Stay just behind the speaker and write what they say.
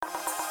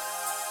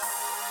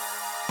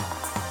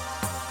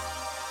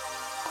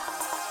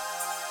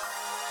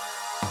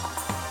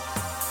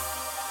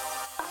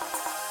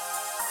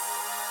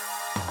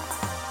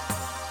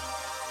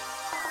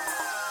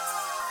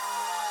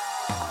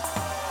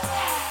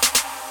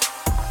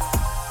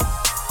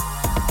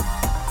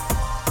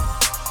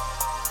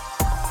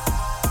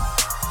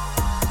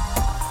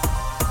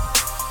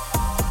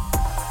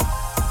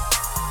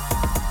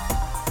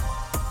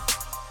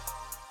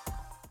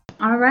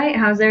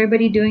how's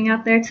everybody doing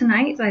out there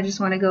tonight? I just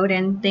want to go ahead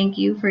and thank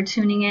you for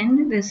tuning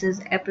in. This is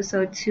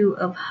episode 2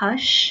 of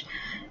Hush.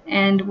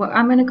 And what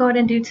I'm going to go ahead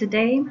and do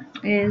today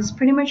is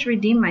pretty much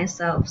redeem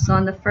myself. So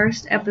in the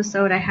first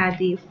episode, I had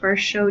the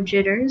first show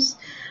jitters.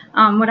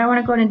 What I want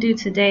to go ahead and do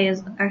today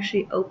is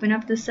actually open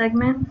up the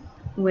segment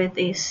with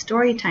a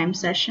story time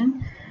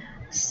session.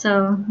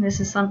 So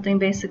this is something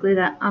basically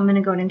that I'm going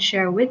to go ahead and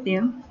share with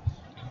you.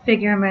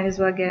 Figure I might as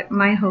well get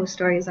my whole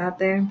stories out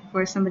there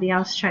before somebody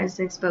else tries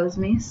to expose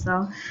me. So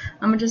I'm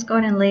going to just go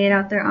ahead and lay it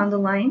out there on the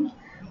line.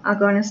 I'll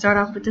go ahead and start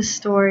off with the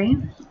story,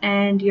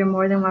 and you're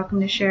more than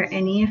welcome to share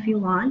any if you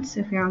want.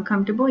 If you're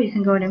uncomfortable, you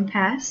can go ahead and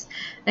pass.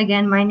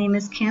 Again, my name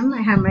is Kim.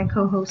 I have my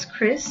co-host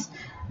Chris.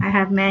 I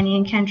have Manny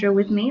and Kendra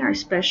with me, our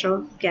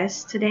special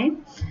guests today.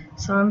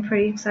 So I'm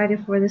pretty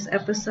excited for this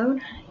episode.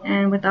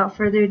 And without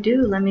further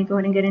ado, let me go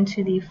ahead and get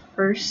into the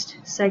first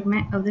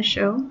segment of the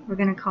show. We're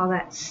going to call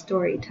that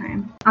story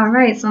time.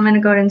 Alright, so I'm going to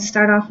go ahead and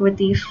start off with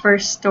the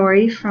first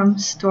story from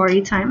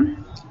story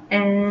time.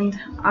 And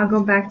I'll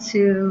go back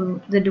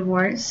to the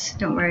divorce.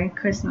 Don't worry,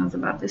 Chris knows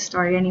about this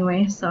story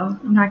anyway, so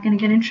I'm not going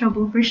to get in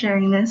trouble for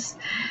sharing this.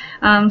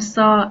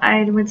 So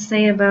I would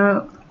say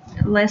about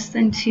less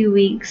than 2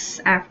 weeks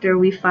after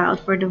we filed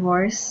for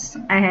divorce,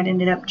 I had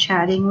ended up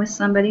chatting with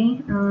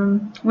somebody.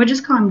 We'll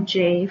just call him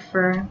Jay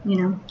for,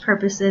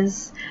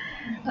 purposes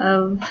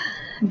of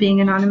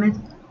being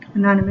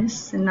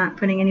anonymous and not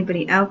putting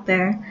anybody out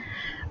there.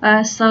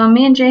 So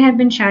me and Jay had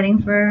been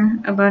chatting for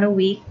about a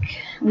week.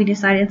 We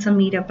decided to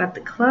meet up at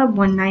the club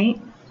one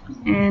night,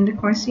 and of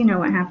course you know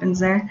what happens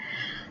there.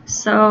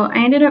 So I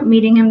ended up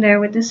meeting him there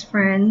with his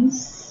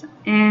friends,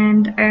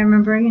 and I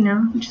remember,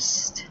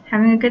 just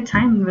having a good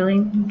time, really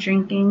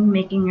drinking,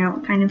 making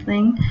out kind of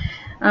thing.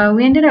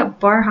 We ended up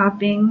bar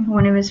hopping.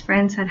 One of his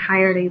friends had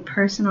hired a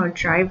personal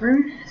driver,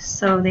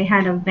 so they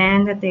had a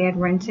van that they had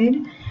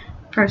rented.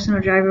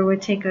 Personal driver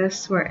would take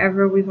us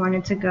wherever we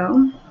wanted to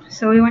go.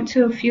 So we went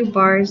to a few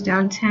bars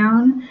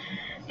downtown,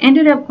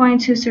 ended up going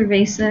to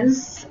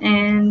Cervezas,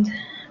 and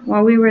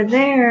while we were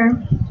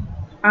there,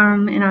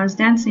 and I was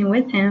dancing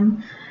with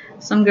him,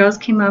 some girls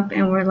came up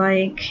and were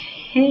like,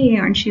 "Hey,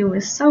 aren't you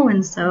with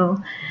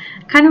so-and-so?"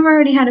 Kind of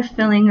already had a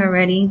feeling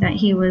already that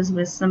he was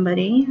with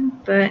somebody,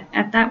 but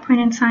at that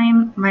point in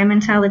time, my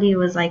mentality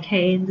was like,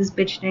 hey, this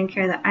bitch didn't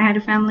care that I had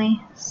a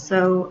family,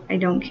 so I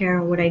don't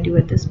care what I do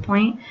at this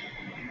point.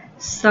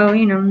 So,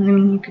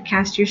 you could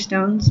cast your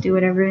stones, do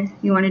whatever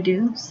you want to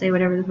do, say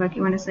whatever the fuck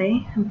you want to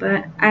say.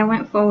 But I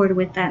went forward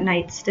with that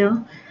night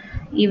still,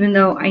 even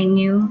though I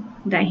knew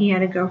that he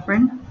had a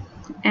girlfriend.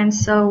 And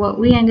so what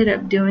we ended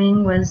up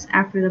doing was,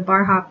 after the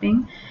bar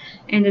hopping,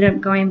 ended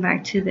up going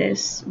back to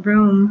this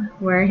room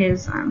where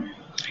his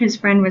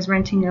friend was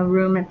renting a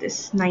room at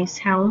this nice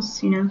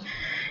house,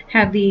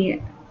 had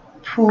the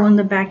pool in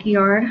the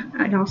backyard.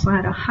 It also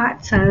had a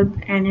hot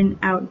tub and an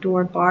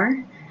outdoor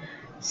bar.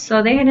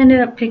 So they had ended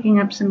up picking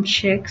up some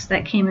chicks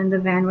that came in the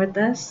van with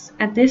us.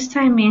 At this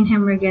time, me and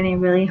him were getting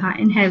really hot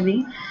and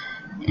heavy,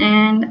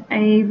 and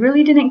I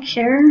really didn't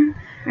care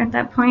at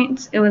that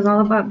point. It was all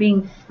about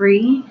being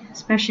free,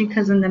 especially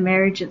because in the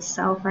marriage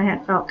itself, I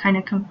had felt kind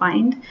of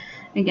confined.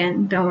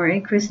 Again, don't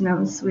worry, Chris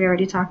knows. We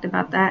already talked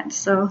about that.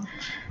 So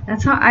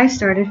that's how I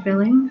started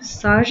feeling.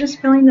 So I was just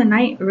feeling the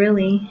night,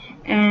 really,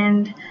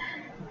 and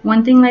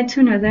one thing led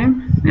to another.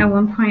 At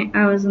one point,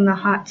 I was in the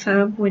hot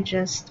tub with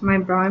just my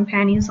bra and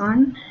panties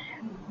on.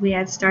 We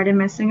had started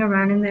messing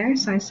around in there,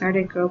 so I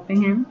started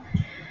groping him,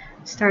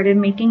 started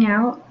making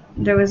out.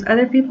 There was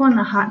other people in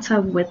the hot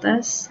tub with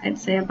us. I'd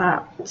say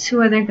about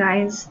 2 other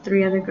guys,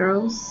 3 other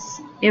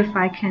girls, if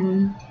I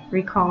can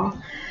recall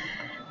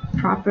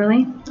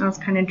properly. I was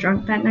kind of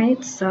drunk that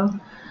night, so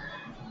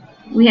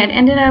I had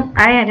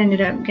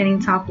ended up getting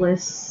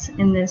topless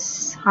in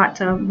this hot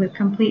tub with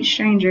complete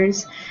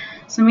strangers.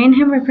 So me and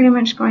him were pretty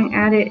much going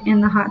at it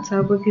in the hot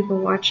tub with people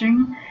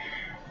watching.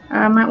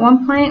 At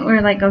one point, we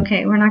were like,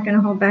 okay, we're not going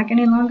to hold back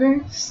any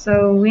longer.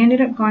 So we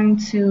ended up going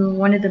to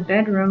one of the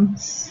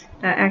bedrooms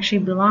that actually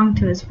belonged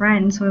to his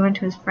friend. So we went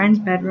to his friend's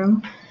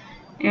bedroom,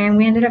 and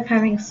we ended up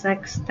having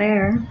sex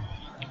there.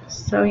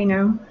 So,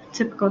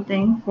 typical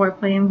thing,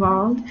 foreplay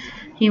involved.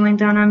 He went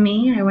down on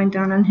me, I went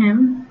down on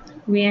him.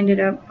 I ended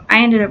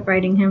up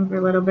riding him for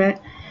a little bit.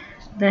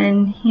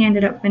 Then he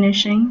ended up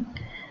finishing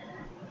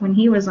when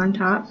he was on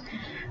top.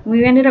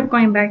 We ended up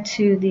going back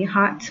to the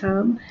hot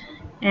tub,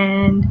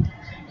 and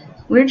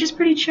we were just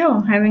pretty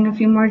chill, having a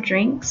few more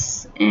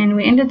drinks, and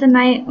we ended the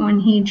night when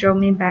he drove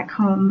me back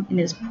home in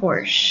his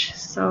Porsche.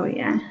 So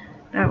yeah,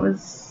 that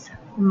was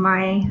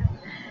my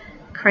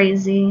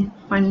crazy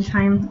fun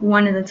time,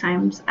 one of the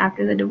times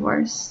after the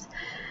divorce.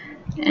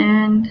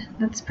 And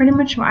that's pretty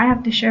much what I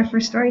have to share for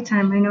story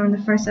time. I know in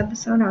the first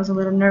episode I was a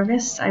little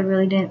nervous. I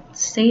really didn't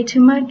say too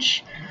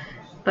much,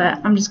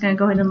 but I'm just going to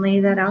go ahead and lay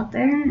that out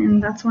there,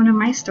 and that's one of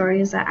my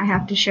stories that I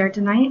have to share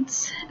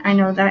tonight. I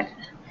know that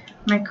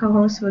my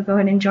co-host will go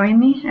ahead and join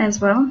me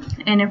as well,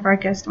 and if our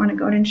guests want to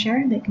go ahead and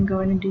share, they can go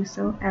ahead and do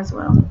so as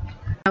well.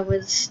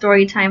 Was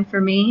story time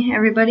for me,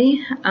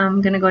 everybody.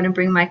 I'm gonna go ahead and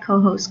bring my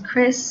co-host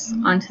Chris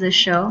onto the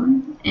show,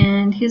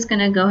 and he's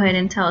gonna go ahead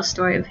and tell a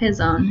story of his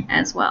own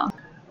as well.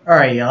 All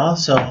right, y'all.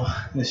 So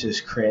this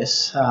is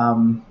Chris.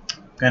 I'm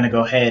gonna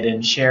go ahead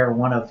and share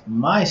one of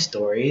my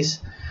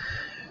stories.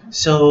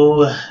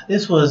 So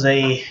this was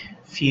a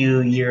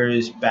few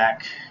years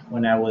back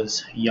when I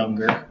was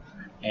younger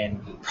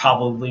and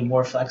probably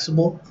more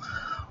flexible.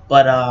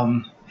 But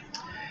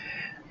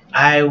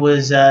I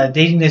was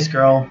dating this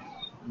girl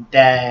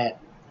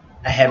that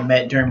I had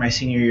met during my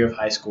senior year of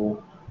high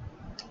school,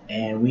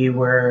 and we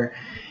were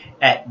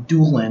at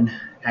Doolin,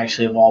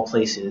 actually of all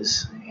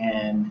places,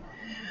 and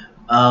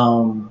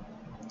um,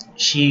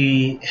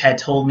 she had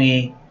told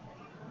me,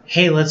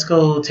 "Hey, let's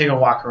go take a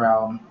walk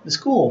around the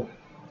school."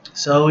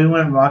 So we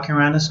went walking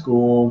around the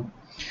school,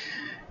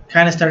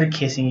 kind of started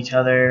kissing each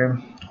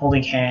other,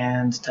 holding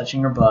hands,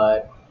 touching her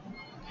butt.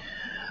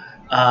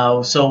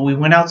 So we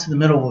went out to the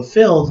middle of a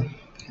field,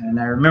 and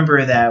I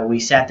remember that we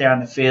sat there on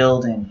the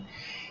field, and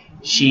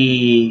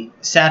she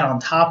sat on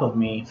top of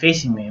me,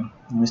 facing me,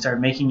 and we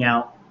started making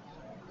out.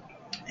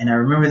 And I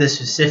remember this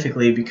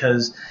specifically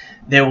because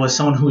there was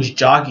someone who was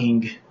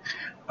jogging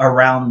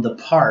around the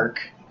park,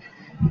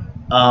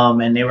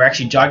 and they were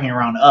actually jogging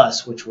around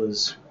us, which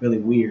was really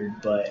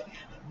weird, but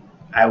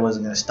I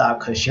wasn't going to stop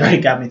because she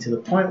already got me to the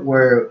point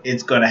where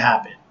it's going to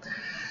happen.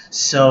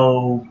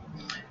 So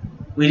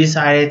we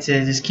decided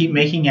to just keep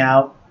making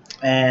out,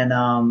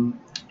 and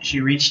she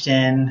reached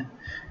in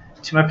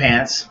to my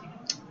pants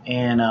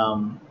and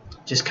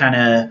just kind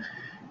of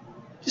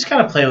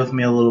played with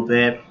me a little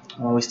bit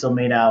while we still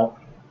made out.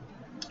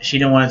 She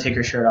didn't want to take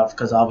her shirt off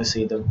because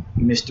obviously the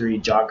mystery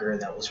jogger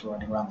that was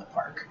running around the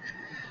park.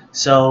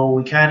 So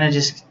we kind of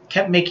just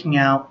kept making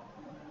out,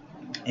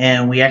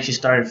 and we actually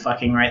started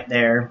fucking right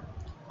there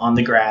on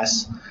the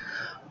grass.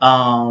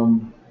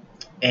 And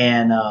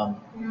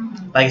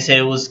like I said,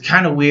 it was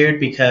kind of weird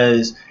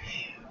because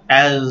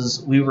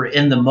as we were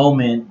in the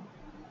moment,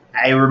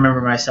 I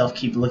remember myself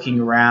keep looking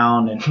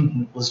around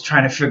and was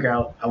trying to figure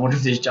out, I wonder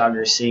if this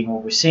jogger is seeing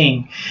what we're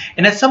seeing.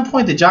 And at some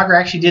point, the jogger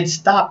actually did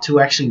stop to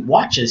actually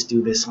watch us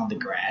do this on the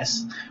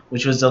grass,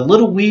 which was a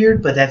little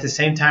weird, but at the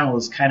same time, it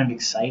was kind of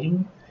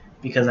exciting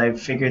because I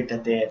figured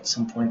that at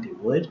some point they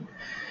would.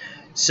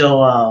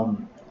 So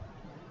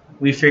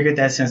we figured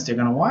that since they're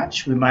going to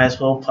watch, we might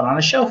as well put on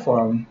a show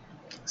for them.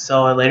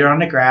 So I laid her on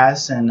the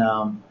grass and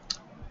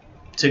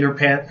took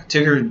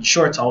her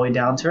shorts all the way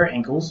down to her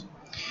ankles,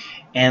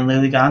 and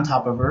literally got on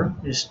top of her,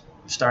 just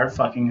started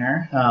fucking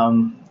her.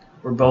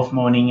 We're both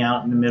moaning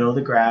out in the middle of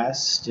the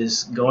grass,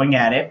 just going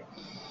at it.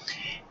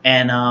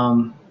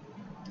 And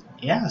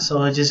yeah,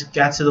 so it just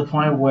got to the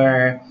point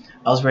where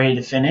I was ready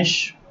to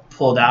finish,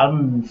 pulled out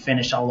and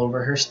finished all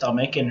over her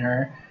stomach and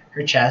her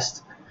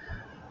chest.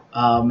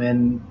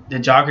 And the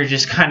jogger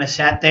just kind of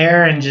sat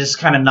there and just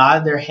kind of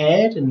nodded their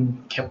head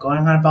and kept going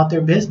on about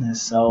their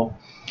business. So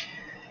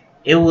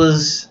it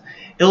was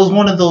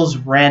one of those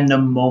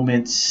random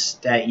moments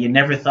that you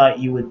never thought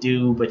you would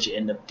do, but you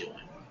end up doing.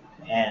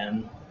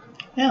 And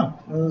yeah,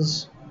 it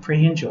was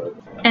pretty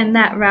enjoyable. And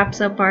that wraps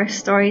up our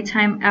story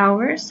time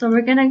hour. So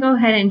we're going to go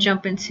ahead and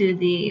jump into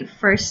the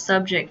first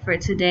subject for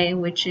today,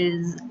 which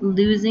is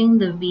losing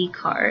the V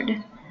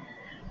card.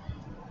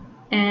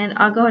 And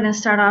I'll go ahead and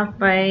start off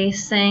by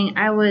saying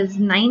I was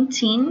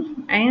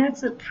 19. I think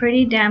that's a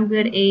pretty damn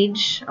good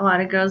age. A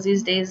lot of girls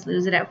these days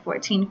lose it at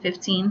 14,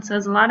 15. So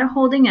there's a lot of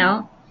holding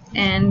out.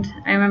 And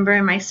I remember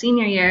in my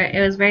senior year, it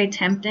was very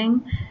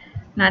tempting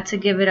not to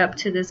give it up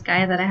to this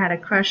guy that I had a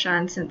crush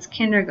on since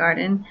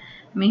kindergarten.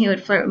 I mean, he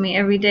would flirt with me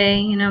every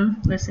day,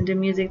 listen to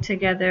music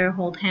together,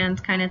 hold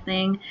hands kind of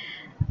thing.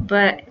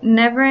 But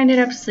never ended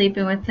up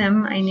sleeping with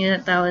him. I knew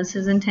that was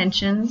his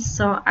intentions.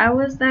 So I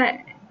was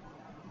that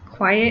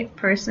quiet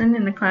person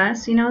in the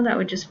class, that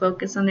would just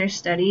focus on their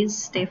studies,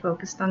 stay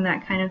focused on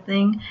that kind of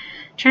thing,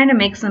 trying to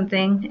make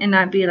something and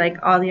not be like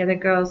all the other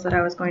girls that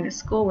I was going to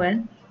school with.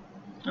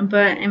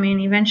 But, I mean,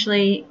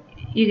 eventually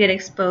you get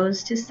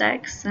exposed to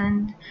sex,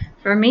 and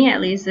for me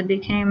at least, it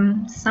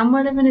became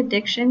somewhat of an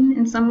addiction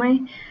in some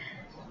way.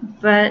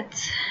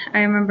 But I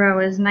remember I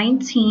was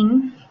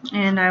 19,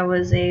 and I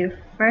was a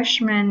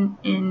freshman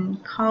in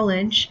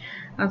college.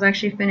 I was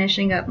actually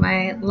finishing up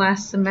my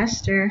last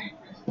semester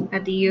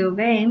at the U of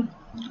A,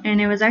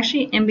 and it was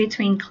actually in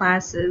between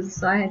classes.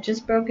 So I had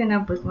just broken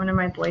up with one of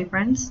my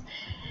boyfriends,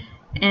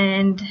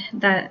 and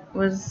that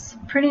was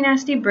a pretty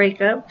nasty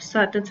breakup. So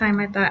at the time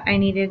I thought I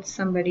needed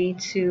somebody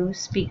to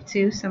speak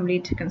to, somebody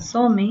to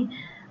console me,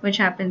 which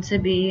happened to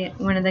be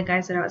one of the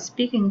guys that I was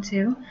speaking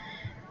to.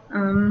 I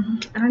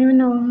don't even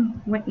know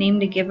what name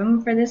to give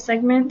him for this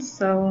segment,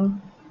 so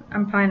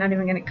I'm probably not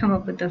even going to come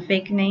up with a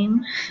fake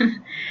name.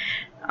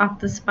 Off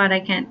the spot, I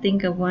can't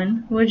think of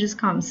one. We'll just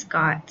call him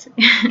Scott.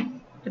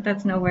 But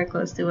that's nowhere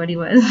close to what he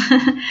was.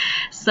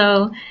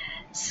 So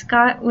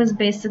Scott was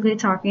basically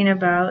talking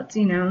about,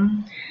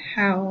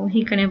 how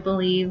he couldn't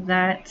believe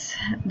that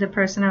the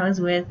person I was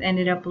with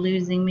ended up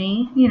losing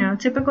me.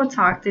 Typical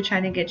talk to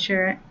try to get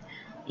your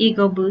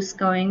ego boost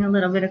going, a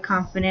little bit of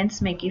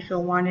confidence, make you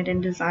feel wanted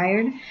and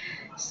desired.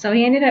 So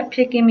he ended up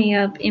picking me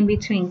up in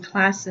between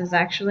classes,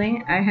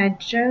 actually. I had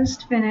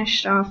just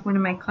finished off one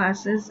of my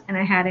classes and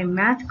I had a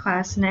math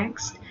class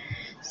next.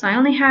 So I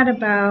only had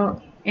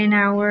about an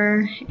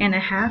hour and a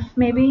half,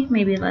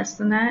 maybe less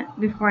than that,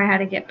 before I had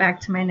to get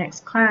back to my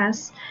next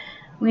class.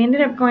 We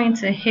ended up going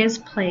to his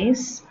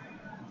place,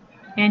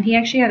 and he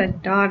actually had a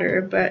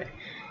daughter, but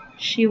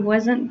she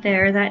wasn't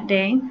there that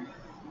day.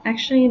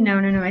 Actually, no,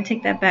 I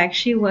take that back.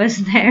 She was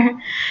there.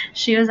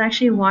 She was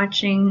actually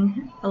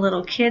watching a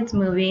little kids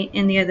movie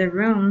in the other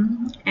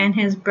room, and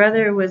his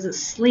brother was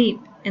asleep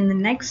in the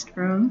next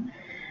room.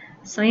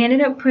 So he ended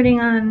up putting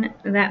on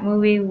that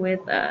movie with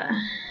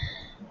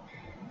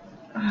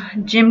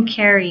Jim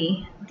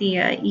Carrey,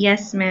 the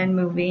Yes Man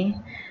movie.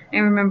 I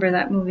remember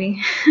that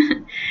movie.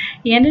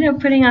 He ended up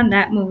putting on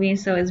that movie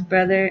so his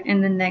brother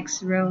in the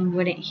next room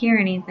wouldn't hear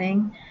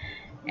anything.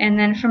 And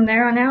then from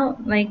there on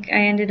out, like,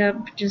 I ended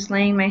up just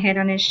laying my head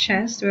on his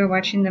chest. We were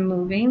watching the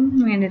movie.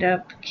 We ended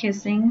up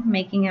kissing,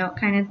 making out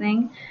kind of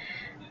thing.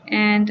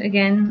 And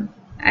again,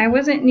 I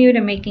wasn't new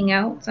to making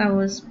out, so I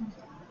was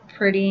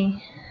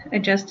pretty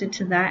adjusted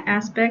to that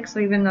aspect. So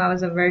even though I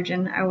was a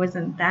virgin, I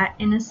wasn't that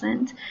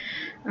innocent.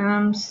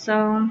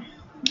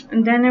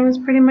 And then it was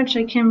pretty much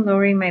like him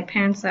lowering my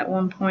pants at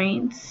one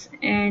point,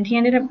 and he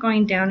ended up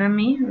going down on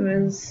me. It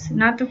was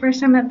not the first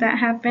time that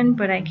happened,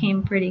 but I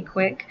came pretty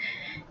quick.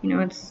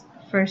 It's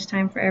first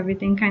time for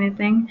everything kind of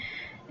thing.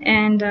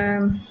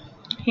 And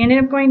he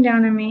ended up going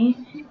down on me,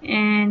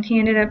 and he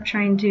ended up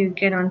trying to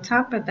get on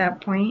top at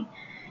that point.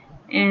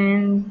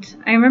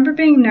 And I remember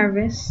being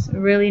nervous,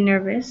 really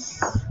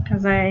nervous,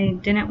 because I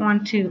didn't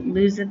want to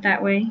lose it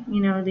that way.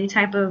 The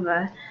type of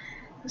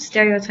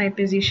stereotype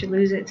is you should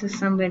lose it to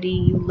somebody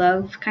you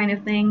love kind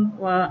of thing.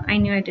 Well, I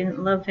knew I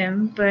didn't love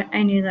him, but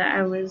I knew that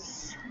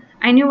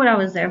I knew what I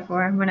was there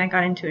for when I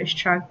got into his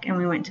truck and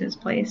we went to his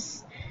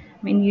place.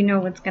 I mean, you know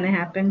what's going to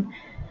happen.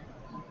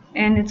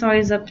 And it's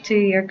always up to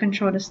your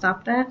control to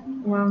stop that.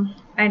 Well,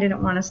 I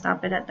didn't want to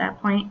stop it at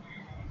that point.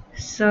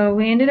 So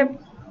we ended up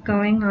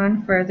going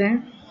on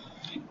further,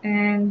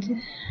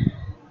 and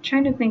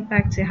trying to think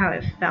back to how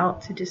it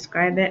felt to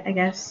describe it, I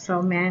guess,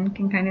 so man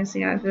can kind of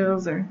see how it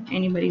feels, or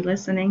anybody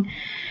listening.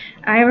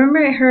 I remember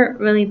it hurt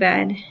really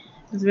bad. It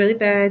was really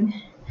bad.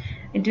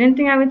 I didn't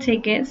think I would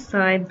take it,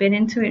 so I bit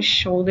into his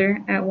shoulder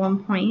at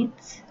one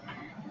point.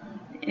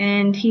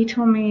 And he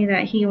told me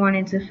that he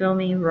wanted to feel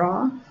me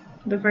raw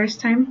the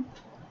first time,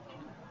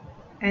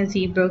 as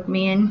he broke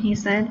me in, he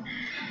said.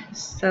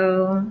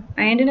 So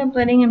I ended up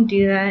letting him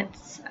do that.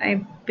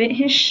 I bit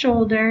his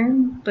shoulder,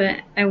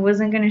 but I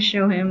wasn't going to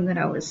show him that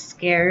I was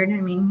scared.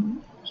 I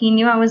mean, he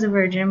knew I was a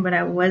virgin, but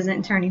I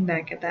wasn't turning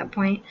back at that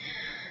point.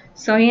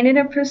 So he ended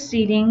up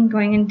proceeding,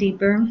 going in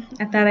deeper.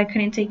 I thought I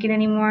couldn't take it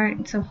anymore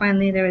until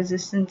finally there was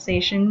this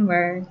sensation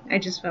where I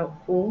just felt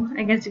full,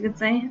 I guess you could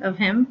say, of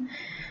him.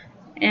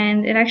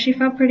 And it actually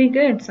felt pretty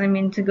good. So, I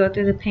mean, to go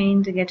through the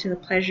pain to get to the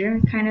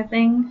pleasure kind of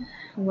thing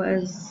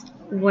was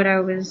what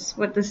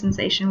the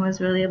sensation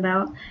was really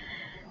about.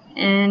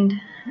 And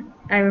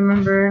I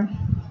remember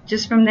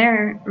just from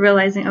there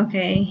realizing,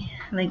 okay,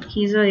 like,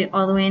 he's really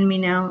all the way in me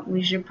now.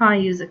 We should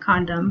probably use a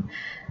condom.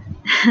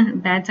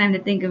 Bad time to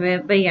think of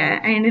it. But yeah,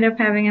 I ended up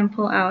having him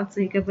pull out so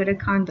he could put a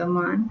condom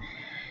on.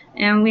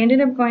 And we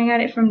ended up going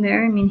at it from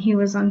there. I mean, he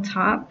was on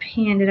top.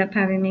 He ended up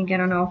having me get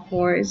on all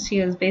fours.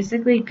 He was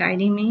basically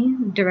guiding me,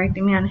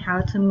 directing me on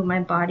how to move my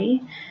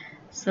body.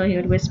 So he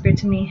would whisper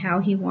to me how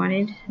he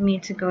wanted me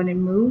to go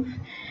and move.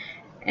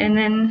 And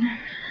then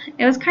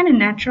it was kind of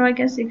natural, I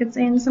guess you could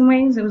say, in some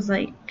ways. It was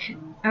like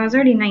I was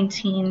already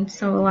 19,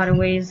 so a lot of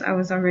ways I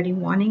was already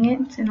wanting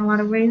it in a lot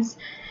of ways.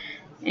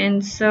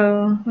 And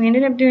so we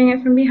ended up doing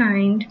it from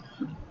behind.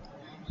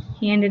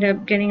 He ended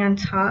up getting on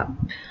top.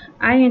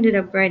 I ended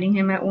up riding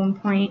him at one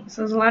point.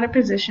 So it was a lot of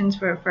positions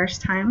for a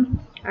first time.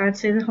 I would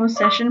say the whole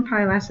session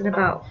probably lasted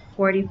about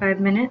 45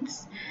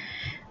 minutes.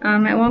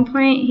 At one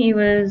point,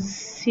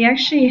 he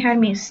actually had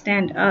me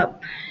stand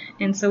up.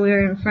 And so we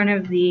were in front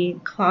of the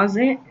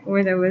closet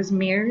where there was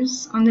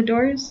mirrors on the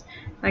doors.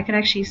 I could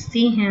actually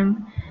see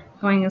him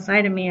going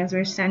inside of me as we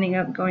were standing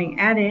up going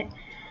at it.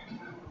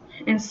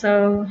 And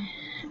so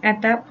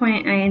at that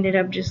point, I ended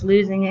up just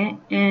losing it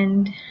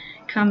and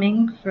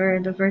coming for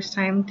the first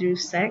time through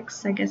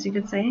sex, I guess you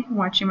could say,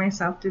 watching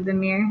myself through the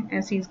mirror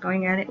as he's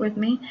going at it with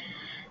me.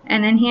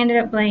 And then he ended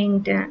up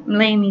laying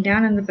me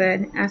down on the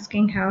bed,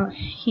 asking how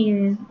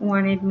he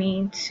wanted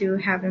me to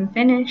have him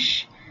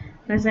finish.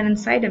 It was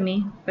inside of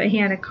me, but he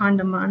had a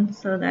condom on,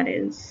 so that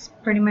is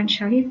pretty much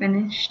how he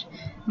finished.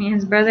 I mean,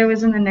 his brother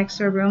was in the next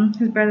door room.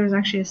 His brother was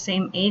actually the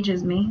same age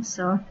as me,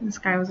 so this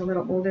guy was a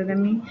little older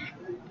than me.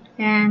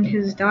 And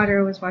his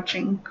daughter was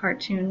watching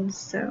cartoons,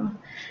 so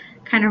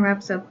kind of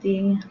wraps up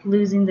the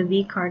losing the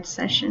V card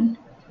session,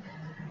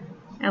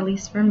 at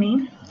least for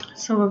me.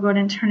 So we'll go ahead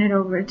and turn it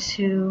over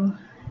to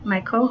my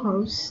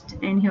co-host,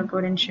 and he'll go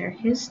ahead and share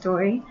his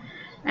story.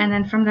 And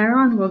then from there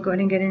on, we'll go ahead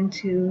and get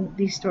into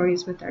these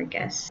stories with our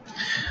guests.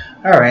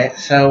 All right,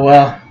 so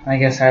well, I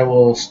guess I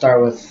will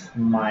start with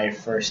my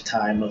first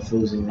time of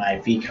losing my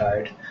V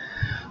card.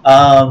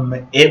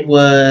 It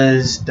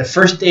was the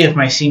first day of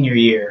my senior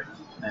year,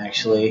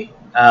 actually.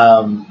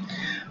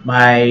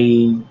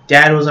 My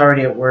dad was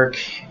already at work,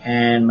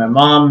 and my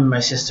mom and my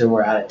sister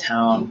were out of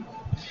town,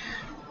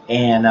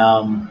 and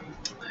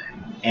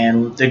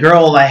and the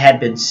girl I had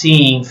been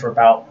seeing for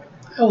about,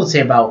 I would say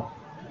about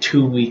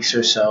 2 weeks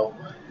or so.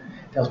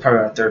 That was probably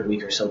our third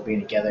week or so being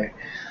together.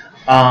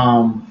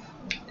 Um,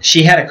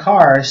 she had a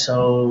car,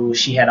 so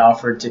she had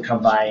offered to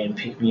come by and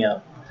pick me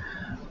up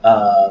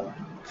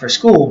for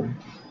school.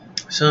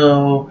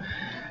 So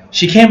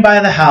she came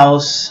by the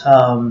house,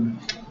 and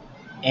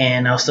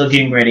I was still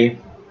getting ready.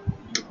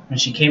 When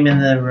she came in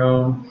the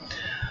room,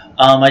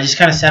 I just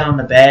kind of sat on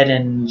the bed,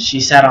 and she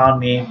sat on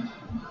me,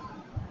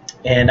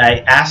 and I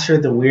asked her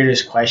the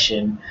weirdest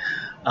question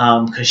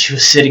because she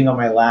was sitting on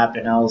my lap,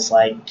 and I was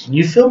like, "Can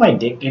you feel my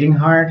dick getting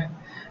hard?"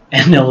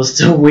 And it was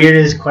the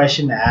weirdest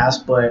question to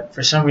ask, but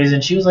for some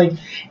reason she was like,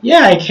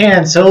 "Yeah, I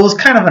can." So it was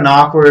kind of an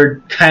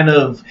awkward kind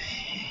of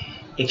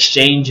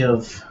exchange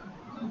of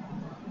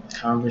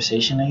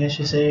conversation, I guess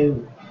you say,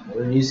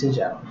 word usage.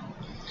 I don't know.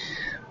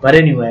 But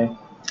anyway,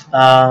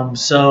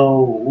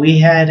 so we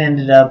had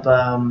ended up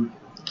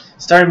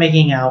started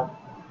making out,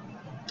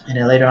 and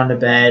I laid her on the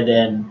bed,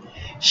 and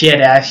she had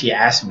actually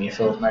asked me if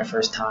it was my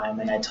first time,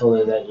 and I told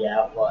her that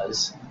yeah, it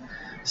was.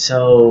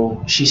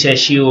 So she said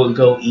she would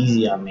go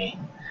easy on me.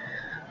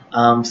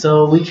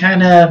 So we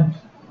kind of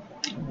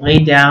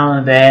laid down on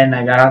the bed, and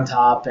I got on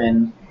top,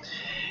 and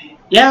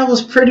yeah, it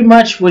was pretty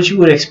much what you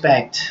would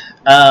expect.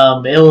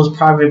 It was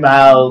probably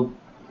about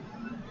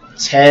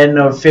 10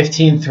 or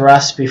 15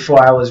 thrusts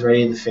before I was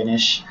ready to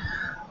finish.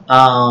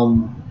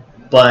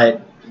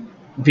 But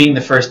being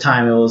the first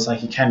time, it was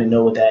like you kind of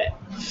know what that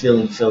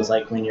feeling feels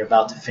like when you're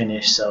about to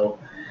finish. So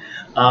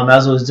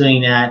as I was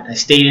doing that, I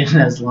stayed in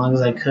as long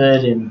as I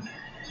could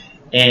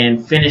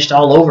and finished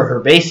all over her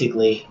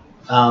basically.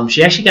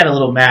 She actually got a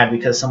little mad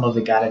because some of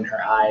it got in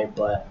her eye,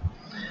 but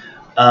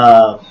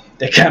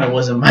that kind of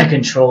wasn't my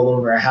control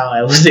over how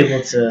I was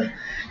able to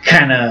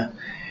kind of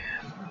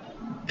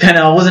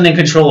I wasn't in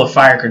control of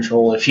fire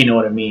control, if you know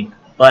what I mean.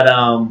 But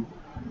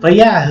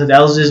yeah, that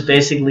was just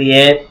basically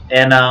it.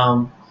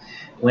 And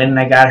when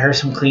I got her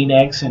some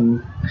Kleenex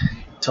and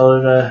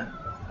told her to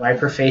wipe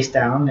her face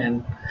down,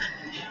 and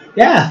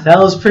yeah, that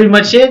was pretty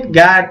much it.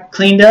 Got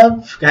cleaned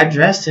up, got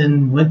dressed,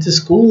 and went to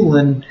school,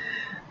 and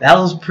that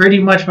was pretty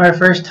much my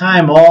first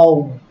time.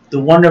 All the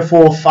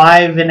wonderful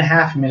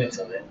 5.5 minutes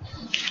of it.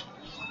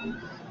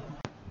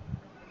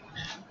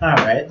 All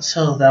right,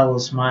 so that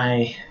was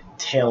my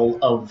tale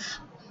of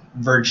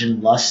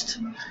virgin lust.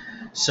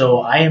 So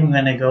I am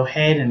going to go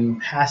ahead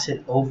and pass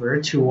it over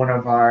to one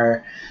of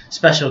our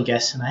special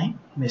guests tonight,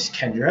 Miss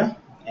Kendra,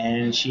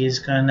 and she is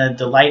going to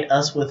delight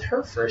us with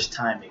her first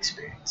time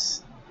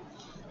experience.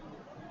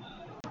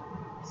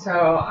 So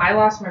I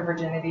lost my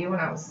virginity when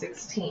I was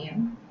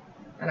 16,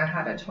 and I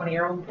had a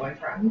 20-year-old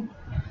boyfriend.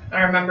 And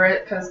I remember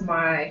it because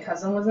my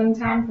cousin was in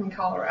town from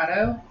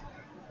Colorado,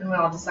 and we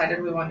all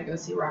decided we wanted to go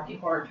see Rocky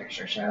Horror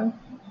Picture Show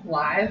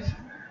live,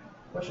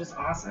 which was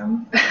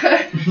awesome.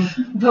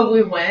 But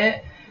we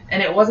went,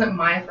 and it wasn't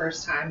my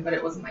first time, but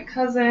it was my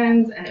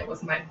cousin's, and it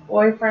was my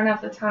boyfriend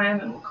at the time,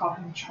 and we'll call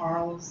him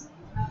Charles.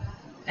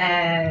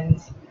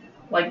 And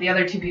like the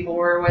other two people we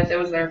were with, it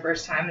was their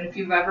first time. And if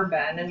you've ever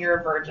been and you're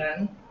a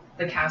virgin,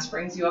 the cast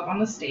brings you up on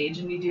the stage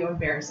and you do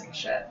embarrassing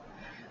shit.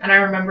 And I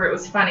remember it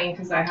was funny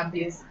because I had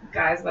these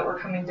guys that were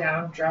coming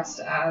down dressed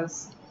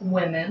as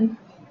women,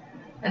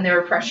 and they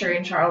were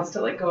pressuring Charles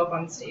to like go up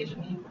on stage,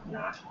 and he would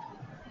not.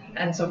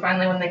 And so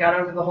finally, when they got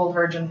over the whole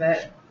virgin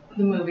bit,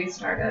 the movie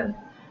started.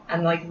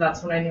 And like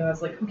that's when I knew I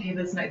was like, okay,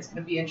 this night's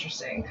gonna be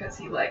interesting, because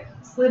he like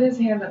slid his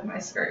hand up my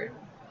skirt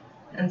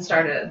and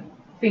started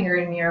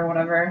fingering me or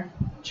whatever.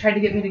 Tried to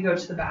get me to go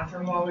to the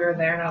bathroom while we were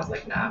there, and I was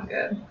like, nah, I'm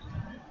good.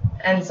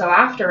 And so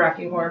after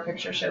Rocky Horror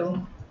Picture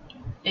Show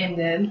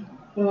ended,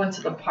 we went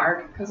to the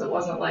park because it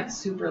wasn't like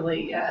super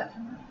late yet.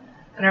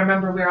 And I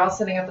remember we were all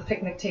sitting at the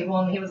picnic table,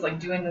 and he was like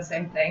doing the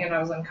same thing, and I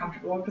was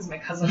uncomfortable because my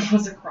cousin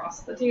was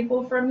across the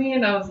table from me,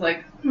 and I was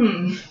like,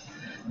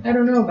 I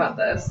don't know about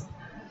this.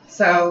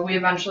 So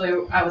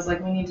I was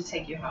like, we need to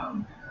take you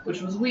home,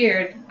 which was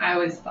weird.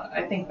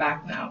 I think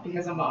back now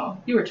because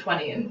you were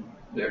 20 and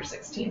we were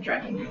 16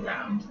 driving you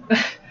around.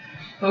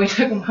 But we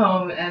took him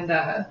home,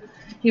 and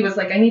he was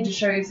like, I need to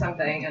show you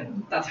something,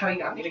 and that's how he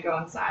got me to go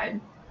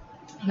inside.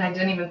 And I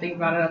didn't even think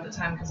about it at the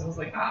time because I was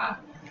like, ah.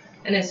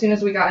 And as soon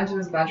as we got into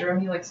his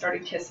bedroom, he like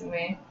started kissing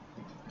me.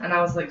 And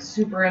I was like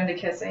super into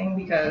kissing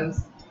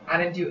because I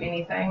didn't do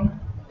anything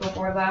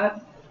before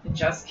that. I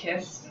just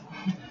kissed.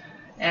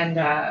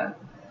 And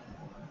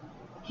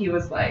he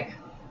was like,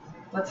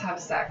 let's have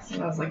sex.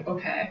 And I was like,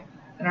 okay.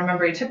 And I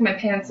remember he took my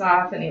pants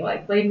off, and he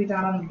like laid me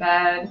down on the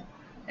bed,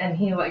 and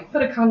he like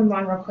put a condom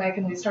on real quick,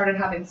 and we started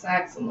having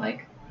sex, and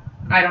like,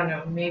 I don't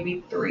know,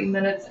 maybe 3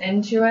 minutes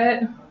into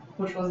it,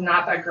 which was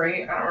not that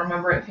great. I don't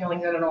remember it feeling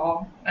good at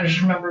all. I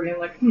just remember being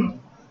like,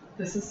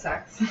 this is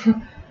sex.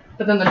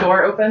 But then the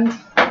door opened,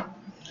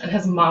 and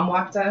his mom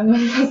walked in and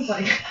was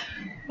like,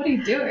 what are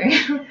you doing?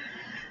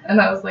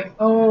 And I was like,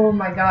 oh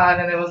my God.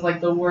 And it was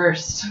like the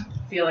worst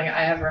feeling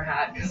I ever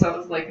had, because I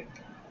was like,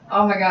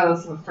 oh my God,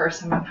 this is the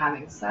first time I'm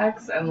having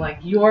sex, and like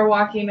you're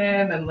walking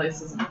in, and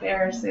this is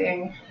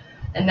embarrassing.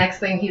 And next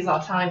thing, he's all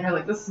telling her,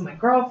 like, this is my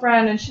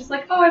girlfriend, and she's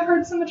like, oh, I've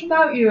heard so much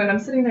about you, and I'm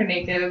sitting there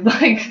naked,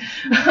 like,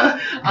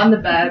 on the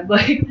bed,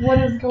 like, what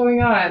is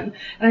going on? And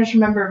I just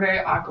remember very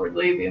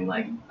awkwardly being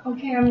like,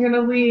 okay, I'm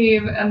gonna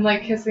leave, and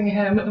like kissing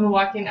him and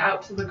walking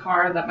out to the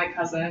car that my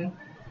cousin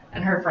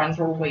and her friends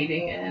were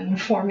waiting in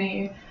for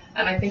me.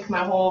 And I think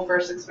my whole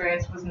first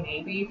experience was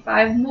maybe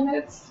 5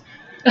 minutes.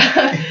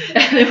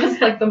 And it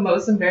was like the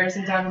most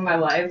embarrassing time of my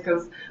life,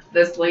 because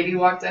this lady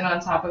walked in on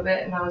top of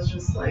it, and I was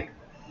just like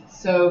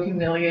so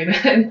humiliated.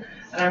 And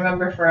I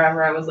remember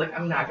forever I was like,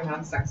 I'm not gonna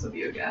have sex with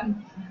you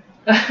again.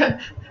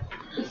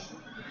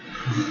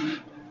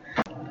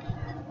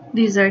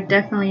 These are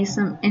definitely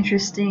some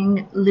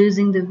interesting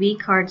losing the V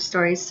card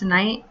stories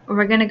tonight.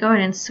 We're going to go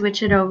ahead and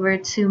switch it over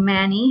to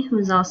Manny,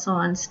 who's also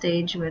on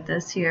stage with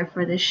us here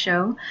for this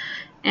show.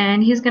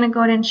 And he's going to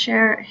go ahead and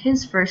share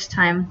his first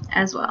time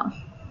as well.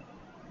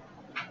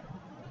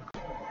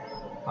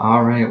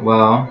 All right,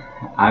 well,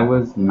 I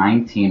was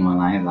 19 when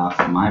I lost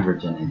my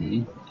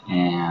virginity,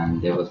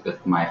 and it was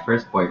with my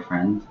first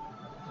boyfriend.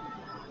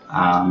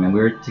 And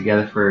we were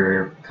together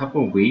for a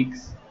couple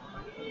weeks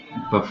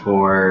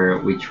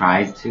before we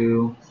tried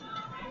to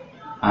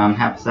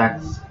have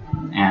sex.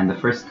 And the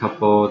first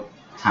couple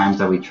times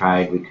that we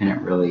tried, we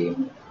couldn't really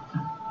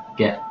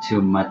get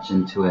too much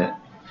into it,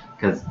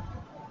 because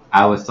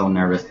I was so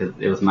nervous, because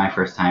it was my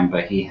first time,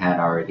 but he had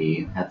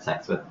already had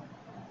sex with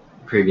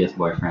previous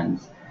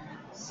boyfriends.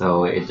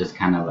 So it just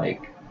kind of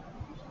like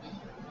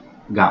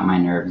got my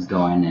nerves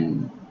going,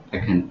 and I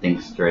couldn't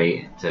think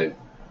straight to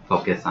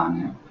focus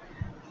on it.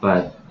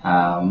 But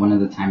one of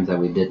the times that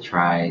we did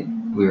try,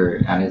 we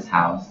were at his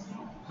house,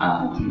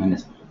 and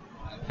his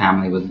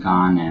family was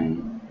gone,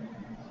 and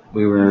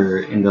we were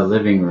in the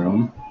living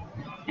room,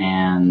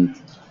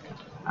 and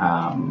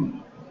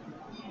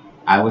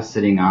I was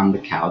sitting on the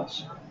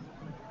couch,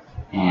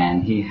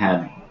 and he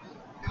had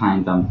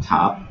climbed on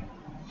top,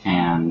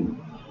 and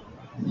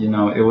you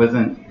know, it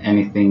wasn't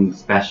anything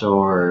special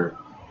or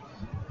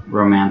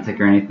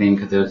romantic or anything,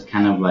 because it was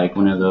kind of like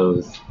one of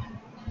those,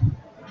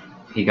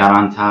 he got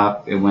on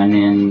top, it went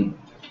in,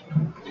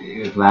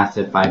 it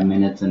lasted 5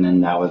 minutes, and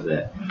then that was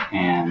it.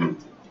 And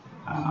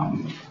I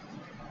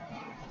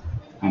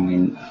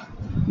mean,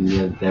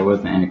 there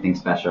wasn't anything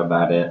special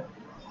about it,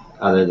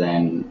 other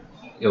than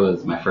it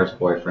was my first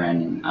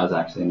boyfriend, and I was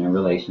actually in a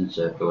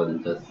relationship. It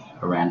wasn't just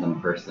a random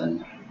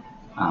person.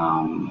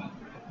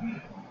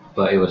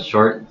 But it was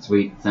short,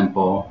 sweet,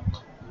 simple.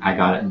 I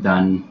got it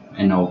done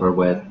and over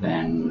with,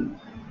 and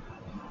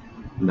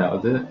that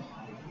was it.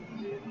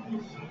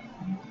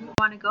 I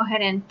want to go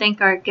ahead and thank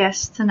our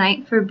guests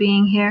tonight for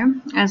being here,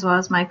 as well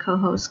as my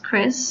co-host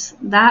Chris.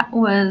 That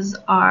was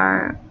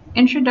our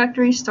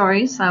introductory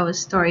story, so that was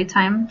story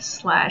time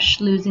 /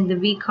 losing the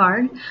V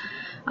card.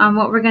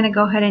 What we're going to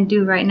go ahead and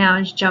do right now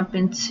is jump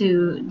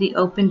into the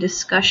open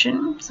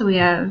discussion. So we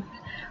have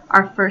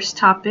our first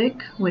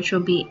topic, which will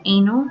be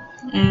anal,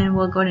 and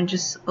we'll go ahead and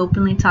just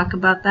openly talk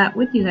about that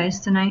with you guys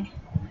tonight.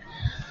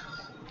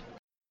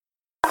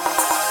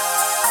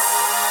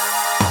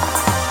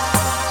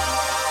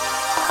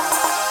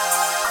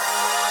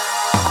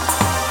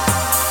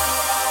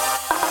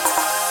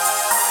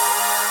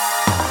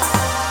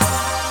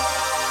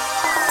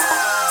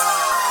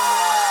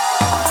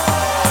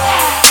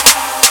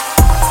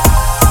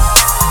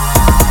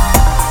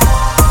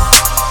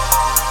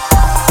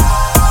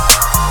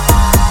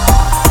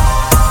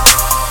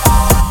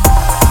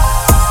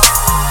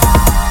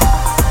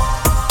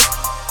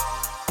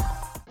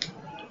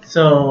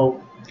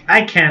 So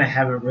I kind of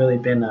haven't really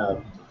been a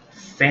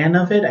fan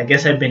of it. I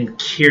guess I've been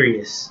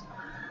curious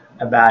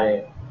about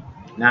it,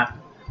 not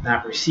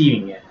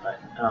receiving it,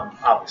 but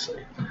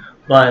obviously,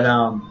 but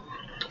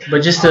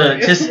just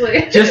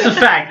the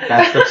fact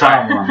That's the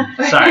problem.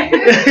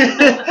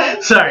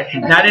 sorry,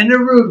 not in a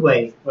rude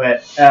way,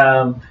 but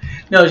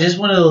no, just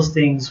one of those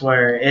things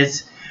where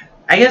it's.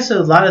 I guess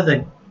a lot of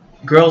the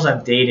girls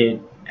I've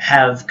dated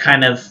have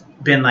kind of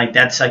been like,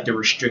 that's like the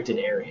restricted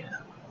area.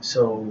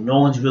 So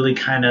no one's really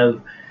kind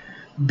of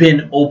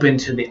been open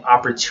to the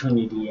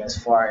opportunity as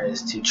far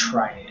as to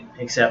try it,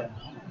 except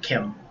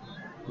Kim,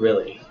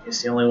 really.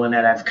 It's the only one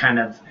that I've kind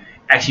of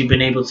actually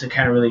been able to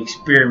kind of really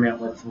experiment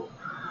with.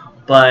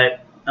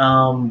 But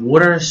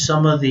what are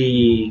some of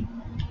the,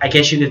 I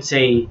guess you could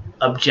say,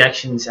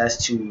 objections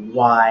as to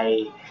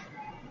why,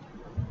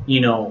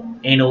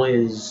 anal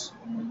is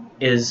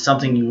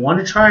something you want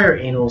to try, or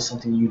anal is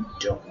something you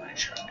don't want to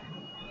try?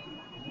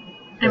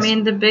 I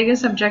mean, the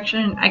biggest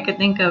objection I could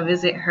think of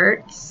is it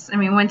hurts. I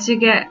mean, once you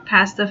get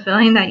past the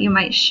feeling that you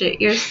might shit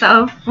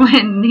yourself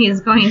when he's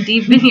going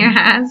deep in your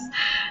ass,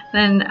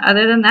 then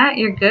other than that,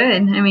 you're good.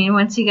 I mean,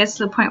 once he gets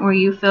to the point where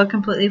you feel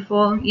completely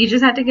full, you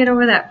just have to get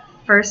over that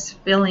first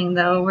feeling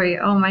though, where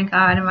you're, oh my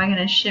god, am I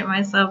gonna shit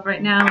myself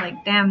right now?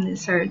 Like, damn,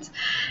 this hurts.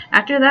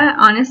 After that,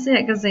 honestly,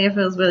 I can say it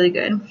feels really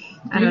good.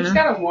 I You don't just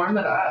know. gotta warm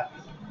it up.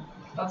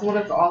 That's what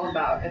it's all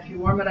about. If you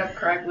warm it up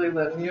correctly,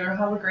 then you'll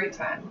have a great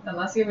time.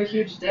 Unless you have a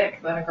huge dick,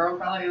 then a girl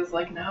probably is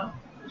like, no.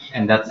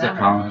 And that's the Never.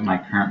 problem with my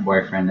current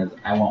boyfriend is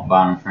I won't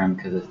bottom for him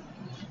because his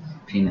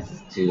penis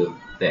is too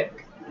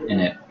thick, and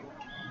it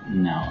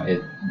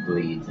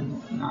bleeds and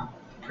it's not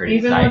pretty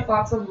Even sight. with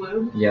lots of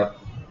lube? Yep.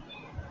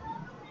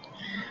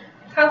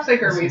 How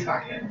thick are we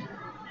talking?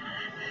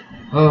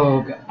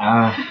 Oh,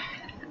 I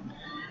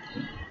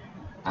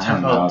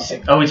don't know.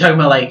 Oh, we talking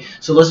about like,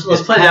 so let's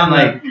It's play down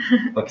like,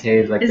 okay,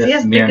 it's like Is he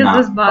this as thick as Smirnoff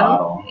this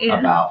bottle? Yeah.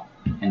 about,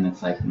 and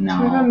it's like Do we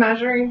have a no.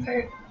 measuring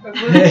tape? Is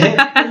this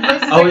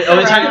are we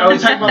talking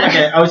about like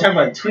are we talking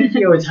about a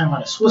Twinkie? Are we talking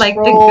about a Swiss Like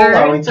the roll?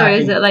 Are we girth, or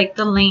is talking? it like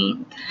the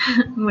length?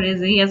 What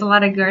is it? He has a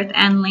lot of girth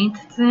and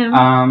length to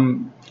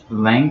him.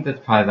 Length is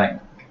probably like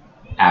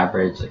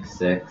average, like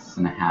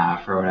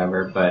 6.5 or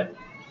whatever. But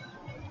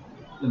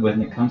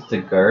when it comes to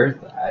girth,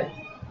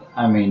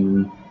 I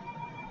mean,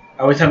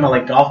 Are we talking about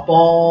like golf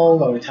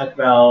ball? Are we talking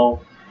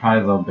about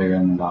probably a little bigger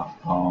than the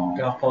golf ball.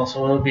 golf ball?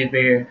 So it'll be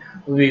bigger.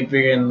 It'll be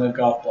bigger than the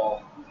golf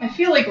ball. I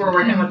feel like we're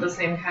working with the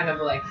same kind of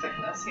like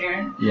thickness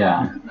here,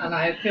 Yeah, and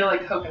I feel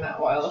like coconut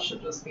oil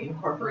should just be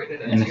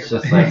incorporated into and your it's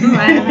just business. like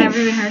I've never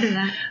even heard of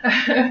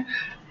that.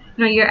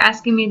 No, you're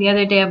asking me the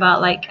other day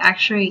about like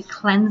actually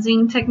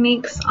cleansing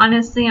techniques.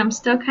 Honestly, I'm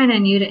still kind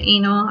of new to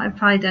anal. I've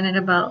probably done it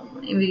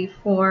about maybe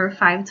 4 or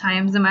 5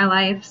 times in my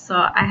life, so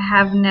I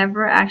have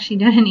never actually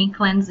done any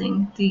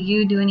cleansing. Do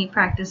you do any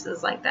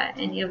practices like that,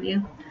 any of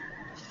you?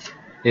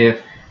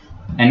 if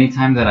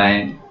anytime that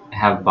I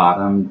have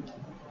bottomed,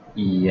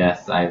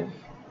 yes, I've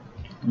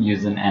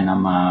used an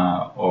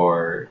enema,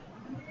 or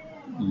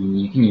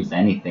you can use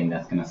anything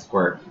that's gonna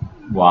squirt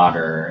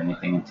water or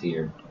anything into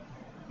your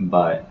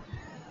butt.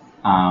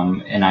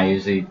 And I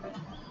usually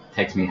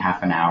takes me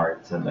half an hour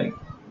to like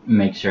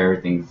make sure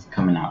everything's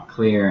coming out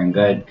clear and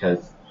good,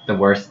 because the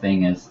worst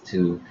thing is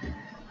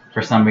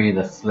for somebody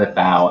to slip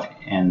out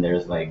and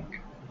there's like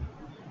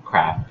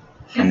crap.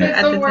 Is And it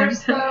at the the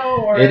worst time. though,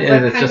 or It is is,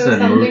 it it's kind just of a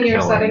mood something you're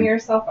killer. setting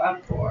yourself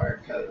up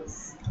for?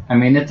 Because I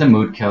mean, it's a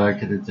mood killer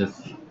because it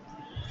just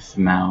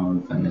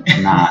smells and it's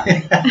not.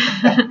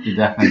 You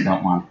definitely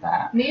don't want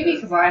that. maybe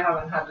because I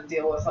haven't had to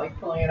deal with like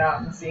pulling it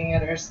out and seeing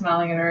it or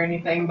smelling it or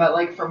anything, but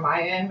like from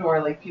my end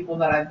or like people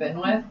that I've been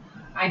with,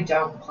 I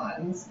don't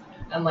cleanse.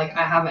 And like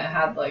I haven't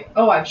had like,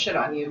 oh, I've shit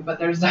on you, but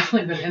there's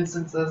definitely been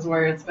instances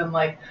where it's been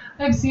like,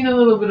 I've seen a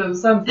little bit of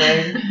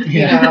something,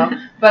 you know,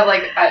 but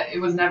like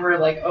it was never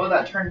like, oh,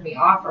 that turned me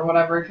off or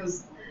whatever,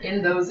 because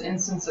in those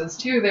instances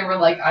too, they were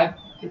like,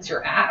 it's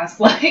your ass,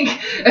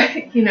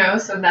 like, you know,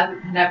 so that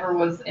never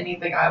was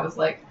anything I was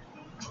like,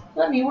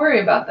 let me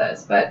worry about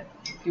this. But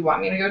if you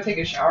want me to go take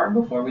a shower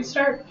before we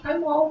start,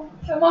 I'm all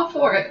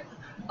for it.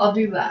 I'll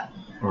do that.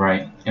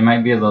 Right. It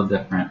might be a little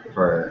different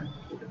for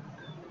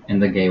in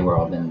the gay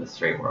world and the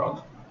straight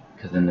world,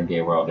 because in the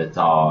gay world it's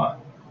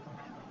all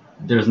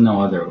there's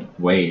no other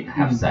way to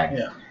have sex.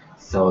 Yeah.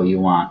 So you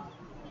want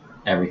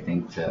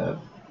everything to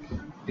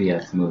be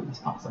as smooth as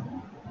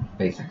possible,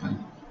 basically.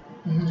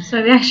 So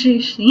have you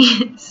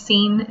actually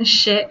seen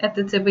shit at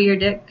the tip of your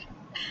dick?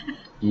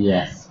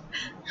 Yes.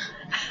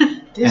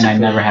 And I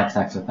never had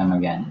sex with them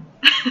again.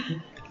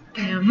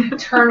 Damn.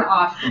 Turn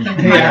off Yes,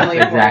 entirely.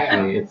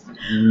 exactly. It's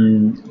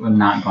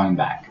not going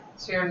back.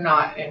 So you're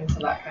not into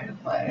that kind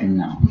of play.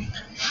 No.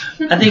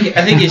 I think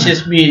it's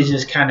just me. It's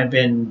just kind of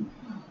been,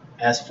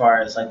 as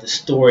far as like the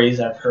stories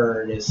I've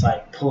heard, it's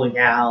like pulling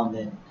out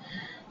and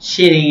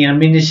shitting. I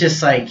mean, it's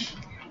just like,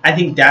 I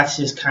think that's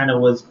just kind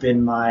of what's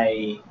been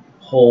my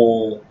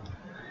whole,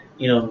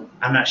 you know,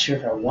 I'm not sure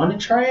if I want to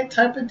try it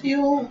type of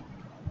deal.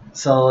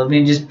 So I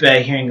mean, just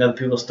by hearing other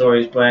people's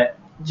stories, but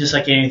just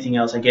like anything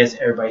else, I guess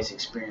everybody's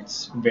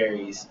experience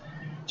varies,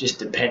 just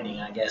depending,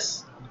 I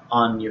guess,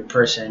 on your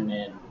person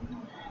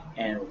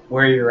and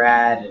where you're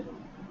at, and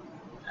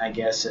I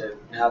guess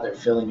how they're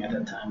feeling at the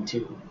time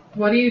too.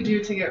 What do you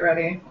do to get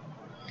ready?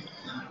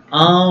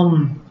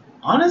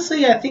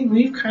 Honestly, I think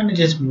we've kind of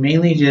just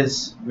mainly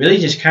really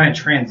just kind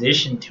of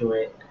transitioned to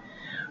it.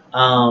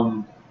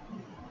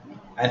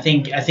 I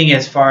think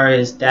as far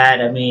as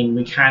that, I mean,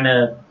 we kind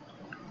of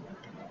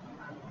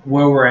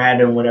where we're at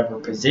in whatever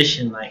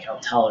position, like I'll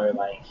tell her,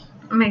 like,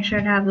 Make sure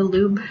to have the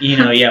lube. you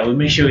know, yeah, we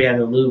make sure we have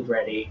the lube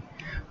ready.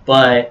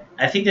 But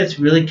I think that's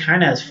really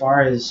kind of as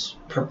far as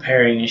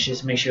preparing. It's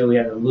just make sure we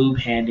have the lube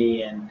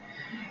handy and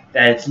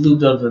that it's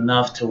lubed up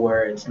enough to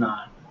where it's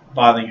not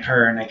bothering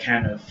her. And I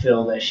kind of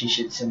feel that she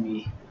should send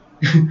me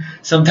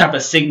some type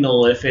of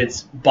signal if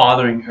it's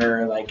bothering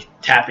her, like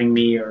tapping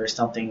me or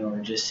something, or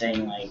just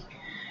saying like,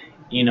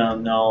 you know,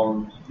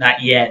 no,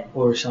 not yet,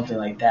 or something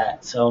like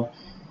that. So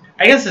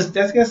I guess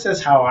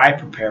that's how I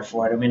prepare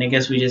for it. I mean, I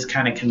guess we just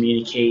kind of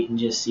communicate and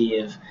just see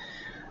if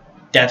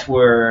that's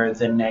where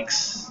the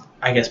next,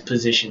 I guess,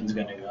 position's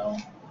gonna go.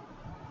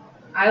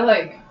 I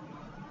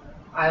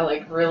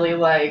really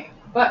like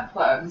butt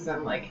plugs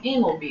and like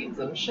anal beads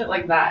and shit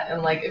like that.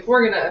 And like if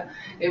we're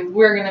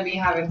gonna be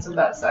having some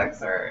butt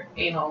sex or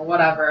anal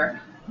whatever,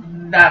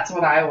 that's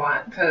what I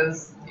want.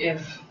 Because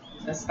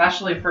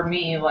especially for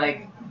me,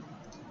 like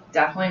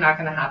definitely not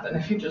gonna happen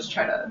if you just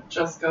try to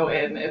just go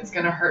in. It's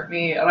gonna hurt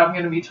me and I'm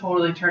gonna be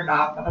totally turned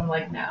off. And I'm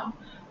like no,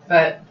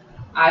 but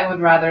I would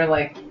rather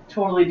like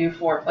totally do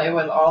foreplay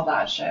with all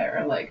that shit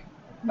or like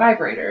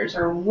vibrators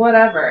or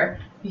whatever,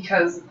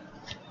 because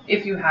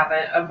if you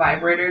haven't, a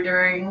vibrator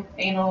during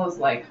anal is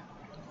like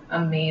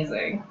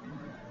amazing,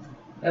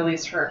 at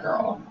least for a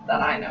girl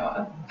that I know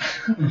of.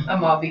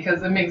 I'm all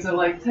because it makes it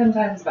like 10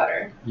 times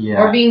better.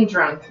 Yeah. Or being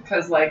drunk,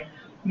 because like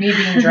me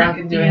being drunk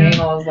and doing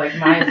anal is like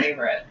my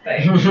favorite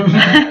thing.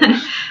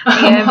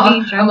 I'm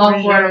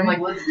all for it. I'm like,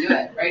 let's do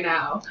it right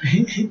now.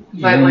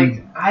 But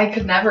like, I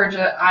could never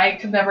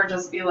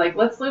just be like,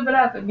 let's lube it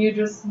up, and you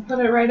just put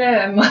it right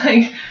in.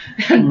 Like,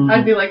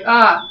 I'd be like,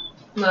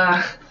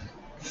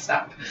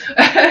 stop.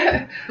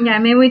 Yeah, I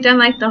mean, we've done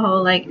like the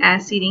whole like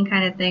ass eating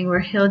kind of thing where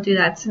he'll do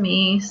that to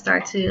me,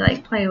 start to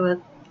like play with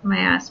my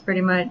ass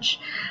pretty much.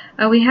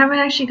 We haven't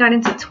actually got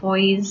into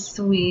toys,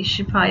 so we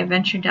should probably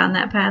venture down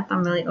that path.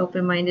 I'm really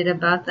open-minded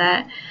about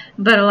that,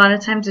 but a lot of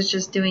times it's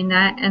just doing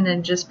that and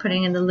then just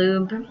putting in the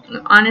lube.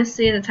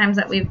 Honestly, the times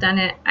that we've done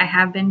it, I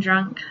have been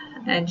drunk.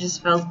 It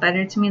just feels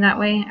better to me that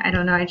way. I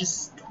don't know, I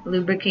just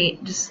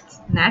lubricate just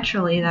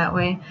naturally that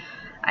way.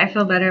 I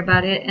feel better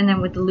about it. And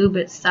then with the lube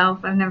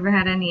itself, I've never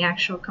had any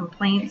actual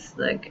complaints.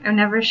 Like, I've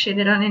never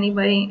shitted on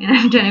anybody, and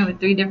I've done it with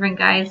 3 different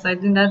guys, so I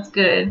think that's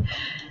good.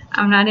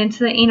 I'm not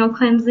into the anal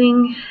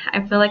cleansing. I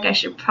feel like I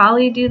should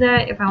probably do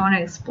that if I want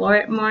to explore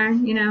it more,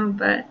 you know,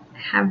 but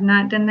have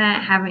not done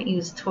that. Haven't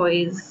used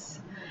toys,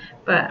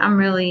 but I'm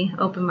really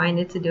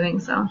open-minded to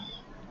doing so.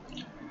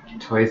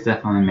 Toys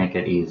definitely make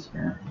it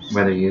easier,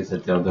 whether you use a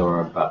dildo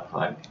or a butt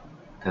plug,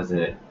 because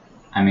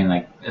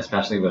like,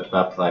 especially with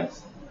butt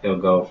plugs, it'll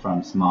go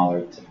from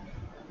smaller to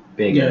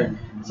bigger,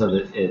 so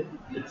that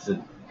it's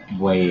a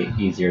way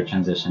easier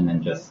transition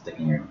than just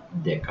sticking your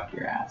dick up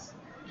your ass.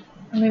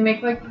 And we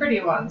make like pretty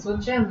ones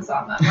with gems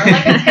on them, or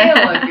like a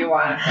tail if you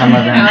want. Some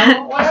of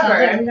them,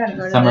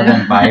 whatever. Some of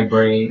them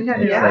vibrate. We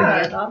gotta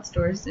go to the dog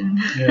store soon.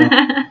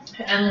 Yeah.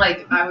 And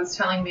like I was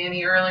telling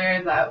Manny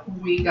earlier that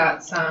we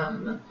got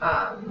some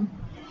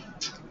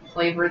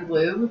flavored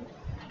lube,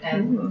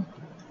 and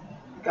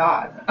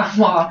God,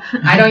 well,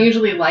 I don't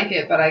usually like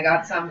it, but I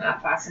got some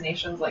at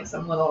Fascinations, like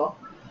some little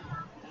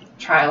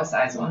trial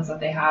size ones that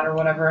they had or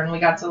whatever, and we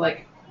got to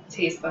like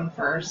taste them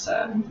first,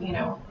 you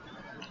know.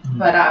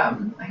 But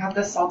I got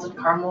this salted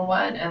caramel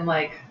one, and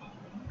like,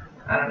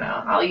 I don't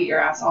know, I'll eat your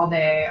ass all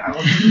day, I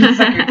will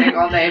suck your dick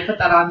all day, put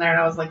that on there, and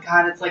I was like,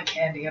 God, it's like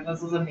candy, and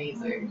this is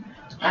amazing.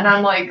 And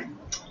I'm like,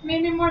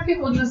 maybe more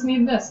people just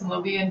need this, and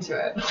they'll be into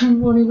it.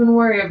 Won't even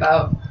worry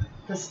about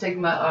the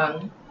stigma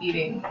on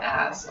eating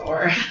ass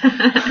or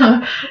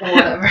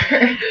whatever.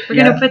 We're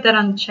gonna put that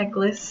on the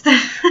checklist.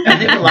 I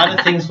think a lot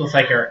of things with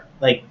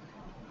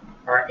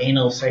our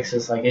anal sex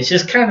is like, it's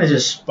just kind of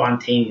just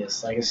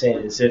spontaneous. Like I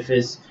said, it's if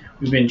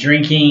we've been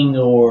drinking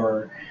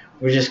or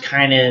we're just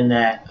kind of in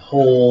that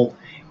whole,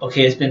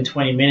 okay, it's been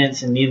 20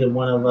 minutes and neither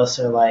one of us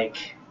are like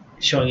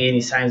showing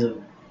any signs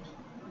of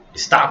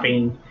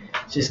stopping,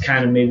 just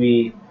kind of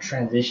maybe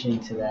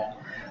transitioning to that.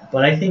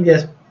 But I think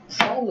that's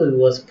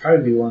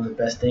probably one of the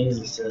best things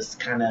is just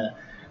kind of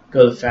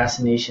go to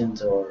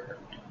Fascinations or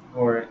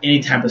any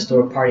type of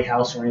store, party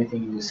house or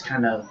anything, and just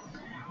kind of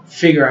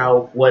figure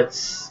out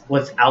what's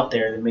out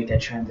there to make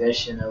that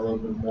transition a little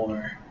bit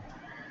more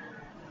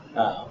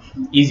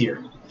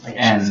easier.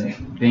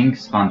 And being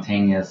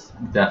spontaneous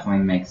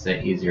definitely makes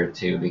it easier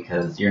too,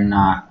 because you're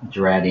not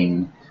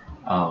dreading,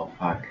 oh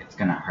fuck, it's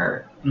gonna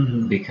hurt,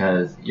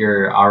 because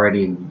you're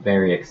already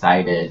very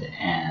excited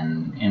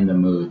and in the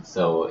mood,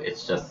 so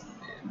it's just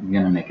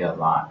gonna make it a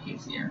lot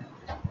easier.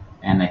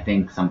 And I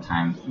think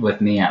sometimes,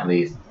 with me at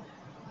least,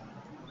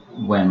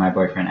 when my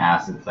boyfriend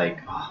asks, it's like,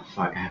 oh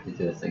fuck, I have to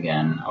do this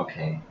again,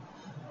 okay,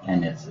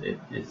 and it's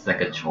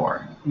like a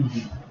chore,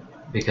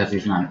 because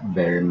he's not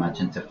very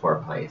much into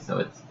foreplay, so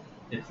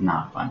it's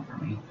not fun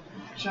for me.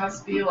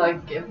 Just be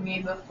like, give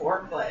me the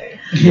foreplay.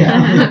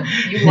 Yeah.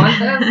 You want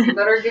this? You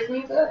better give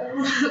me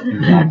this.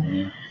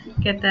 Exactly.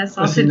 Get that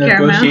salted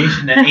caramel.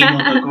 That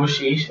anal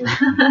negotiation.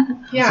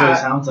 Yeah. So it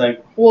sounds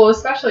like. Well,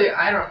 especially,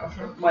 I don't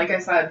know, like I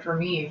said, for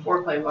me,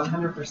 foreplay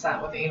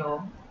 100% with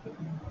anal.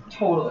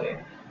 Totally.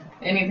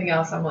 Anything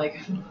else, I'm like,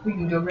 we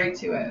can go right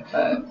to it,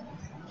 but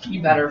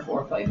you better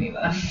foreplay me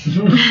then.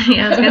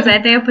 Yeah, I was gonna say,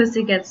 I think a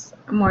pussy gets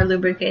more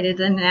lubricated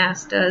than an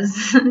ass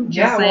does.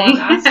 Yeah, well, an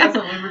ass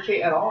doesn't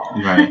lubricate at all.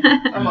 Right.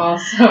 I'm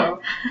also,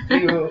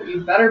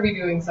 you better be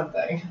doing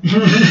something.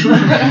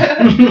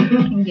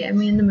 Can get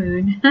me in the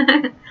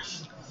mood.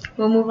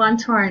 We'll move on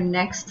to our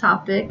next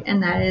topic,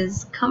 and that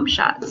is cum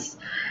shots.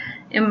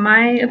 In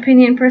my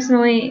opinion,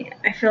 personally,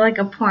 I feel like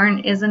a porn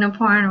isn't a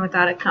porn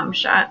without a cum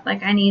shot.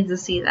 Like, I need to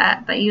see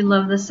that you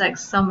love the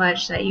sex so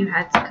much that you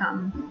had to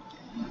come.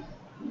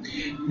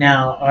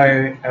 Now,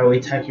 are we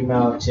talking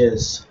about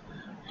just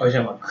Are we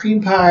talking about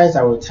cream pies?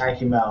 Are we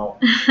talking about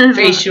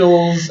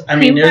facials? I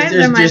mean, Cream pies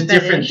are my there's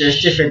different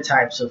fetish.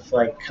 types of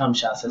like cum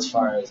shots as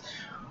far as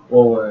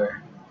what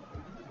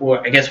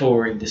I guess what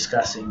we're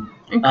discussing.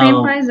 And cream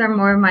pies are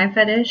more of my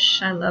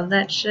fetish. I love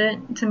that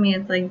shit. To me,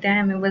 it's like,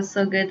 damn, it was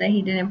so good that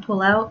he didn't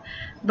pull out.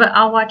 But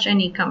I'll watch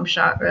any cum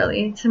shot,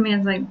 really. To me,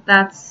 it's like,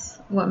 that's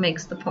what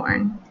makes the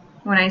porn.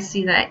 When I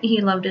see that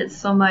he loved it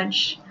so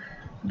much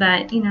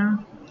that, you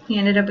know, he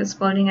ended up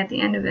exploding at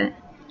the end of it.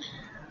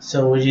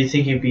 So would you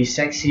think it'd be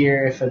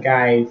sexier if a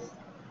guy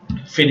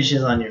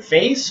finishes on your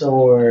face,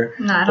 or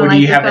No, I or don't do like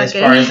you have it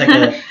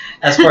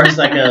as far as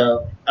like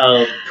a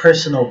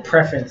personal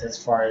preference as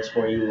far as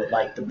where you would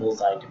like the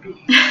bullseye to be?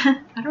 I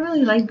don't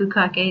really like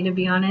bukkake, to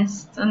be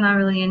honest. I'm not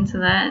really into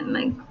that.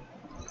 Like,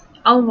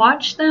 I'll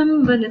watch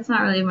them, but it's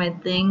not really my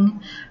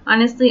thing.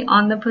 Honestly,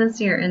 on the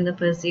pussy or in the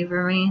pussy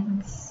for me.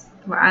 It's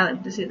where I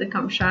like to see the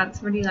cum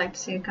shots. Where do you like to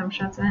see the cum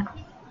shots at?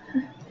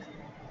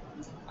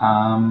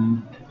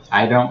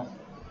 I don't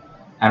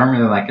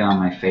really like it on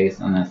my face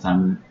unless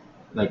I'm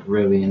like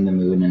really in the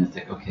mood and it's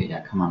like, okay,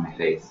 yeah, come on my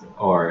face.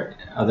 Or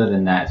other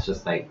than that, it's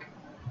just like,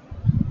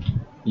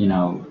 you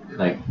know,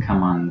 like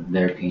come on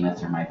their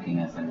penis or my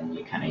penis, and then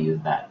you kind of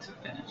use that to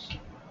finish.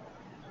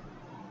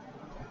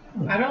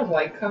 I don't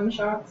like cum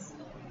shots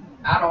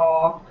at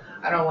all.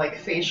 I don't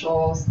like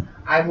facials.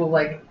 I will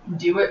like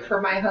do it for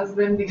my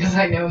husband because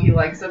I know he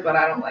likes it, but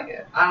I don't like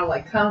it. I don't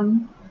like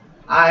cum.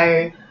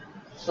 The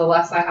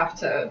less I have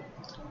to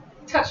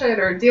touch it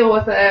or deal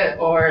with it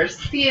or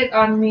see it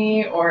on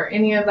me or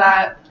any of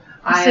that.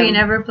 So you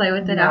never play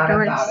with it not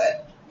afterwards? About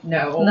it.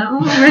 No. No,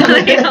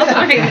 really? Oh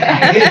my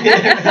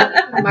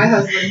God. My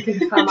husband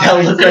can come That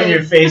on. look on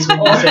your face when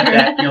you said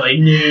that. You're like,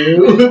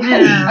 no.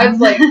 It's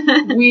like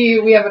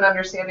we have an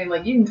understanding.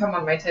 Like, you can come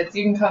on my tits.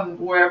 You can come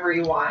wherever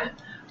you want.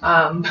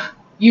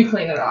 You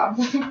clean it off.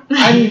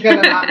 I'm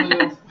gonna not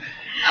move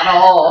at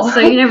all. So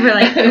you never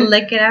like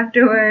lick it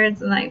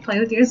afterwards and like play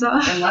with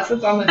yourself? Unless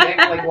it's on the dick,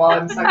 like while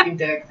I'm sucking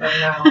dick, then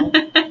no.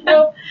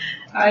 Nope.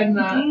 I'm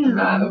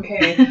not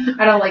okay.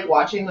 I don't like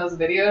watching those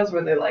videos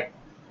where they like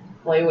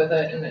play with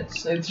it and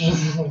it's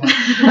just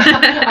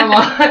I'm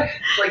on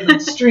like the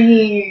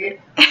stringy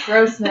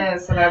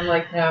grossness and I'm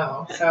like,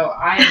 no. So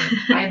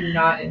I'm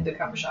not into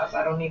cum shots.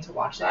 I don't need to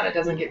watch that. It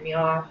doesn't get me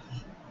off.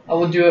 I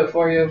will do it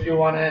for you if you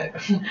want it.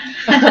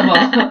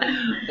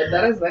 But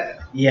that is it.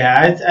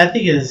 Yeah, I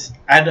think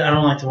I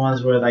don't like the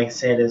ones where, like I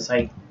said, it's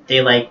like they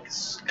like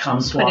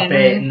cum swap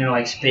it and they're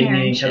like spitting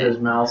in each other's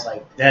mouths.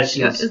 Like that's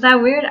just. Is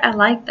that weird? I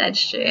like that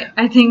shit.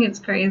 I think it's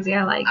crazy.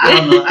 I like it. I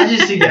don't know. I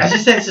just think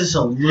it's just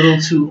a little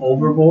too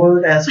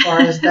overboard as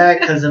far as that,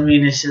 because I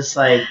mean it's just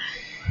like,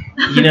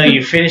 you know,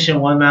 you finish in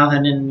one mouth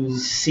and then you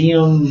see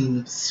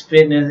them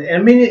spitting. I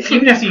mean,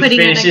 even after you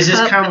finish, it's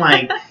just kind of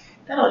like.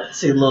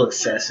 It's a little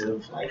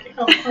excessive. Like,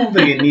 I don't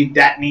think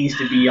that needs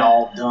to be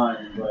all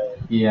done. But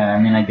yeah, I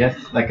mean, I guess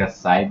like a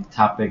side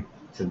topic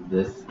to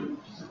this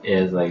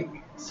is like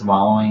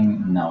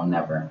swallowing. No,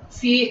 never.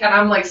 See, and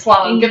I'm like,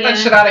 swallow. Get that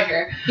shit out of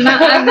here. No,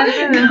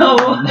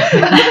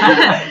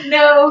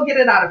 no, get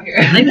it out of here.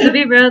 Like, to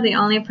be real, the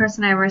only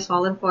person I ever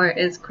swallowed for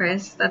is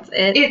Chris. That's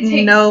it. It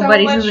takes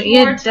Nobody's so much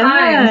more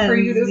time for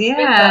you to spit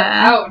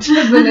that out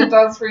than it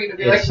does for you to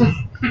be like.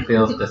 It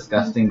feels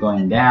disgusting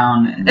going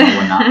down, and I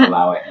will not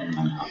allow it in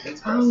my mouth.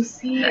 It's gross. Oh,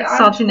 see, I'm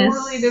saltiness.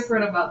 totally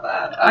different about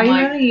that. Are you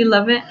really? You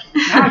love it?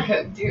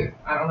 Yeah, dude,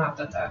 I don't have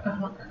to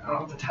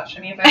touch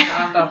anything. I don't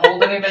have to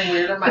hold anything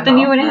weird in my mouth. But then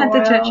you wouldn't have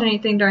to touch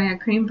anything during a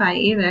cream pie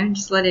either.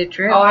 Just let it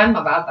drip. Oh, I'm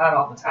about that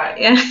all the time.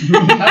 Yeah.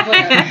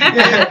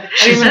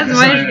 That's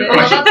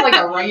like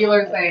a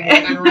regular thing. I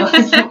didn't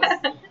realize it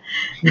was.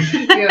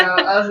 You know,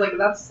 I was like,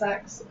 that's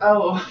sex.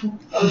 Oh,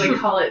 they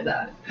call it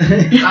that.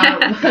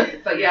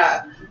 But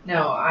yeah,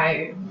 no,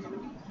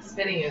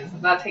 spitting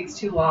that takes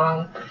too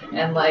long.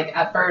 And like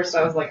at first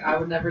I was like, I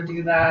would never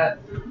do that.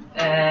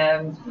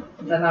 And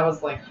then I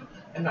was like,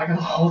 I'm not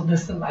gonna hold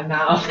this in my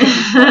mouth.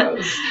 It's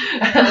gross.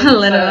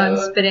 Let alone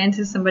spit it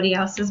into somebody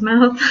else's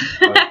mouth.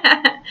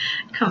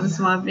 Cum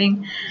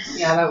swapping.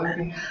 Yeah, that would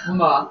be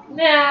nah.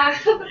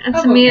 And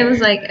to me, it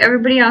was like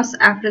everybody else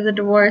after the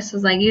divorce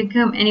was like, you can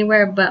come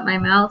anywhere but my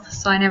mouth.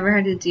 So I never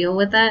had to deal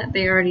with that.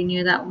 They already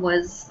knew that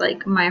was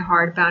like my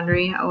hard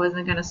boundary. I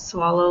wasn't gonna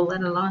swallow,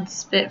 let alone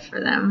spit for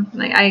them.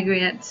 Like, I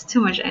agree, it's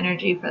too much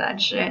energy for that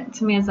shit.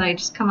 To me, it's like,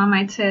 just come on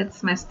my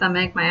tits, my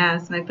stomach, my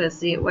ass, my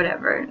pussy,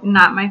 whatever.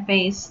 Not my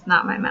face,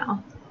 not my mouth.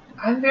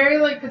 I'm very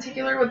like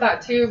particular with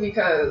that too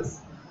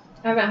because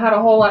I haven't had a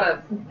whole lot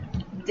of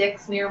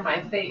dicks near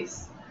my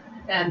face,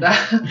 and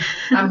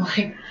I'm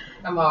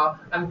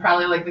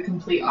probably like the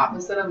complete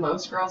opposite of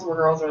most girls, where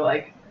girls are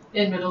like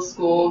in middle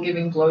school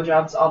giving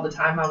blowjobs all the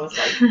time. I was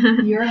like,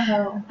 you're a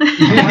hoe.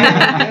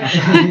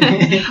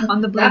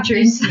 On the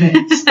bleachers.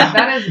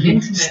 That is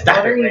intimate.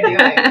 What are you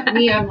doing?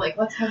 Me, I'm like,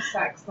 let's have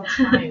sex. That's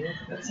fine.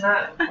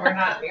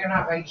 You're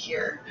not right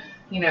here.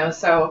 You know,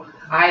 so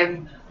I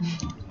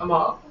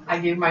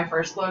gave my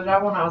first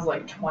blowjob when I was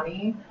like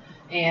 20,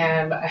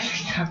 and I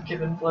think I've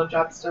given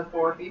blowjobs to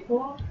 4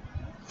 people.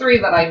 3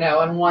 that I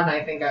know, and 1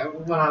 I think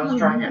when I was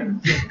drunk.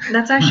 And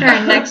That's actually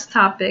our next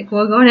topic.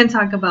 We'll go ahead and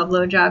talk about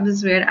blowjobs.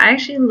 It's weird. I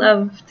actually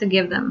love to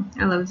give them.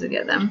 I love to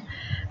give them.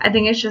 I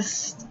think it's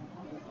just,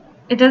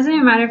 it doesn't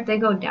even matter if they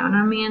go down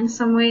on me in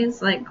some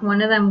ways. Like,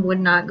 one of them would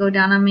not go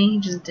down on me. He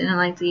just didn't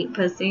like to eat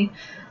pussy.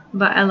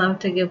 But I love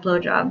to give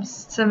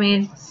blowjobs. To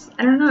me, it's,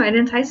 I don't know, it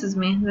entices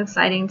me. It's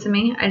exciting to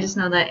me. I just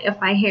know that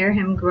if I hear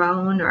him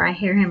groan or I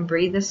hear him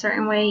breathe a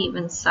certain way,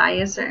 even sigh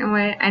a certain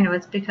way, I know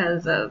it's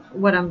because of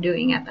what I'm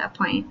doing at that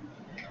point.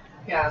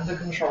 Yeah, the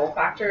control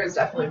factor is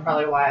definitely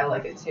probably why I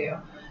like it too.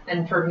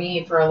 And for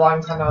me, for a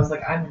long time, I was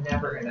like, I'm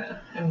never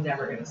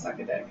gonna suck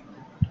a dick.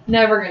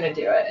 Never gonna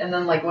do it. And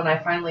then, like, when I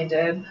finally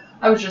did,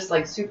 I was just,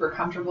 like, super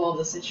comfortable in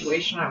the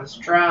situation. I was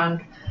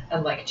drunk,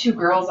 and, like, 2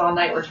 girls all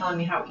night were telling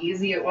me how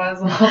easy it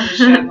was and all this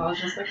shit. And I was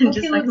just like, okay,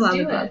 Just like let's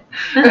do lollipop.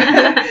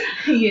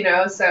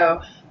 it.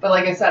 So, but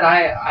like I said,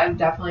 I've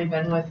definitely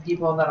been with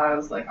people that I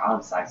was like, I'll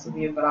have sex with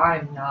you, but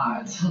I'm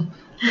not.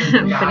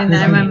 I'm putting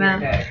that in my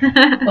mouth.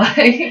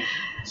 Like,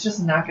 it's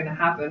just not gonna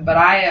happen. But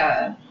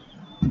I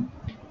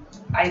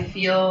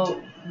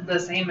feel the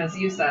same as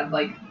you said.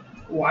 Like,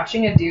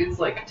 watching a dude's,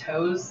 like,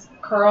 toes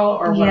curl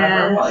or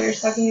whatever while you're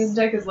sucking his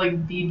dick is,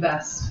 like, the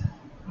best.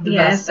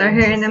 Yes, or thing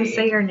hearing to them see.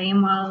 say your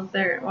name while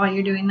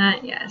you're doing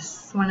that.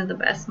 Yes, one of the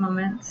best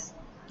moments.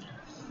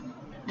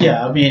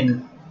 Yeah, I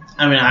mean,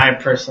 I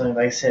personally,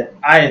 like I said,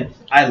 I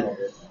love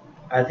it.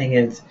 I think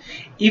it's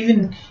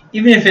even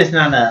if it's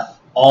not a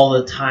all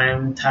the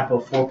time type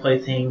of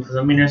foreplay thing, because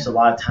I mean, there's a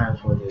lot of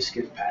times where it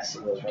skips past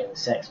it goes right into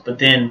sex. But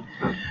then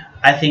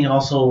I think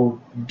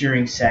also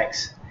during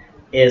sex,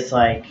 it's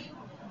like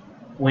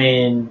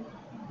when,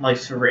 like,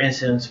 for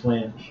instance,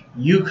 when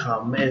you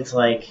come, it's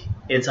like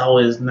it's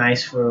always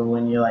nice for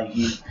when you're like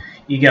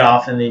you get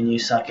off and then you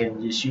suck it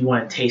and just you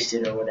want to taste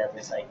it or whatever.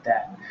 It's like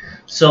that.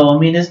 So I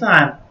mean, it's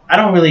not. I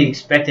don't really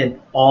expect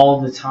it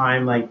all the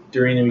time, like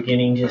during the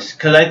beginning, just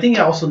because I think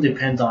it also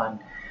depends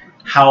on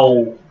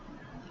how,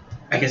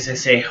 I guess I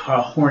say,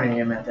 how horny I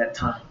am at that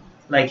time.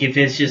 Like, if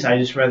it's just I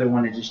just rather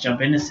want to just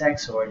jump into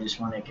sex, or I just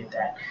want to get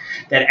that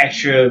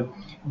extra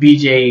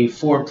BJ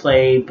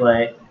foreplay,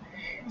 but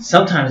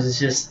sometimes it's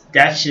just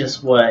that's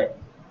just what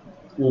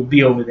will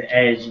be over the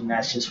edge, and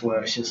that's just where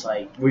it's just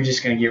like we're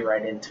just gonna get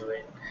right into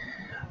it,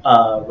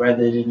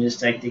 rather than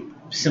just like the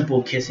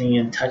simple kissing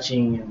and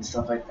touching and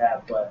stuff like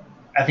that. But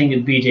I think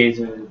the BJ is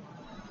a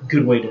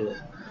good way to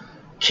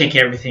kick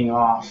everything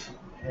off,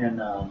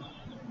 and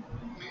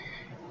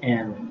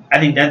I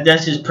think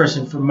that's just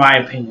from my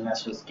opinion,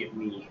 that's what's getting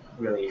me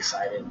really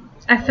excited.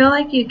 I feel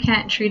like you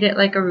can't treat it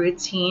like a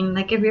routine.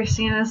 Like, if you're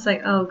seeing this,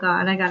 like, oh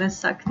god, I gotta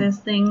suck this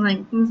thing, like,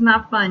 it's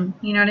not fun.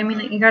 You know what I mean?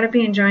 Like, you gotta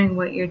be enjoying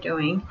what you're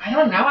doing. I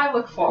don't know. I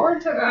look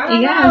forward to that. I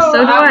don't Yeah, know.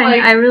 so do I.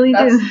 Like, I really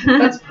do.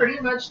 That's pretty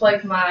much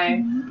like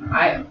my.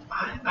 I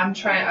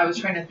was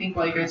trying to think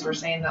while you guys were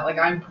saying that. Like,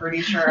 I'm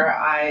pretty sure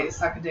I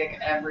suck a dick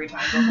every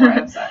time before I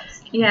have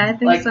sex. Yeah, I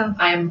think Like, so.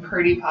 I'm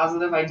pretty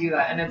positive I do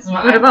that, and it's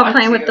not. What I about want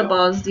playing to. with the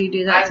balls? Do you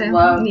do that too? I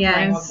love yes,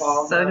 playing with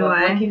balls. so and do I love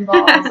I. licking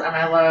balls, and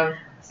I love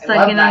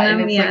Sucking that. on them,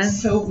 And it's yes. like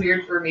so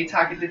weird for me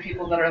talking to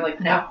people that are like,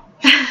 no.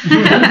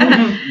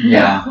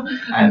 Yeah,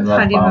 I How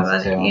love do you feel balls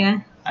about too. it?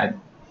 Yeah.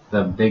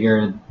 The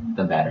bigger,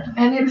 the better.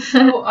 And it's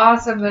so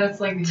awesome that it's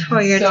like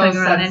Twirl your so tongue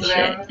around that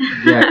sensitive.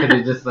 shit. Yeah,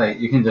 because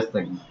you can just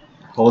like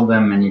hold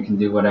them and you can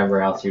do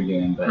whatever else you're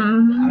doing, but I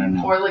don't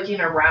know. Or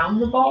licking around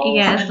the balls.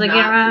 Yes, and licking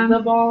not around. the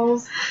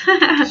balls.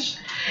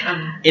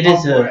 It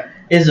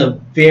is a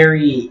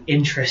very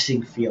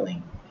interesting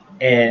feeling,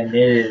 and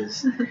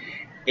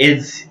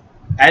it's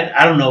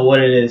I don't know what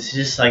it is. It's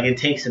just like it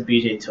takes a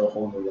BJ to a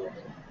whole new level.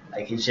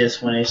 Like, it's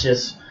just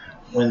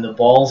when the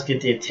balls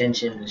get the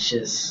attention, it's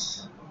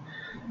just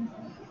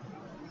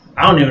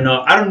I don't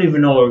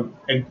even know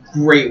a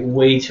great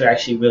way to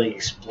actually really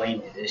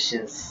explain it. It's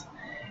just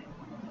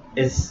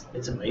it's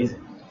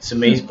amazing. It's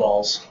amaze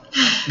balls,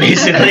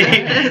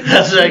 basically.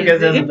 That's what I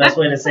guess that's the best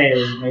way to say it.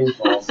 Is amaze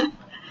balls.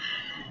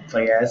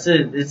 But yeah,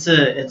 it's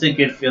a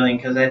good feeling,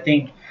 because I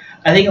think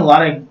a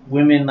lot of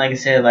women, like I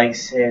said,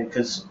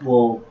 because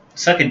will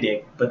suck a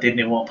dick, but then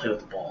they won't play with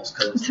the balls,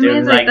 because To me, they're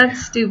it's like,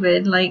 that's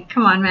stupid. Like,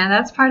 come on, man.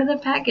 That's part of the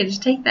package.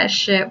 Take that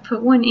shit.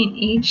 Put one in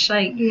each,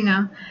 like,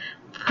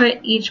 put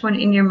each one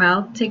in your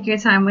mouth. Take your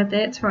time with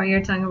it. Twirl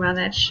your tongue around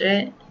that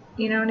shit.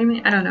 You know what I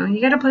mean? I don't know. You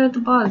gotta play with the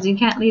balls. You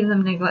can't leave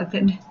them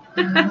neglected.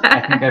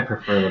 I think I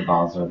prefer the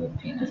balls over the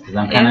penis, because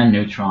I'm kind of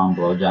neutral on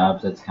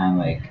blowjobs. It's kind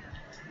of like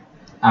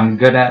I'm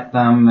good at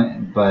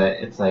them, but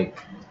it's like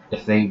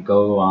if they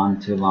go on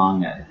too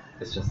long,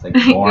 it's just like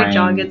boring. Your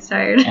jaw gets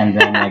tired. And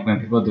then like when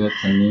people do it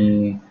to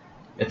me,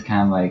 it's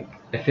kind of like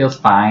it feels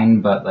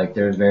fine, but like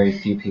there's very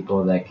few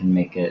people that can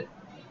make it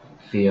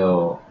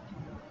feel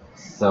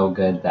so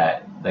good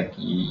that like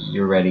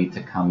you're ready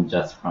to come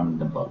just from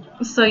the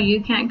blowjob. So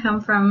you can't come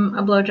from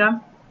a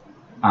blowjob?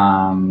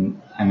 I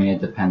mean,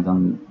 it depends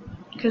on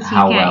Because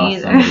how can't well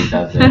either. somebody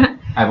does it.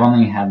 I've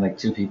only had like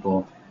 2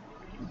 people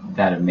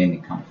that have made me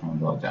come from a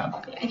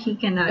blowjob. Yeah, he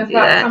cannot Is do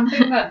that that.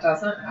 something that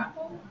doesn't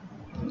happen?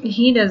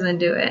 He doesn't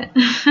do it.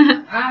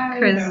 I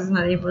Chris know. is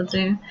not able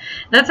to.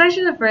 That's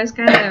actually the first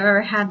guy that I've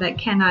ever had that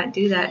cannot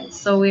do that. It's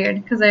so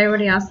weird because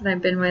everybody else that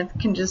I've been with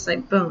can just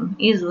like boom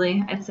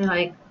easily. I'd say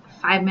like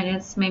 5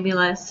 minutes, maybe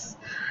less.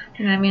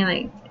 You know what I mean?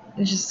 Like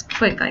it's just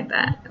quick like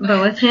that.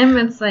 But with him,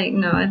 it's like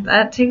no,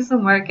 that takes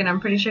some work, and I'm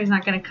pretty sure he's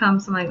not gonna come.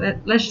 So I'm like,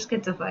 let's just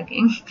get to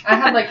fucking. I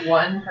had like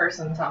one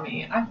person tell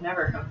me, I've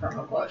never come from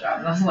a blowjob.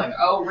 And I was like,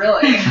 oh,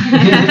 really?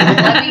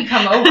 Let me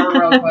come over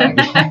real quick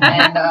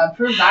and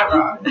prove that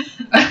wrong.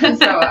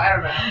 So I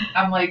don't know.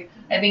 I'm like,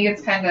 I think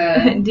it's kind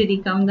of. Did he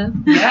come though?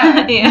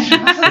 Yeah.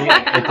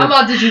 Yeah. I'm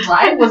all, did you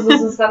lie? Was this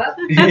a setup?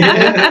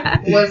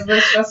 Was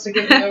this just to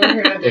get me over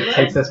here to do It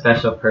takes a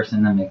special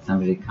person to make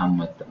somebody come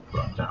with the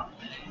blowjob.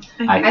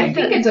 I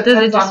think it Does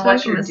depends just on what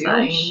like you're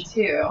massage? doing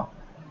too,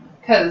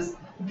 because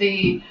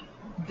the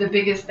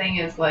biggest thing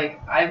is like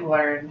I've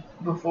learned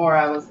before.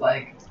 I was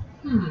like,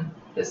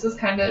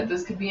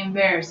 this could be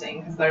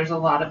embarrassing because there's a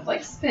lot of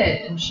like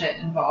spit and shit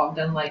involved,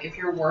 and like if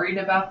you're worried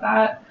about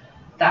that,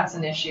 that's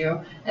an issue.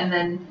 And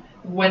then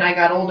when I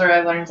got older,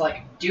 I learned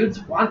like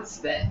dudes want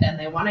spit and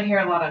they want to hear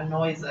a lot of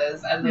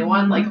noises and they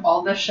want like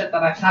all this shit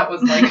that I thought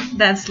was like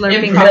That's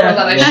slurping. improper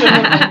that I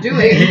shouldn't have been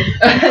doing.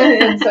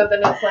 And so then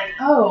it's like,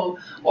 oh,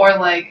 or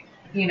like,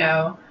 you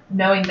know,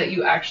 knowing that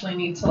you actually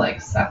need to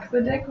like suck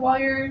the dick while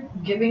you're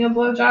giving a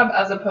blowjob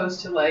as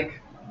opposed to like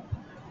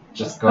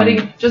just going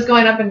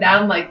up and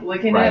down, like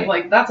licking Right. it,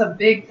 like that's a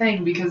big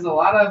thing because a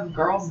lot of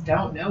girls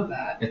don't know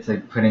that. It's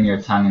like putting your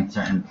tongue in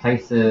certain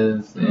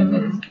places,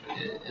 and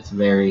it's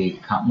very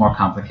more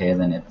complicated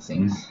than it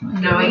seems.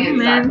 Knowing Hey,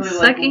 man, exactly,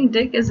 like- sucking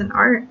dick is an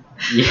art.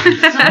 Yeah.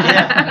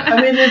 Yeah.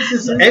 I mean, it's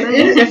just,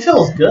 it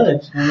feels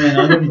good. I mean,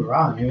 don't get me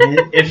wrong. I mean,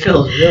 it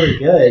feels really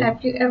good.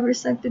 Have you ever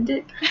sucked a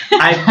dick?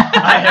 I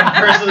have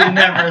personally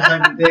never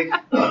sucked a dick.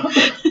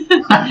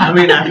 I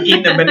mean, I've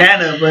eaten a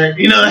banana, but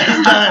you know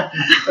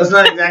that's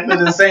not exactly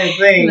the same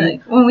thing.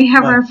 Look, when we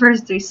have our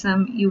first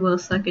threesome, you will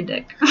suck a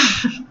dick.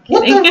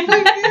 What Kidding. the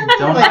fuck?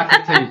 Don't knock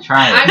it till you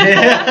try it.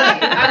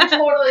 I'm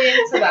totally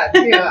into that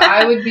too.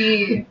 I would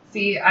be.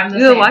 See, I'm the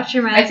You will same. watch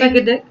your man I suck think-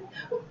 a dick?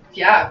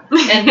 Yeah,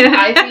 and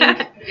I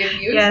think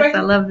if you Yes, expect,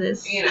 I love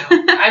this. you know,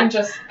 I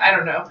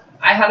don't know.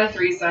 I had a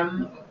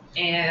threesome,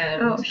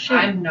 and Oh, shit.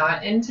 I'm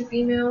not into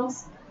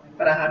females,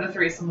 but I had a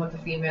threesome with a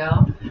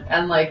female,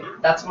 and like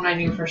that's when I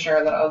knew for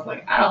sure that I was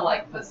like, I don't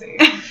like pussy.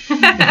 I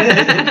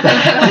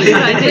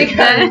did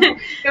that.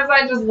 Because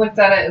I just looked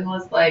at it and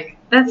was like,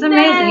 That's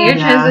amazing. You're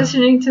Yeah.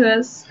 transitioning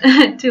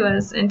to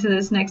us into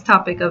this next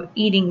topic of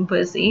eating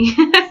pussy.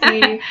 see,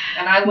 and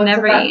I looked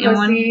Never at that eaten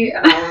pussy,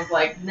 and I was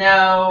like,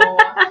 no,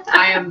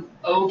 I am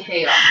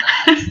okay on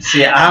that.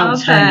 See, I'm I'll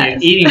telling you,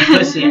 pass. eating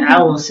pussy,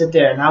 I will sit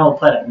there and I will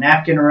put a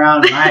napkin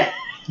around my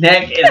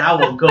neck and I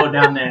will go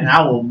down there and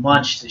I will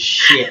munch the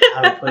shit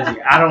out of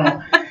pussy. I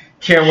don't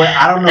care what,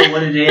 I don't know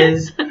what it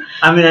is.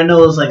 I mean, I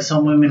know it's like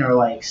some women are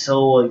like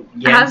so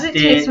against How's it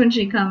taste when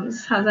she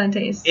comes? How's that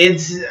taste?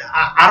 It's,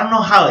 I don't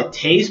know how it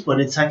tastes, but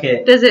it's like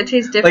a, Does it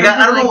taste different? like,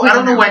 I don't from, know, when I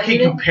don't know you what I can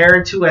eat it? compare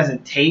it to as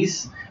it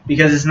tastes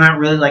because it's not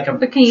really like a,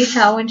 But can you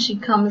tell when she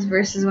comes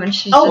versus when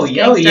she's oh, just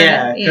yeah, getting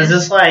started? because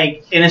it's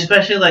like, and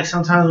especially like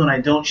sometimes when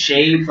I don't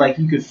shave, like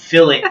you could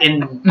feel it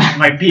in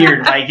my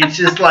beard, like it's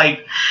just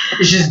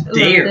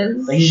there,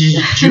 this. like it's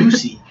just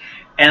juicy,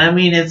 and I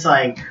mean it's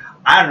like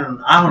I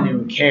don't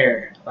even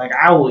care, like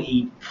I will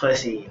eat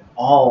pussy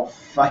all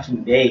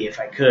fucking day if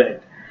I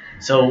could.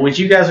 So what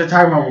you guys are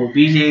talking about with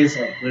BJ's,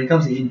 like when it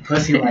comes to eating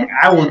pussy, like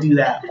I will do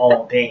that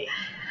all day,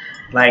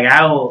 like I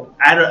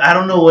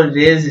don't know what it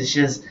is, it's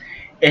just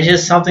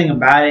something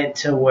about it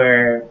to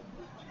where.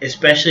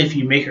 Especially if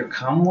you make her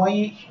come while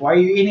you're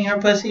eating her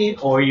pussy,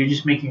 or you're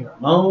just making her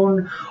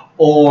moan,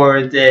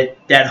 or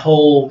that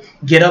whole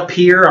get up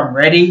here, I'm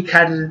ready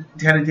kind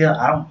of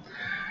deal.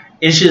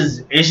 It's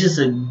just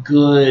a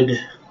good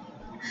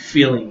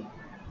feeling,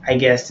 I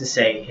guess to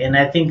say. And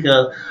I think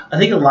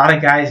a lot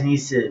of guys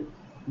needs to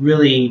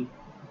really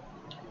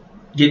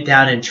get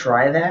down and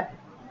try that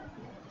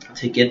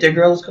to get their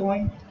girls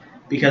going.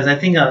 Because I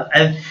think,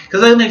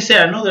 because like I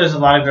said, I know there's a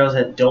lot of girls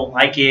that don't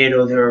like it,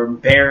 or they're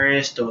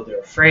embarrassed, or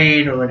they're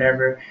afraid, or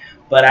whatever.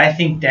 But I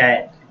think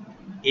that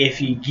if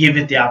you give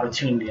it the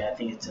opportunity, I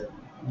think it's a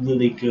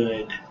really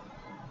good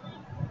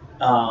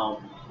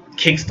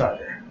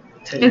Kickstarter.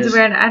 It's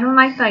weird. I don't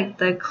like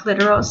the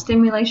clitoral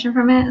stimulation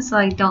from it. So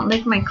like, don't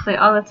lick my clit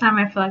all the time.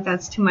 I feel like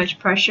that's too much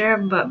pressure.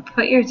 But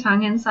put your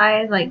tongue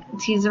inside, like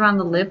tease around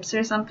the lips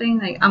or something.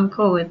 Like I'm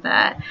cool with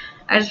that.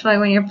 I just feel like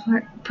when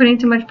you're putting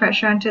too much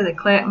pressure onto the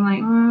clit, I'm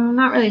like,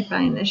 not really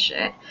feeling this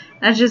shit.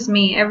 That's just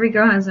me. Every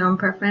girl has their own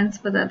preference,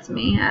 but that's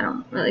me. I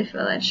don't really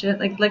feel that shit.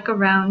 Like lick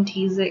around,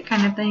 tease it,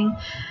 kind of thing.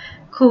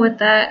 Cool with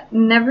that.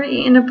 Never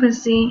eaten a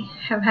pussy.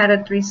 Have had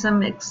a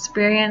threesome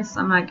experience.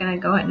 I'm not gonna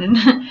go ahead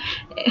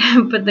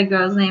and put the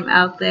girl's name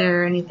out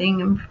there or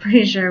anything. I'm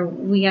pretty sure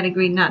we had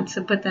agreed not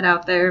to put that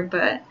out there,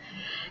 but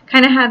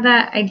kind of had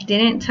that. I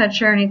didn't touch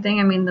her or anything.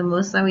 I mean, the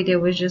most that we did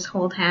was just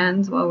hold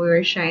hands while we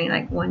were sharing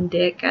like one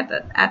dick at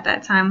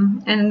that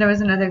time, and there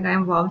was another guy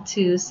involved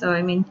too. So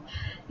I mean,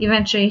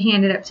 eventually he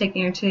ended up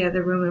taking her to the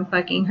other room and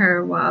fucking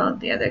her while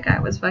the other guy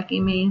was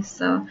fucking me.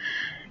 So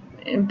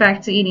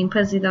back to eating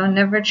pussy though.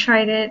 Never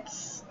tried it.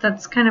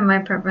 That's kind of my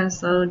preference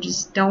though.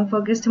 Just don't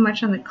focus too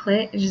much on the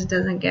clit. It just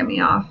doesn't get me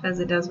off as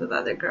it does with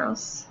other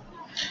girls.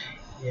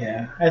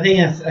 Yeah, I think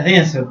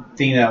that's the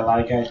thing that a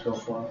lot of guys go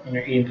for when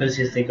they're eating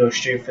pussy is they go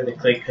straight for the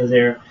clit because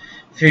they're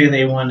figure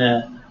they want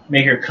to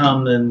make her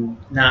come and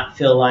not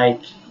feel like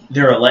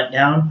they're a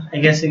letdown, I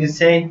guess you could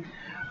say.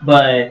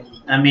 But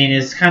I mean,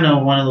 it's kind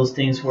of one of those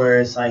things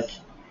where it's like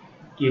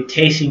you're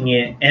tasting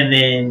it and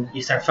then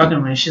you start fucking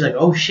with her and she's like,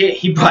 oh shit,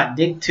 he brought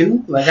dick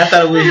too? Like I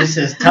thought it was just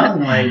his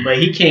tongue, like, but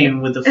he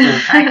came with the full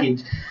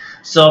package.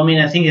 So I mean,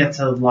 I think that's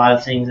a lot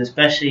of things,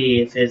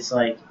 especially if it's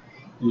like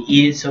you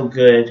eat it so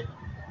good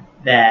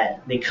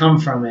that they come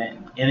from it,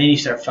 and then you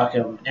start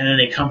fucking them, and then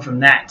they come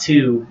from that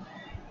too.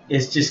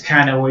 It's just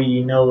kind of where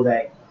you know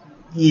that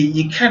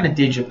you kind of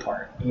did your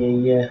part.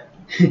 You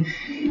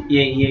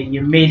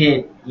made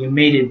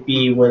it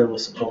be what it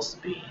was supposed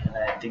to be, and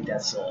I think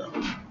that's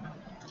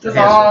Does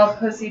all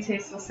pussy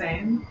taste the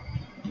same?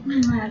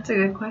 That's a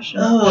good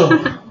question.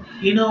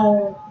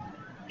 Oh,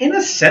 in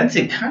a sense,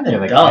 it kind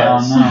of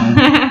does.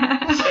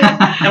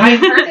 I've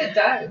heard it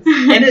does.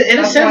 In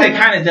a sense, it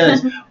kind of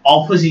does.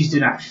 All pussies do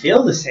not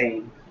feel the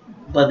same,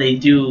 but they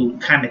do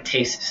kind of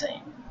taste the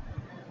same.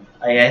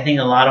 Like I think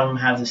a lot of them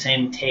have the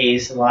same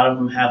taste. A lot of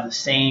them have the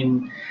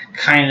same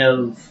kind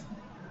of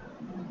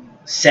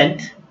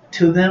scent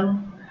to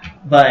them.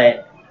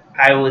 But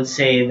I would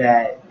say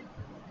that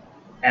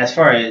as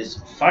far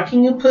as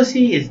fucking a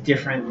pussy is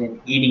different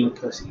than eating a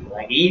pussy.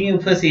 Like eating a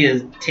pussy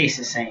tastes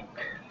the same.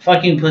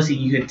 Fucking pussy,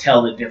 you could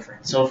tell the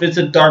difference. So if it's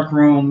a dark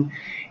room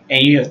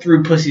and you have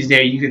 3 pussies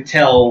there, you could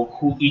tell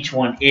who each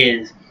one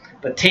is.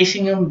 But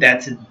tasting them,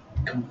 that's a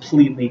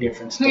completely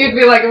different story. You'd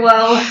be like,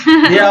 well,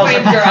 yeah,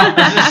 same girl.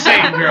 It's the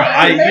same girl.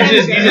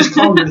 You just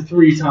cloned her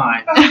 3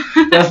 times.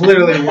 That's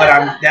literally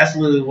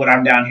what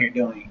I'm down here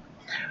doing.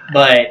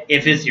 But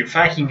if it's you're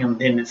fucking them,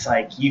 then it's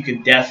like you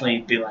could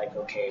definitely be like,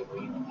 okay,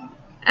 well,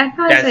 I'd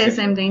probably say the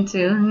same thing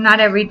too. Not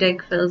every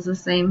dick feels the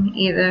same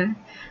either.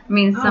 I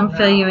mean, some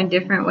feel you in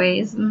different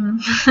ways.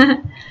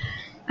 Mm-hmm.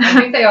 I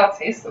think they all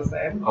taste the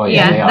same. Oh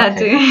yeah, that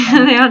too.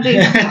 They all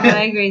taste the same.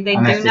 I agree. They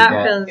do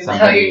not feel the same.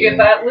 Until you get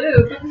that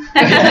lube.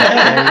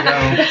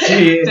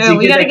 There you go.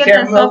 We gotta get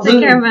that salted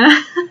caramel.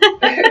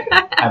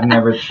 I've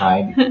never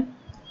tried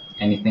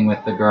anything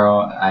with the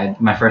girl.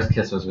 My first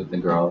kiss was with the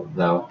girl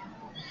though.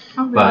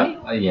 Oh really?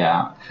 But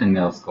yeah, in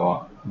middle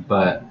school.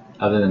 But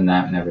other than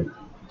that,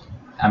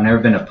 I've never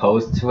been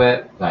opposed to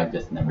it, but I've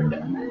just never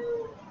done it.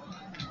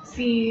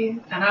 See,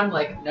 and I'm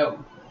like,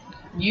 no.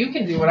 You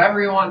can do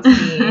whatever you want to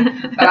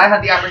me. But I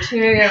had the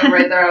opportunity, and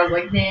right there I was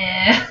like,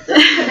 nah.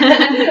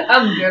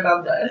 I'm good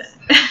on this.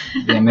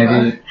 Yeah,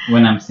 maybe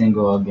when I'm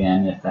single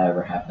again, if that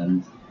ever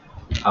happens,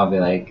 I'll be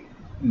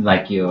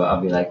like you,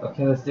 I'll be like,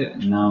 okay, let's do it.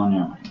 No,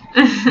 never mind.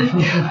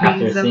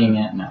 After seeing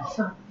it,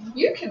 no.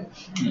 You can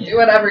do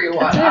whatever you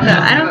want.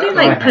 I don't think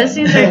like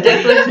pussies or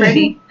dicks look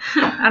pretty.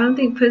 I don't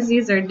think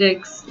pussies or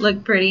dicks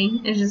look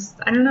pretty. It's just,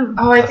 I don't know.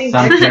 Oh, I think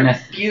dicks are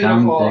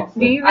beautiful.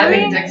 Do you really? I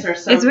think dicks are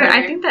so pretty.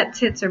 I think that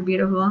tits are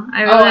beautiful.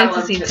 I really like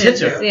to see tits.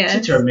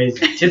 Tits are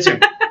amazing. Tits are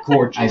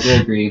gorgeous. I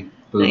do agree.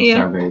 Boobs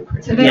are very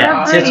pretty.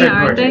 Tits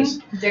are gorgeous.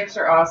 Dicks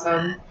are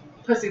awesome.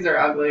 Pussies are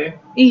ugly.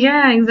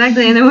 Yeah,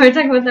 exactly. And then we were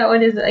talking about that.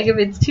 What is it? Like, if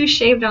it's too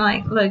shaved, I'm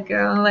like, look,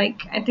 girl,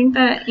 like, I think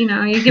that,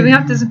 you're giving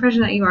off this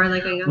impression that you are,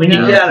 like, a young girl. When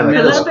you get out of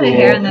middle school, a little bit of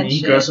hair in that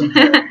shit. Grow some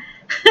hair.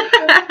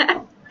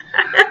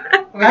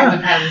 It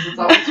depends. It's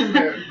always your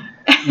mood.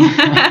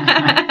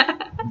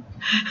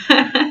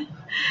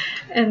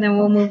 And then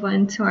we'll move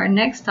on to our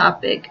next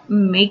topic,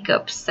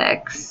 makeup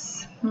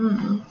sex.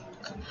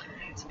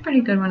 It's a pretty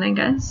good one, I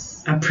guess.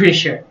 I'm pretty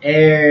sure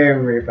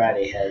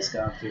everybody has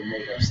gone through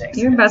makeup sex.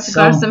 You're about to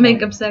go have some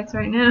makeup sex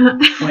right now.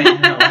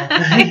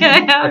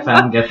 If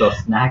I don't get those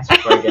snacks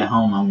before I get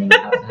home, I'm going to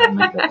have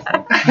makeup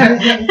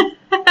sex.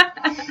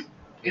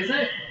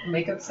 Isn't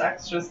makeup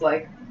sex just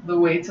like the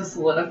way to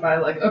solidify,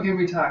 like, okay,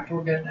 we talked,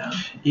 we're good now?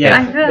 Yeah,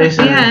 I feel,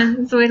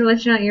 it's a way to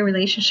let you know your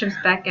relationship's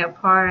back at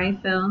par, I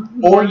feel.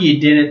 Or you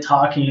didn't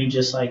talk and you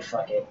just like,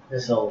 fuck it,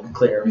 this will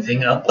clear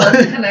everything up.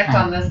 Let's connect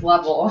on this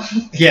level.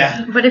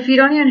 Yeah. But if you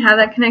don't even have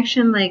that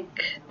connection, like,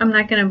 I'm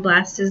not going to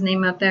blast his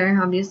name up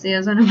there, obviously,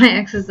 as one of my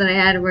exes that I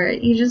had, where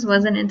he just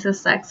wasn't into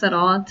sex at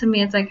all. To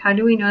me, it's like, how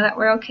do we know that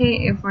we're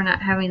okay if we're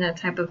not having that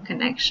type of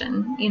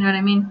connection? You know what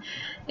I mean?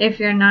 If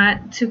you're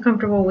not too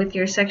comfortable with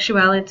your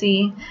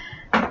sexuality,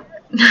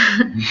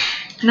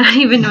 not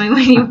even knowing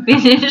when you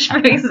finish, for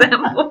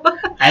example.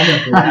 I know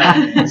who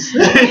happens.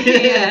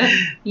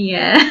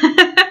 Yeah.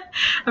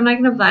 I'm not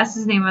gonna blast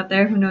his name out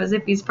there. Who knows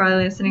if he's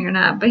probably listening or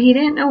not? But he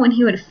didn't know when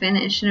he would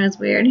finish, and it was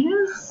weird.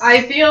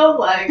 I feel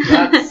like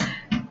that's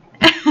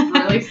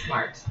really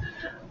smart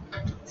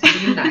to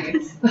be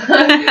nice.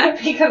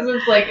 Because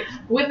it's like,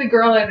 with a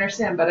girl I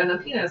understand, but in a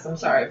penis, I'm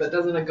sorry, but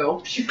doesn't it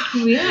go?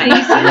 Yeah, you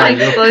see that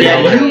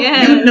explosion.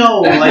 Yeah, you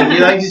know,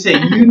 like you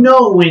said, you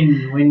know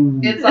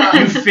when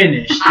It's you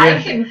finish.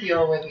 I can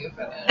feel when you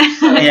finish.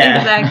 So. Yeah.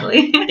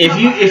 Exactly.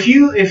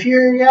 If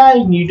you're a guy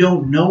and you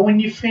don't know when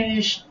you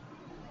finish,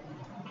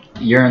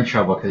 You're in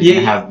trouble because you're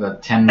going to have the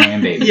 10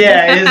 million babies.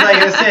 yeah, it's like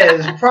I said,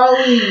 it's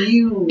probably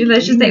you.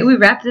 Let's just say we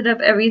wrapped it up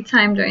every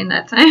time during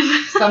that time.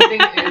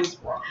 Something is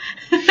wrong.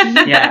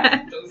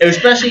 Yeah.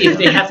 Especially if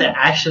they have to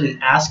actually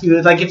ask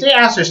you. Like, if they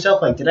ask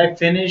themselves, like, did I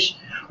finish?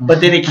 But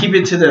then they keep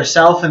it to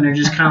themselves and they're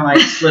just kind of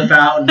like slip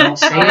out and don't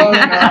say Oh,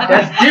 anything. God.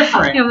 That's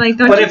different. I'm like,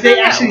 don't But you if they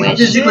feel that actually wish?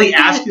 physically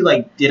ask you,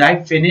 like, did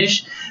I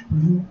finish?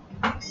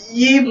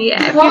 You Yeah,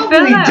 if you probably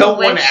feel that don't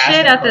want wet to ask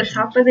shit that at the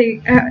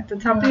question.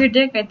 top of your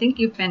dick, I think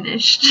you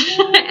finished,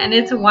 and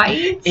it's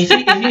white. If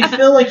you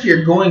feel like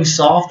you're going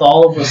soft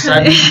all of a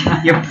sudden,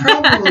 you're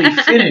probably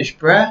finished,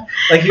 bruh.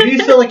 Like, if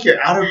you feel like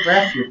you're out of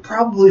breath, you're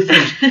probably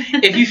finished.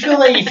 If you feel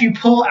like if you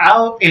pull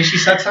out and she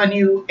sucks on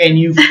you and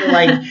you feel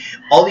like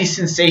all these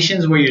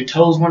sensations where your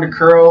toes want to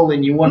curl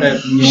and you want to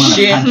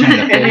shit punch her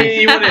in the and then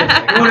face. you want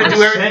to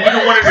do everything, you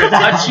don't want her to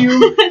touch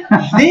you,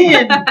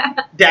 then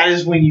that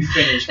is when you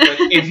finish. But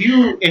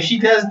if she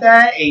does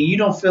that and you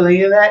don't feel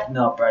any of that,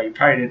 no, bro, you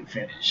probably didn't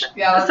finish.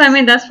 Yeah, So I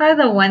mean, that's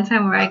probably the one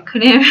time where I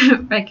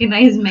couldn't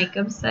recognize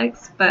makeup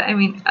sex. But I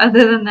mean,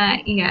 other than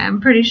that, yeah, I'm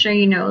pretty sure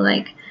you know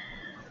like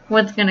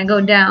what's gonna go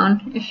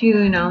down if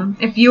you know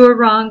if you were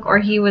wrong or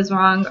he was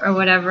wrong or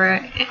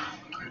whatever,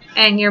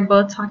 and you're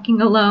both talking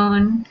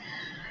alone.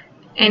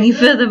 And you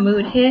feel the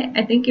mood hit,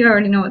 I think you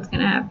already know what's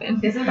gonna happen.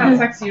 Isn't that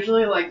sex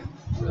usually like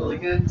really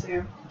good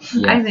too?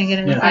 Yes. I think it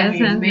is. Yeah. I yes,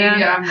 mean, hands maybe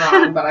down. I'm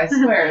wrong, but I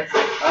swear it's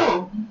like,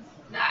 oh,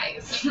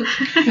 nice.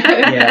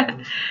 Yeah.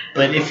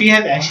 But if you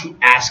had to actually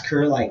ask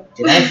her, like,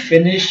 did I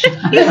finish? He's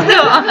still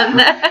on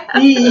that.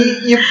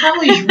 You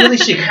probably really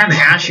should kind of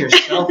ask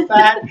yourself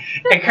that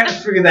and kind of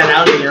figure that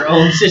out in your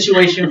own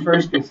situation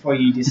first before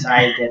you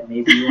decide that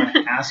maybe you want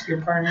to ask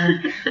your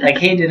partner, like,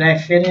 hey, did I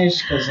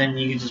finish? Because then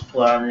you can just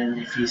pull out and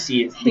if you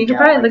see it, You could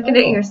probably look at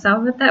it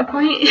yourself at that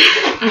point and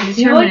I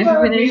feel determine like if that you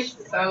would be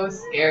finished. so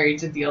scary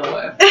to deal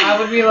with. I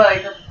would be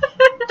like,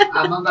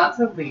 I'm about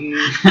to leave.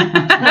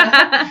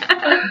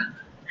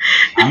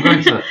 I'm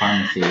going to the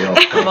pharmacy real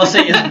quick. I'm gonna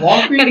say, is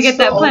Walgreens Gotta get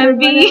that still plan open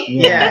B. right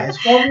now? Yeah, is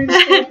Walgreens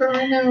still open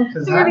right now?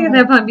 Because I gotta get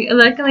that plan.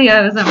 Luckily, I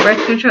was on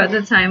birth control at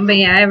the time, but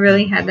yeah, I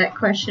really had that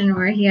question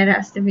where he had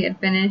asked if he had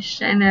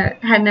finished, and I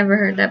had never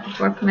heard that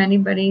before from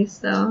anybody.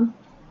 So,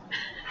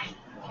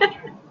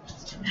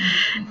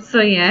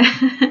 so yeah,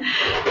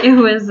 it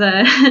was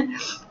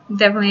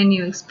definitely a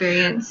new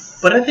experience.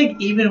 But I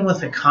think even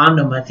with a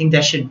condom, I think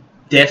that should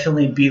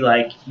definitely be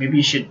like, maybe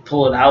you should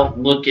pull it out,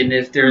 look, and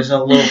if there's a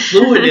little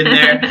fluid in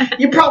there,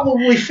 you're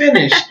probably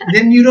finished.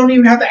 Then you don't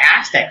even have to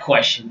ask that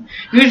question.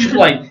 You're just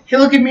like, hey,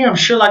 look at me, I'm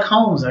Sherlock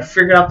Holmes. I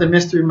figured out the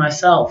mystery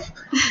myself.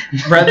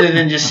 Rather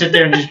than just sit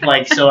there and just be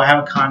like, so I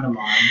have a condom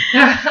on.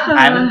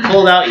 I haven't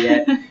pulled out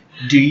yet.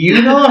 Do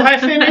you know if I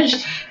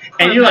finished?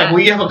 And you're like, well,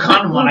 you have a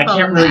condom on. I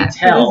can't really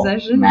tell.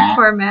 Matt.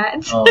 Poor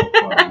Matt. Oh,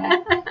 poor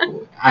Matt.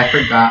 I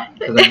forgot,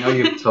 because I know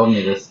you've told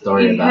me this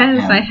story about him.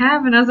 Yes, I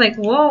have, and I was like,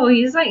 whoa,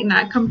 he's like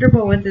not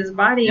comfortable with his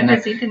body And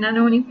because he did not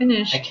know when he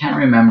finished. I can't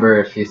remember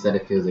if he said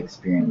if he was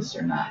experienced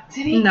or not.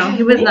 Did he? No,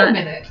 he was Wait not. a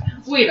minute.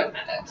 Wait a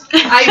minute.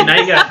 So now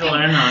you gotta fill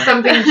in on it.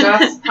 Something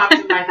just popped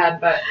in my head,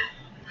 but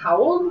how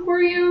old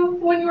were you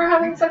when you were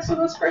having sex with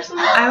this person?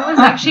 I was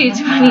actually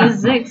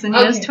 26 and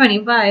he was Okay.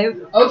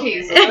 25.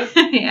 Okay, so this,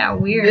 Yeah,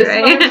 weird, this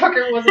right?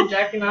 motherfucker wasn't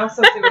jacking off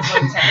since he was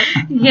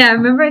like 10. Yeah,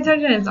 remember I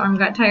told you his arm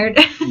got tired?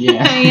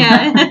 Yeah.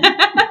 Yeah.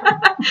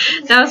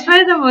 That was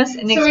probably the most So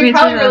he inexperienced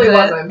probably one I was really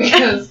with. wasn't,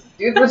 because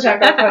dudes with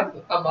jack off have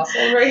a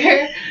muscle right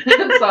here.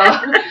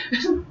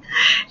 So,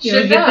 You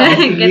shit get that,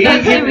 done. get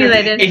that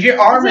stimulated. If your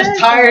arm is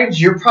tired,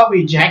 you're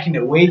probably jacking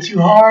it way too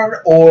hard,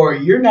 or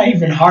you're not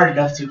even hard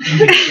enough to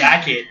even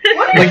jack it.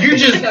 What are Like you you're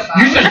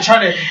just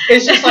trying to.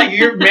 It's just like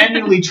you're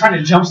manually trying to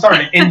jumpstart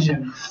an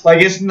engine.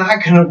 Like it's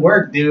not gonna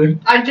work,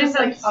 dude. I just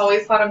like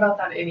always thought about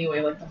that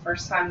anyway. Like the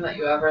first time that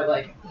you ever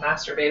like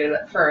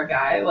masturbated for a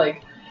guy,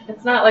 like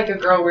it's not like a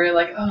girl where you're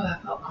like, oh,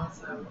 that felt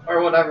awesome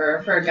or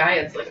whatever. For a guy,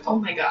 it's like, oh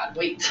my god,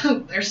 wait,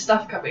 there's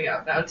stuff coming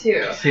up now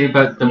too. See,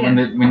 but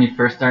when you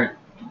first start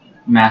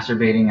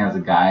masturbating as a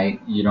guy,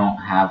 you don't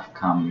have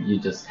cum. You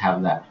just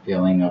have that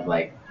feeling of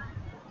like,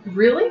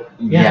 Really?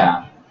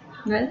 yeah.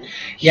 Really?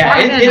 Yeah,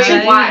 It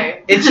took-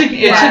 Why? It took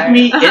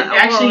me. It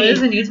Well, it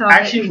is a new topic.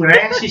 actually when I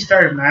actually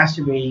started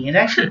masturbating, it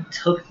actually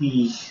took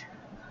me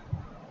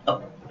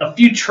a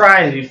few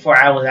tries before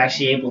I was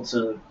actually able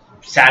to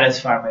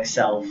satisfy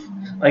myself.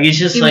 Like it's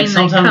just You like mean,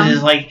 like, sometimes cum?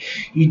 it's like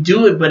you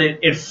do it, but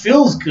it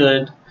feels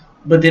good,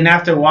 but then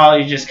after a while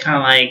you're just kind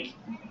of like,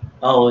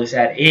 oh, is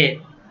that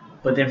it?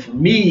 But then for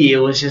me, it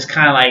was just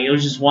kind of like it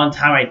was just one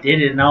time I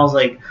did it, and I was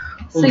like,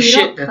 oh So you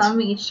shit, don't that's come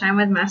each time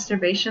with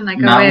masturbation like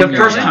Not a way the of when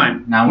first you're going?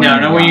 time. Not when No,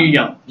 you're not when young. you're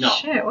young. No.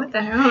 Shit, what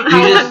the hell?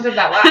 How You long did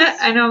that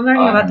last? I know I'm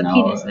learning Oh, I about the don't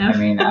know. penis now. I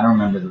mean, I don't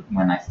remember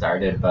when I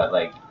started, but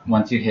like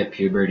once you hit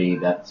puberty,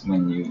 that's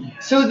when you.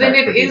 So then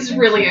start it is producing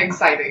really semen.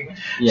 exciting.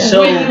 Yeah.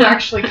 So- when you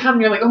actually come,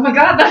 you're like, oh my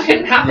god, that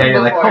didn't happen Yeah,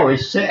 you're like, before. holy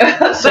shit.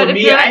 So But if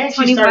me, you're I like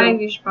actually 25,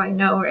 started. you should probably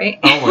know, right?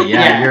 Oh well, yeah,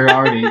 Yeah. you're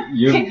already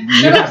you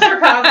Should have have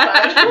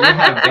surpassed you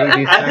that. have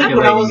babies I think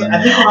when I was, circulating in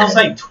I think when I there. was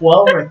like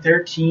 12 or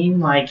 13,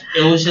 like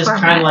it was just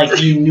kind of Formats.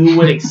 like you knew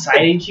what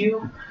excited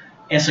you,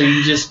 and so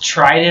you just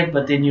tried it.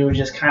 But then you were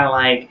just kind of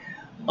like,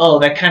 oh,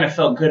 that kind of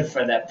felt good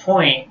for that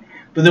point.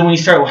 But then when you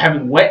started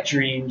having wet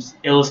dreams,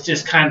 it was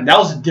just kind of that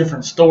was a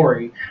different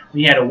story.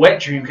 When you had a wet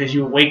dream, because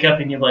you would wake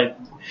up and you're like,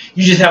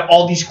 you just have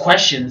all these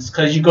questions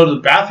because you go to the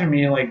bathroom and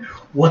you're like,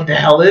 what the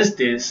hell is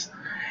this?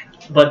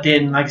 But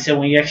then, like I said,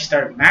 when you actually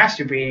start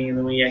masturbating and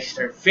then when you actually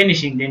start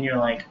finishing, then you're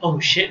like, oh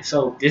shit,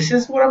 so this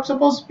is what I'm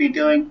supposed to be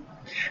doing?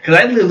 Because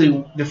I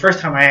literally, the first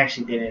time I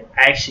actually did it,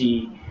 I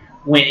actually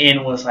went in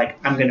and was like,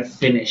 I'm going to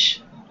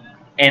finish.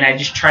 And I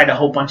just tried a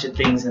whole bunch of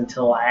things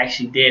until I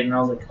actually did. And I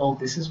was like, oh,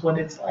 this is what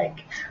it's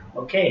like.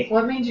 Okay.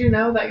 What made you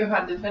know that you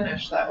had to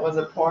finish that? Was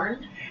it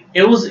porn?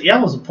 It was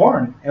a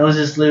porn. It was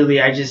just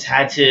literally, I just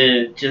had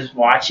to just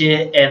watch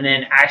it and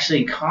then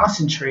actually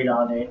concentrate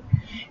on it.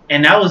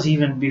 And that was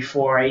even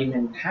before I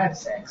even had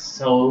sex.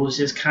 So it was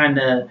just kind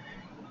of,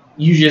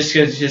 you just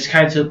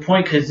kind of to the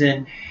point, because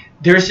then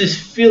there's this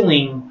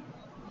feeling,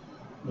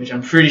 which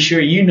I'm pretty sure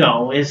you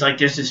know, is like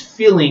there's this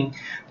feeling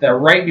that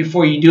right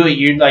before you do it,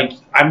 you're like,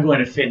 I'm going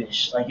to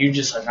finish. Like you're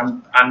just like,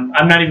 I'm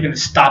not even going to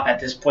stop at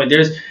this point.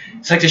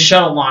 It's like the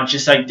shuttle launch.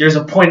 It's like there's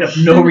a point of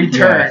no Yeah,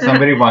 return. if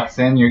somebody walks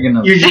in, you're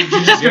gonna You're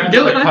just you're gonna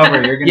do under it. the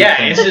cover. You're gonna Yeah,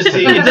 finish. it's just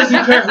it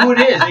doesn't care who it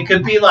is. It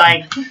could be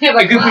like You're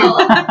like, it could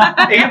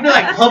be it could be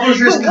like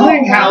Publishers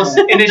Clearinghouse,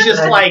 and it's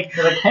just like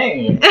You're like,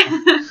 hey.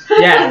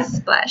 yeah.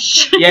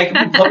 Splash. Yeah, it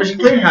could be Publishing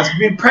Clearinghouse, it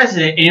could be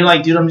president, and you're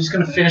like, dude, I'm just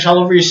gonna finish all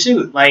over your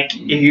suit. Like,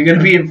 if you're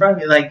gonna be in front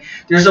of me, like,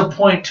 there's a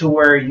point to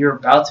where you're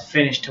about to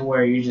finish, to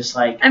where you're just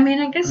like, I mean,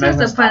 I guess I'm there's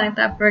not a gonna point like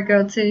that for a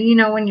girl too. You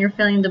know, when you're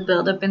feeling the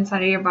buildup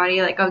inside of your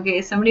body, like,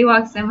 okay, somebody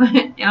walks in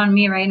on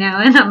me right now,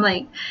 and I'm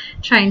like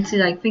trying to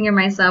like finger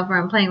myself, or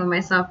I'm playing with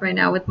myself right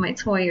now with my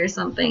toy or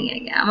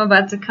something. Yeah, I'm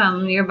about to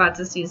come. You're about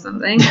to see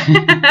something.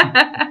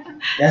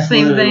 that's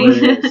Same literally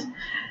thing. what it is.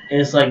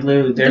 It's like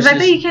literally, The there's fact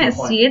that this you can't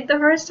point. see it the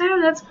first time,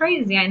 that's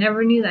crazy. I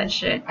never knew that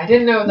shit. I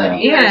didn't know that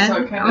either, Yeah, so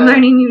it kind I'm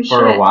learning new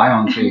For shit. a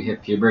while until you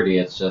hit puberty,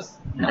 it's just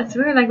That's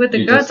nothing. weird. Like with the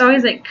You girl, just- it's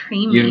always like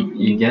creamy.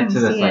 You get to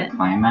can this see like it.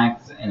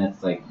 climax, and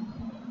it's like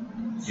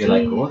you're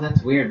like, oh,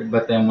 that's weird.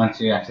 But then once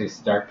you actually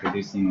start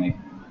producing like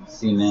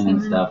semen and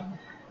Semen. stuff,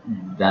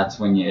 that's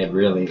when it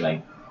really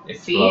like See,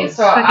 explodes.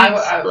 so Fucking I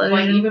like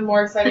explosion. even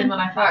more excited than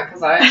I thought,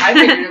 because I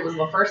figured it was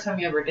the first time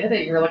you ever did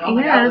it. You were like, oh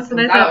my Yeah, god, that's this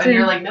what I comes thought out, and too.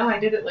 you're like, no, I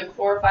did it like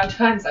 4 or 5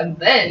 times, and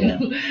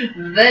then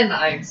then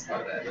I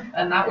exploded,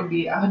 and I would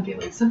be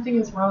like, something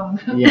is wrong.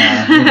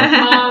 Yeah.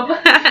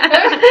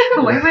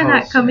 Why am I Oh,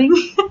 not shit. coming?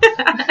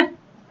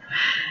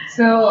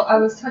 So I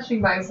was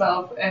touching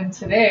myself, and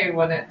today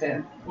when it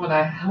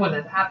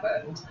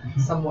happened,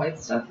 some white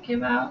stuff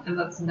came out, and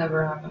that's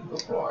never happened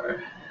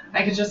before.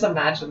 I could just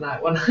imagine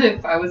that when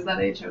if I was that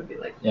age, I would be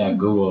like, Yeah,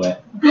 Google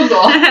it.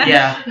 Google.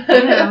 Yeah.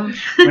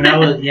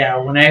 Yeah.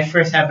 when I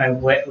first had my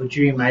wet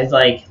dream, I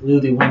like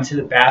literally went to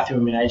the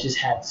bathroom and I just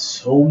had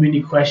so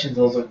many questions.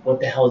 I was like, what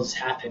the hell just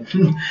happened?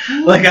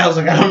 Like I was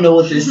like, I don't know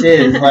what this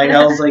is. Like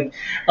I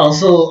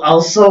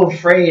was so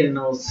afraid, and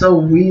it was so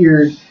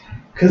weird.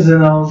 Cause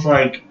then I was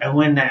like, I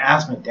went and I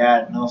asked my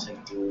dad, and I was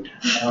like, dude,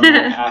 I don't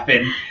know what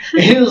happened.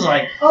 And he was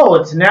like, oh,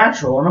 it's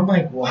natural. And I'm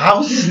like, well,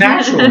 how is this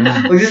natural?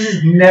 Like this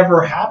has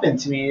never happened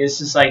to me. It's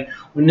just like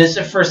when this is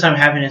the first time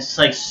happening, it's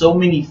like so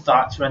many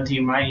thoughts run through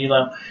your mind. You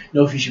don't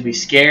know if you should be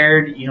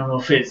scared. You don't know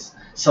if it's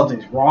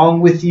something's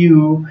wrong with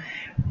you.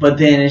 But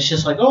then it's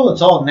just like, oh,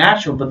 it's all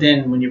natural. But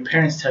then when your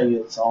parents tell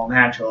you it's all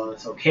natural and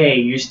it's okay,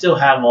 you still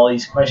have all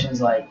these questions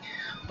like,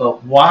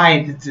 but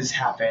why did this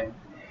happen?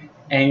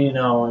 And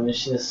and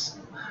it's just,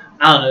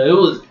 I don't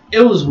know.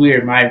 It was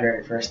weird my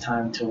very first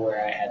time to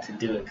where I had to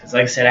do it, because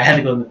like I said, I had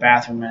to go in the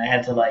bathroom and I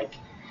had to like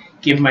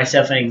give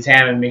myself an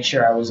exam and make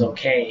sure I was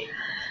okay.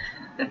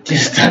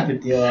 Just type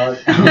of deal. I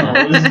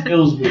don't know. It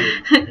was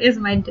weird. Is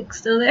my dick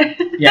still there?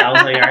 Yeah,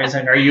 I was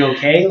like, are you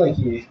okay? Like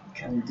you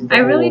kind of did the I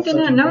really whole did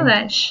not fucking know thing.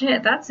 that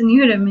shit. That's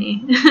new to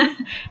me.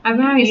 I've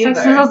been having sex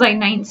Neither. since I was like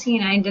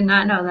 19. I did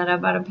not know that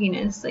about a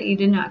penis. That you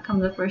did not come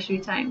the first few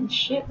times.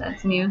 Shit,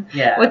 that's new.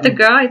 Yeah. With the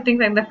girl, I think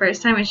like the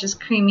first time it's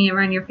just creamy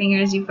around your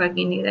fingers. You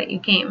fucking knew that you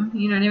came.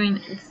 You know what I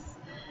mean?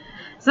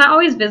 It's not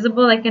always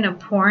visible like in a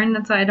porn.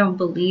 That's why I don't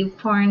believe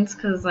porns.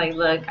 Cause like,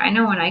 look, I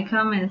know when I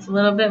come and it's a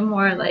little bit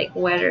more like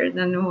wetter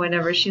than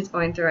whatever she's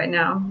going through right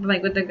now. But,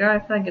 like with the girl, I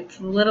feel like it's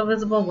a little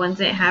visible once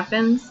it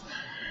happens.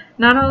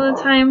 Not all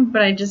the time,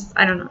 but I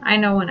don't know. I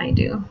know when I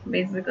do,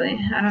 basically.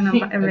 I don't know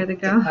about every other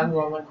girl. Depends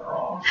on the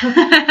girl. Come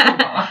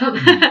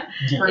on.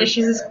 Yeah,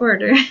 she's a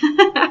squirter.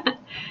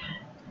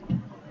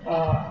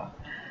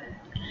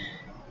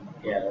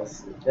 Yeah,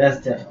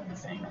 that's definitely a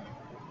thing.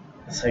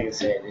 It's like I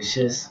said, it's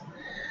just,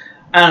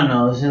 I don't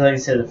know. It's just like I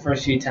said, the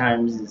first few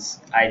times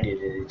I did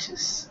it,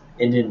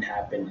 it didn't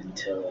happen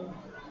until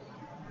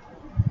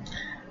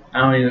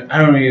I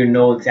don't even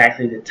know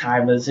exactly the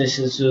time, but this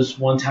is just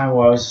one time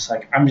where I was just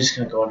like, I'm just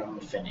gonna go and I'm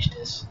gonna finish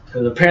this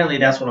because apparently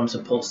that's what I'm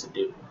supposed to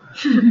do.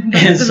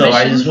 And so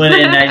I just went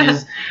in, I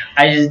just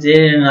did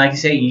it, and like I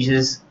say, you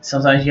just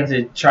sometimes you have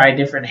to try a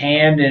different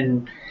hand,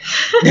 and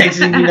next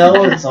thing you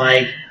know, it's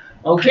like,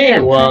 okay,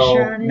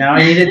 well now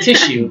I need a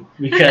tissue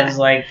because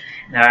like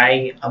now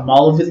I'm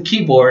all over the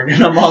keyboard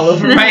and I'm all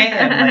over my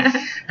hand.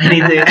 Like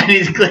I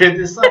need to clear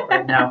this up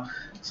right now.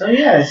 So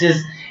yeah,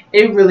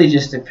 it really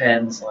just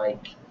depends,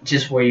 like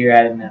just where you're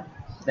at in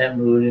that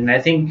mood. And I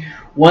think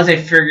once I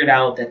figured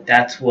out that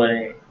that's what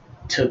it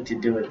took to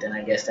do it, then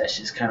I guess that's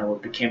just kind of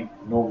what became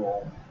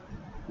normal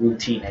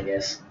routine, I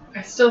guess.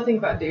 I still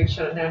think that dude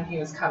should have known he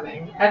was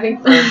coming. I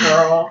think for a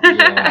girl,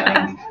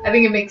 Yeah. I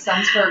think it makes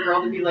sense for a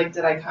girl to be like,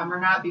 did I come or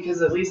not?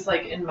 Because at least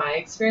like in my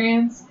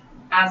experience,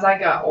 as I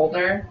got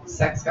older,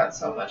 sex got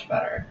so much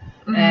better.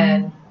 Mhm.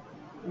 And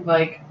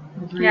like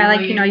really, Yeah,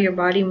 like you know your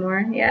body more.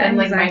 Yeah, and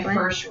like exactly. my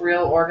first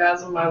real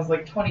orgasm, I was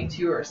like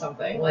 22 or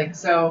something. Like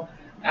so,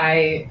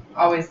 I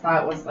always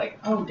thought was like,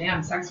 oh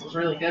damn, sex was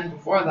really good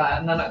before that.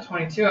 And then at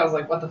 22, I was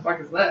like, what the fuck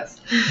is this?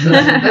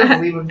 This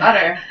is even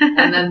better.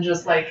 And then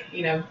just like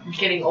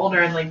getting older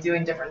and like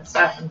doing different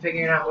stuff and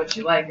figuring out what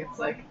you like, it's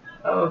like,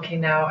 oh okay,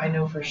 now I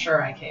know for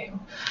sure I came.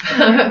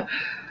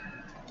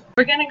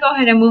 We're going to go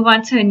ahead and move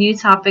on to a new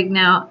topic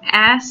now,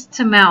 ass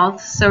to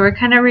mouth. So we're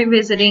kind of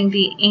revisiting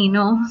the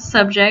anal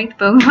subject,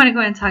 but we want to go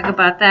ahead and talk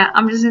about that.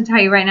 I'm just going to tell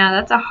you right now,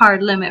 that's a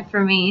hard limit for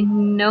me.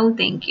 No,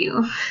 thank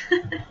you.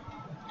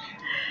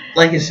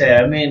 Like I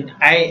said, I mean,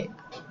 I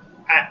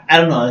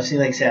don't know. See,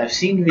 like I said, I've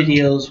seen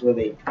videos where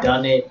they've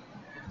done it,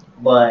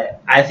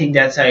 but I think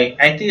I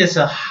think it's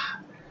a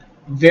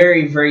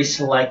very, very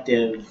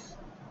selective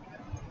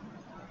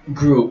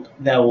group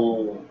that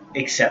will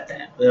accept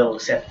that. They'll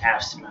accept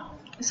ass to mouth.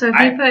 So if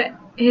he put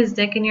his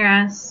dick in your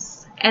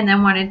ass and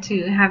then wanted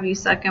to have you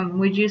suck him,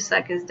 would you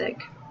suck his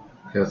dick?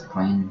 Feels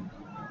clean.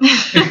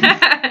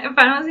 If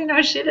I don't see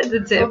no shit at the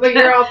tip. Well, but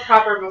you're all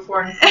proper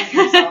before and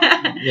clean yourself.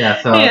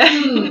 Yeah, so Yeah.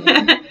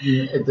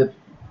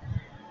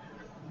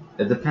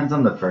 it depends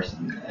on the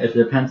person. It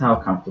depends how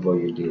comfortable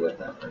you do with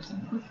that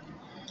person.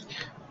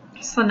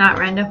 So not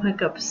random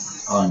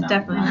hookups. Oh, no,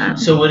 Definitely no. not.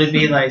 So would it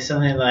be like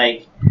something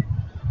like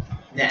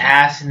the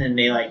ass and then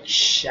they like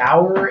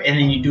shower and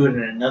then you do it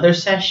in another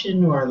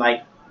session, or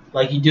like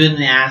you do it in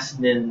the ass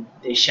and then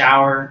they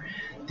shower,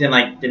 then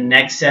like the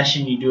next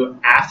session you do it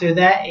after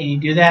that and you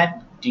do that?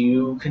 Do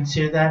you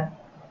consider that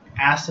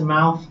ass to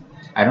mouth?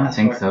 I don't That's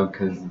think right. so,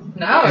 because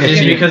No,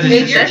 Just because it's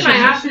if a you're in my session.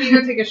 ass and you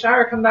go take a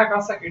shower, come back,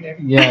 I'll suck your dick.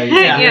 yeah,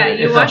 Yeah,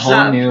 you it's a washed whole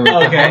up. new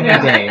Okay.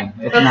 day.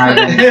 It's That's not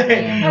fine. even the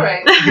same. All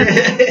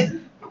right.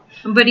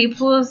 But he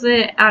pulls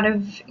it out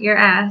of your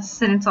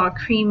ass and it's all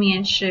creamy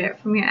and shit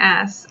from your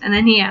ass, and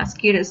then he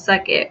asks you to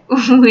suck it.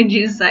 Would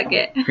you suck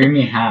it?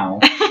 Creamy how?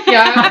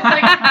 Yeah, I was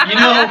like, You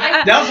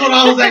know, that's what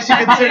I was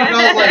actually considering.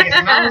 I was like,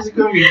 how is it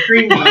going to be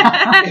creamy?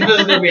 If it was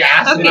going to be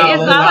ass Okay, to mouth,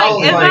 it's I not was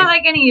like it's not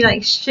like any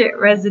like shit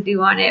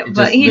residue on it, It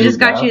but just he just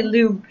lubed got up. you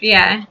lubed.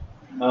 Yeah,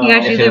 oh, he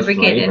got you If it was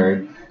lubricated.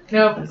 flavored.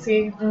 nope,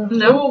 see,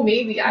 No. oh,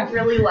 maybe, I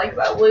really like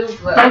that lube,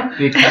 though.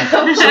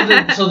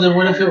 Because so then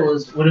what if it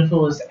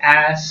was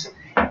ass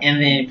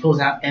and then it pulls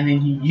out and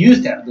then you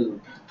use that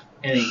lube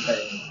and then you cut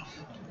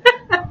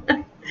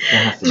it.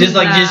 Just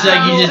like you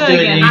just do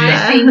it and you Nah.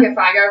 just I think if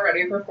I got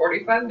ready for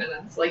 45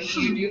 minutes, like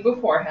you do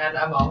beforehand,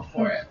 I'm all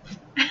for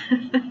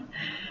it.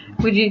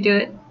 Would you do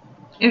it?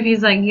 If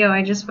he's like, yo,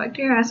 I just fucked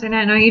your ass and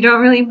I know you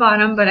don't really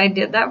bottom, but I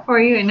did that for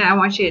you and now I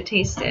want you to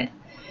taste it.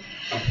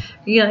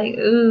 You're like,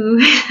 ooh.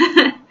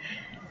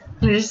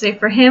 I'm just say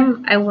for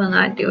him, I will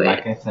not do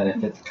like it. I said,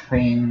 if it's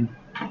clean,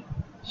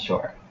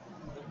 sure.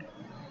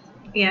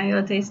 Yeah,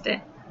 you'll taste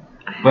it.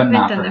 I But haven't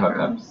not done for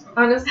that hookups.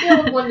 On a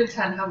scale of 1 to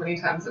 10, how many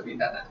times have you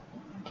done it?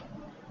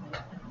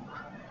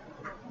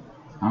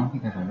 I don't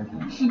think I've ever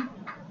done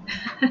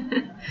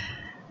it.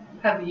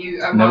 Have you?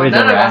 Nobody's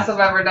None of ever us asked. have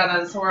ever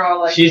done it, so we're all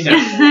like, She's done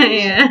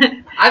Yeah.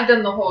 I've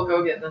done the whole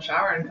go get in the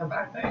shower and come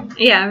back thing.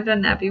 Yeah, I've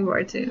done that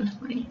before too.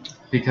 Like,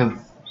 Because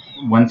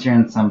once you're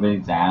in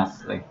somebody's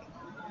ass, like,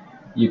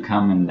 you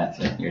come and that's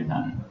it, you're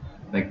done.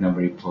 Like,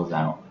 nobody pulls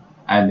out.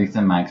 At least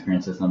in my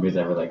experiences, nobody's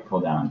ever, like,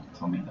 pulled out and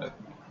told me, look.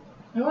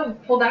 No one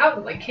pulled out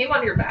and like came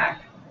on your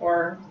back,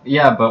 or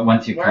Yeah, but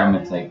once you Where? come,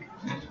 it's like,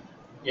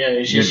 yeah,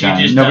 it's you're just done.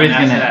 you just Nobody's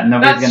done after gonna, that.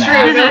 nobody's that's gonna true.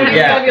 ask you to Nobody's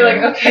get gonna be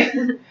like, okay,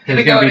 It's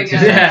gonna gonna go be it too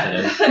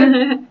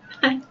again.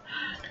 sensitive.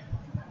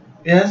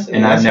 Yes,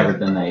 And I've never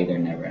done that either,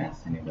 never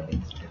asked anybody to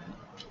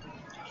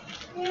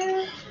do it.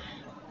 Yeah.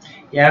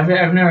 Yeah,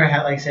 I've never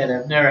had, like I said,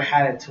 I've never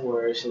had it to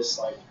where it's just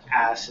like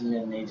ass and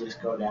then they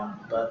just go down.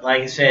 But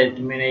like I said, I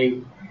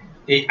mean,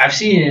 I've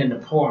seen it in the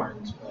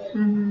porns, but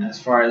Mhm. as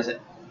far as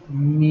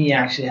me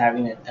actually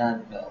having it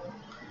done, no.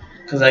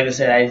 Because like I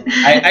said,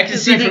 I can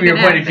see It from your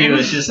can point of view, happen.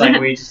 it's just like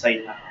where you just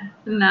like,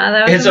 No,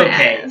 that was It's my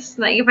okay. ass.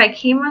 Like if I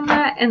came on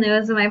that and it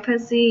was in my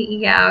pussy,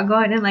 yeah, I'll go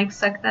ahead and like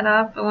suck that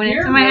off. But when it's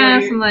You're in my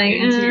really ass, I'm like,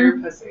 into your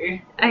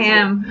pussy. I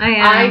am.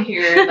 I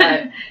hear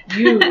that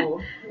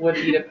you would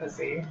eat a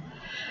pussy,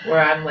 where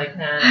I'm like,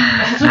 nah.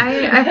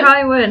 I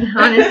probably would.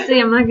 Honestly,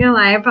 I'm not gonna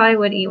lie. I probably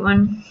would eat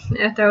one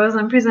if there was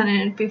one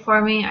presented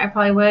before me. I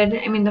probably would.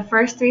 I mean, the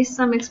first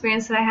threesome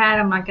experience that I had,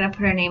 I'm not gonna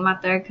put her name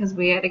out there because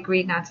we had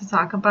agreed not to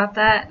talk about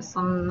that, so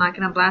I'm not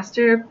gonna blast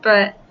her.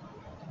 But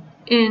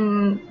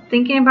in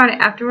thinking about it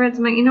afterwards,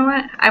 I'm like, you know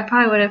what? I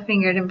probably would have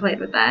fingered and played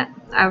with that.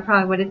 I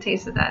probably would have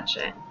tasted that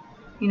shit.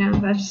 You know,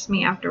 that's just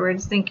me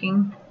afterwards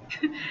thinking.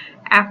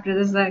 After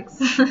the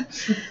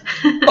sex.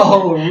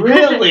 Oh,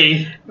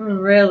 really?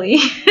 Really?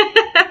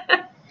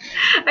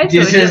 I told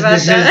This you is about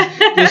this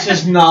that. is this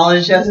is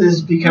knowledge that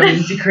is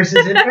becoming to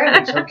Chris's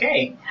advantage.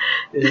 Okay,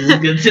 this is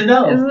good to It's a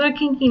know. little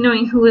kinky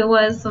knowing who it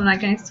was, so I'm not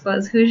gonna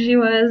expose who she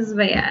was.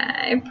 But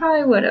yeah, I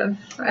probably would have.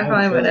 I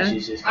probably would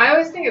have. I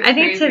always think it's I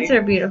think crazy. tits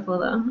are beautiful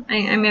though.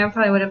 I mean, I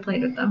probably would have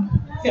played with them.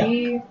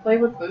 See, play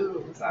with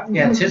boobs.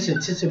 Yeah,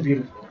 tits are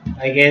beautiful.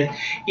 I guess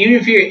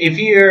even if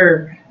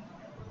you're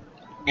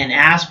an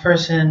ass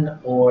person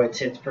or a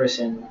tits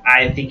person,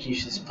 I think you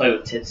should just play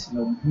with tits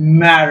no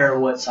matter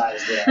what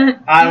size they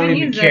are. I don't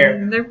even use care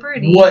them. They're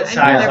pretty. what I think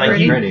size. they're Like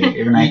pretty. pretty.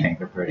 Even I think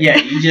they're pretty. Yeah,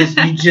 you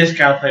just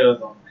gotta play with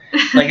them.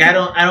 Like I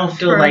don't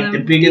feel Twirl like them. the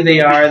bigger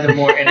they are, the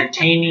more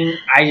entertaining.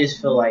 I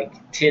just feel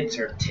like tits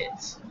are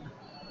tits.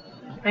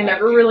 I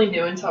never really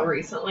knew until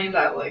recently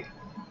that like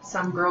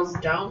some girls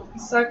don't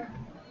suck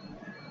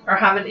or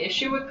have an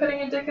issue with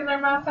putting a dick in their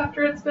mouth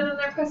after it's been in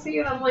their pussy,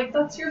 and I'm like,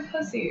 that's your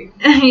pussy.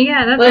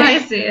 Yeah, that's Like, how I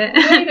see it.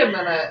 Wait a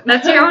minute.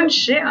 That's your own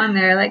shit on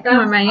there. Like, come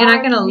on, man, you're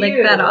not gonna lick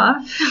you. that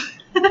off.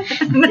 That's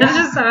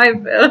just how I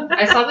feel.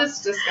 I saw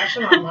this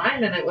discussion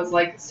online, and it was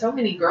like so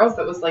many girls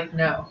that was like,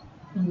 no,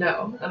 and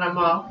I'm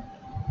all,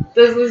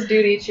 does this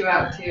dude eat you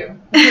out too?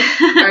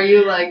 Are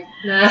you like,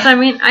 nah? So, I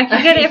mean, I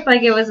could get it if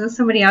like it was in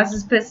somebody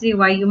else's pussy,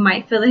 why you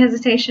might feel the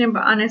hesitation.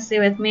 But honestly,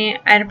 with me,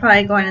 I'd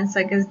probably go in and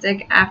suck his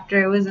dick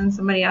after it was in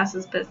somebody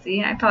else's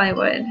pussy. I probably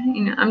would.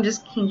 You know, I'm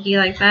just kinky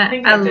like that. I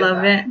think I I did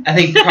love that. it. I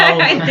think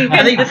probably I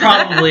I think did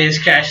probably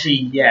is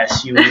actually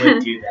yes, you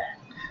would do that.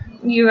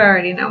 You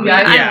already know me. Yeah,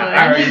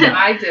 I already know.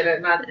 I did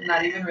it,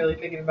 not even really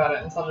thinking about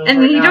it until just And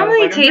right you now. don't I was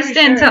really like, I'm taste pretty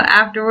it until sure.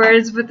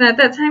 afterwards, but at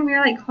that time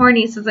you're like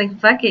horny, so it's like,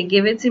 fuck it,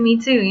 give it to me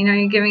too. You know,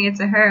 you're giving it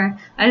to her.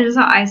 That's just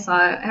how I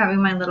saw it,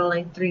 having my little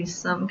like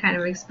threesome kind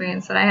of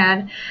experience that I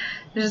had.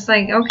 It's just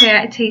like, okay,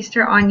 I taste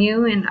her on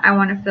you, and I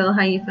want to feel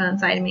how you feel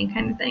inside me,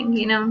 kind of thing.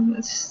 You know,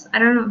 it's just, I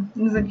don't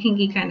know, it's a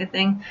kinky kind of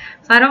thing.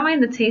 So I don't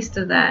mind the taste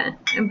of that,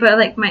 but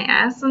like my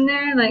ass in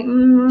there, like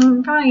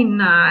probably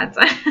not.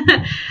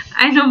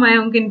 I know my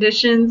own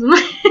conditions.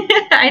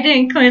 I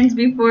didn't cleanse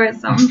before,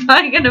 so I'm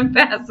probably gonna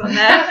pass on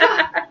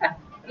that.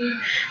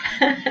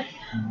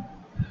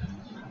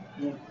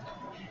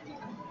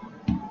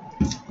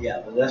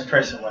 Yeah, but that's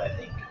personally what I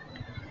think.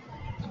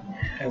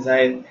 Because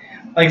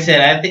like I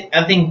said,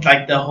 I think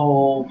like the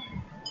whole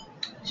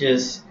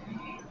just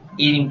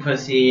eating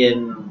pussy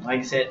and like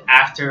I said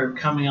after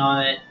coming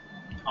on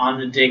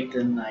the dick,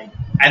 then like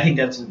I think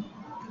it's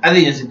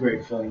a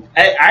great feeling.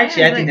 I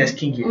think that's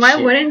kinky as Why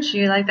shit. wouldn't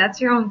you? Like, that's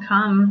your own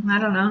cum. I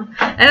don't know.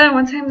 And then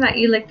one time that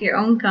you licked your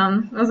own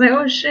cum, I was like,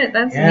 oh shit,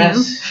 that's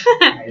Yes,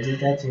 new. I did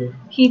that too.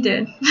 He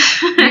did.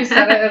 You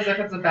said it as if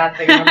it's a bad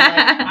thing. I'm like,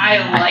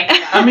 I like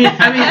that. I mean,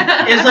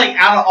 it's like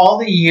out of all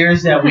the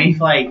years that we've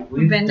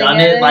Been done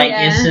together, it, like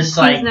yeah. it's just He's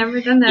like never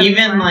done that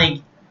even before.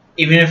 like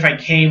even if I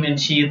came and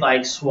she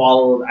like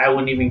swallowed, I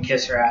wouldn't even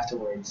kiss her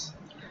afterwards.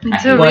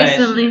 Until But-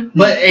 recently.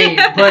 But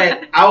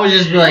but I would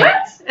just be like,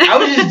 What? I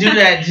would just do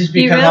that just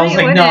You because I was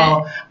really like,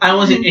 no, I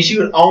wasn't. And she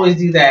would always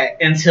do that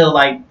until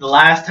like the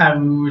last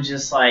time we were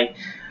just like,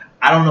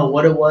 I don't know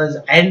what it was.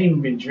 I hadn't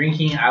even been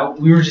drinking.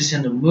 We were just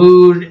in the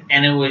mood,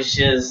 and it was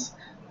just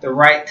the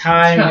right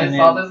time. I and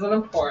saw then, this in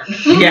a porn.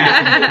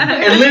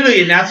 Yeah, and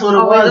literally, and that's what it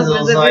Always was. It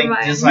was opens up like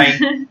your just mind.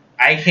 like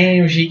I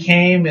came, she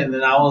came, and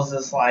then I was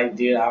just like,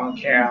 dude, I don't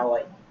care. I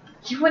like.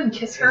 You wouldn't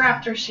kiss her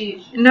after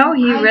she. No,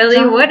 he I really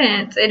don't.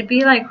 wouldn't. It'd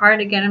be like hard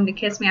to get him to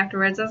kiss me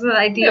afterwards. That's what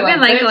I do. You're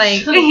Even like, like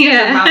 "Bitch, kiss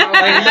your mouth yeah.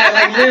 over."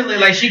 Like literally,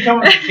 like she come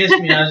up to kiss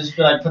me, and I just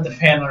feel like put the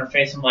fan on her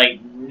face. I'm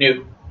like,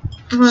 no.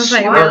 I was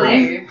like, Why?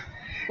 really?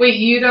 Wait,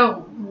 you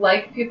don't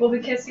like people to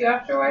kiss you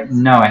afterwards?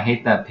 No, I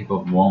hate that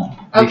people won't.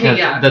 Okay, Because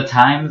yeah. the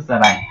times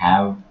that I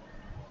have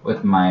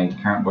with my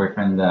current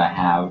boyfriend that I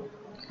have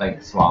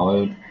like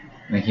swallowed,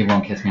 like he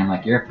won't kiss me, I'm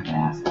like, you're a fucking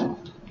asshole.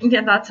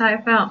 Yeah, that's how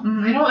I felt.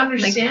 Mhm. I don't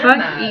understand like,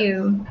 fuck that.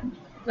 you.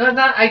 No,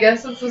 that I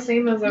guess it's the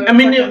same as. I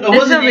mean, it It's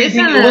wasn't a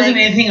anything. reason It wasn't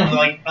that- anything of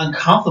like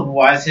uncomfortable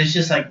wise. It's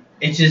just like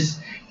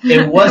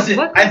it wasn't.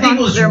 What I think it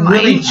goes was through your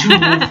really mind? too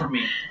new for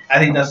me. I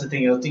think that's the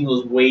thing. I think it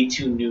was way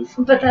too new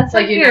for me. But that's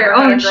like like you your never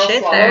had own a girl shit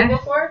swallow there.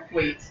 before.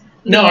 Wait,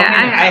 No, Yeah,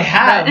 I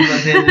have, but-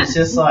 but then it's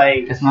just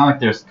like It's not like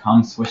there's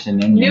cum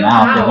swishing in your new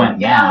mouth. how? It went down.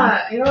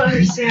 Yeah, I don't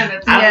understand.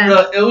 It's I Yeah.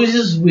 don't know. It was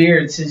just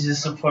weird to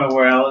just the point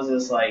where I was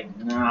just like,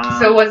 nah.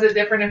 So was it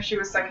different if she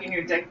was sucking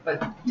your dick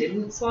but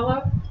didn't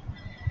swallow?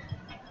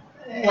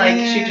 Like,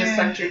 she just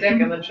sucked your dick,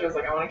 and then she was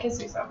like, I want to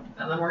kiss you some,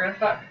 and then we're gonna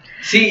fuck.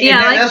 See, Yeah,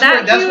 and like that's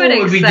that what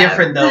would be accept.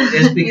 different though,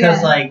 is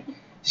because Yeah. like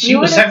she You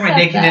would would suck my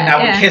dick accept and then I that,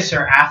 would yeah. kiss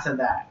her after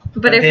that.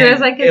 But if then it was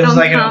like his it was own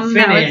like an cum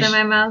that was finish, in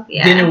my mouth,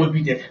 yeah. then it would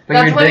be different. But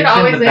That's your what it dick's in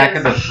always the back is.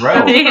 of the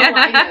throat.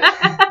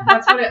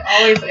 That's what it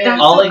always is.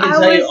 That's All I what can I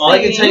tell you, was all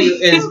I can tell you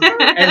is,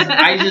 saying. as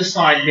I just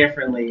saw it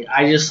differently.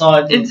 I just saw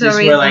it It's just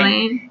so where like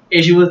recently.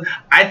 if she was.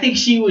 I think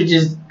she would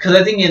just because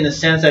I think in a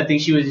sense I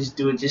think she would just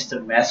do it just to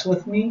mess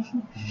with me.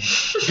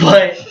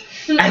 But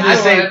at the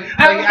same, would.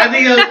 like, I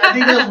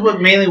think that's what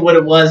mainly what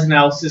it was, and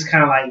I was just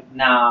kind of like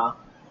nah.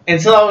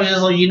 And so I was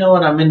just like, you know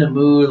what, I'm in the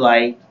mood,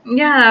 like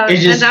Yeah, it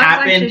just that was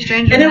happened. actually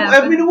strange And when it, it I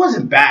happened. mean, it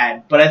wasn't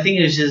bad, but I think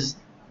it was just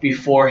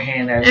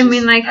beforehand. I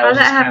mean, like, how was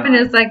that just kinda happened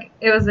like- is, like,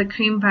 it was a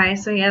cream pie,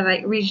 so he had,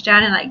 like, reached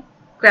down and, like,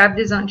 grabbed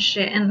his own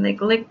shit and, like,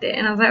 licked it.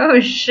 And I was like, oh,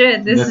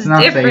 shit, this Let's is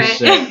not say different.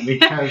 shit,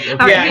 because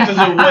All Yeah, because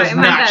it was alright,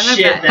 my not bad, my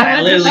shit bad. that I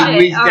It wasn't literally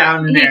shit. reached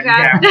down in He there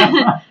and grabbed.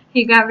 grabbed,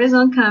 he grabbed his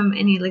own cum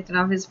and he licked it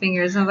off his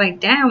fingers. I was like,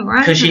 damn, we're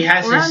on Because she some-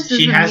 has we're on this, to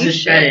she some has new this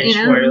shit, fetish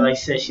you know? where, like I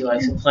said, she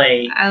likes to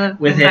play I love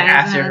with cream it pies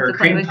after and I her love to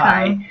play cream with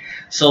pie. cum.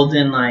 So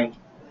then, like,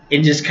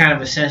 it just kind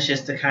of a sense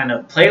just to kind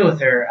of play with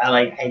her.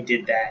 I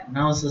did that, and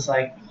I was just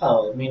like,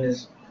 oh, I mean,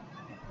 it's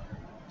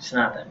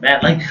not that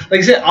bad. Like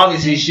I said,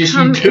 obviously it's just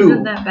Cum you isn't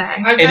too. that bad.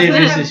 I've It is definitely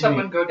just had as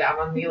someone me. go down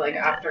on me, like,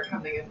 after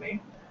coming in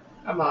me.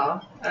 And I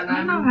don't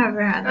I'm know if I've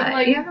ever had I'm that.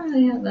 like- You haven't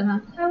really had that, huh?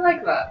 I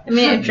like that. I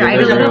mean, it You're dried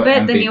the a little real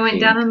bit, then you went MVP.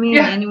 down on me,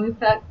 Yeah. and then we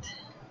fucked.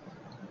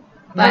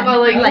 I'm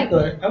all like,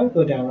 I would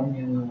go down on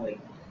you and like.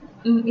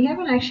 You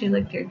haven't actually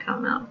licked your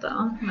cum out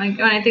though. Like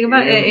when I think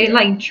about it, it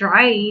like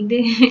dried.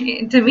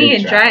 To me,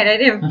 It it dried. I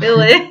didn't feel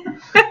it.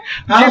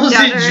 How was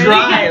down it already.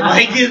 dry?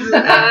 Like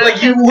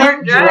like you It's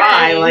weren't dry.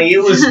 dry. Like it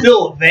was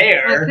still My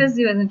there.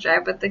 pussy wasn't dry,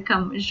 but the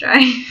cum was dry.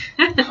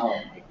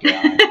 Oh my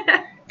god,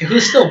 it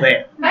was still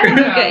there. I don't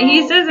know. Okay,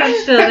 he says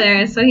it's still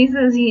there, so he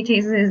says he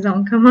tasted his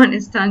own cum on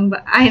his tongue,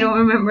 but I don't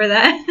remember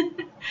that.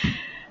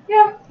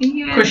 Yeah.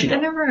 Yeah, Of course you I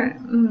don't. never.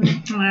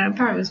 I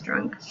probably was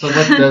drunk. So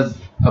what does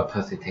a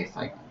pussy taste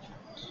like?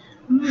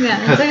 Yeah,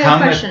 Because that's a good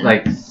cum is question.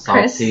 like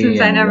salty Chris, since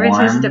and I never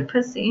warm. tasted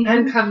pussy.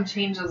 And cum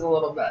changes a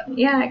little bit.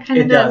 Yeah, it kind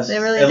It of does. It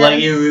really It, does.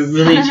 like it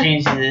really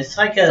changes it. It's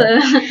like a.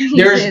 So, he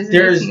says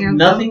There's tasting your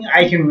nothing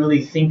I can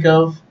really think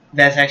of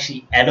that's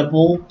actually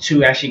edible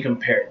to actually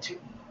compare it to.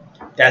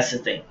 That's the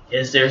thing.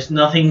 Is there's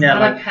nothing that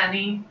Not a like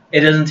penny. it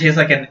doesn't taste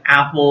like an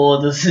apple.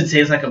 It doesn't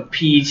taste like a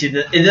peach. It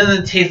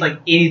doesn't taste like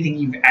anything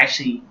you've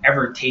actually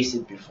ever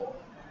tasted before.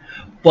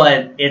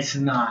 But it's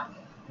not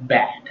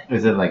bad.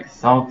 Is it like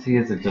salty?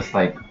 Is it just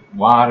like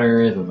water?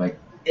 Is it like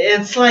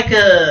It's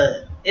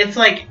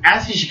like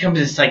after she comes,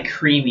 it's like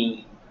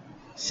creamy.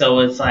 So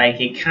it's like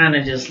it kind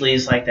of just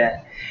leaves like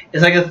that.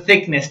 It's like a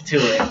thickness to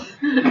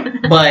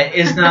it, but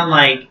it's not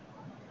like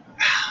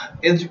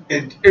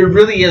it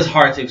really is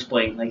hard to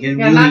explain. Like it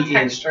Yeah, not really is.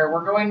 texture.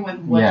 We're going with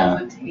what Yeah.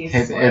 does it taste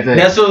Is like. it-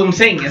 That's what I'm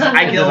saying. Is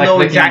I is it don't like know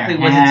licking exactly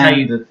your what to tell hand?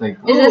 you. It's like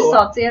Is it Ooh.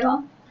 salty at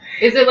all?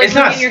 Is it like It's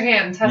not- licking your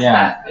hand? Test Yeah.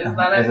 that. Is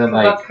that Is it? it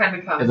like- That's kind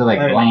of cum. is it like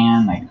Right.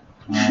 bland?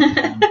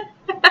 Like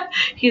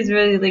He's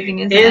really licking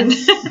his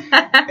It's- hand.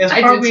 It's I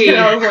did probably too.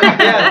 I was like,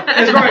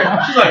 yeah. It's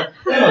probably she's like,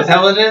 oh, is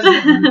that what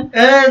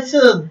it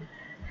is?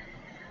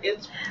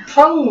 It's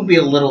probably would be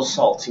a little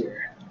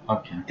saltier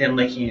okay. than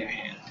licking your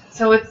hand.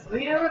 So it's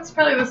it's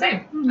probably the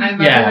same. I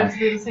imagine Yeah. it to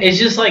be the same. It's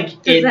just like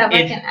Does it. it have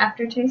like It, an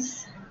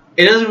aftertaste?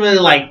 it doesn't really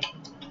like.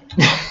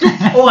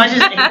 Oh, I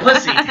just ate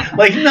pussy.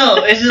 Like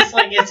no,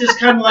 it's just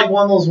kind of like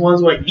one of those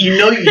ones where you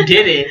know you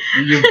did it,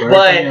 You burp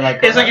but and you're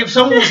like, it's like if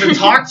someone was to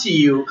talk to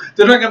you,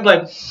 they're not gonna be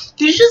like,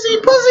 "Did you just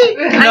eat pussy?"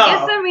 No. I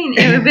guess I mean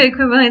it would be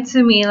equivalent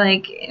to me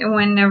like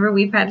whenever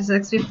we've had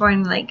sex before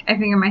and like I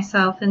finger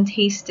myself and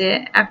taste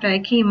it after I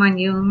came on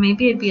you.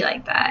 Maybe it'd be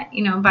like that,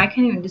 you know. But I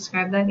can't even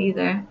describe that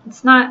either.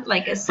 It's not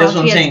like as That's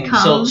salty what I'm as saying.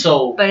 cum,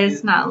 So but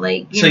it's not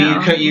like you so know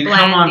you come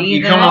bland on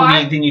either. me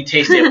and then you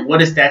taste it. What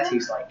does that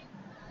taste like?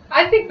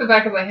 I think the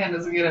back of my hand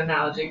is a good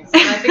analogy. 'Cause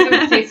when I think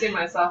I'm tasting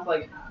myself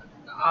like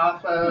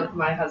off of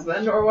my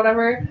husband or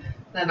whatever,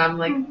 then I'm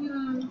like,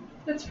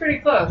 it's pretty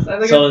close. I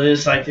think So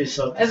there's like this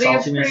I think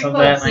it's saltiness pretty of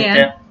that, close. like Yeah.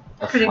 that.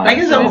 a Pretty slice. I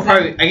guess that would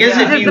probably. I guess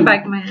Yeah. if That's you. the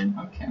back of my hand.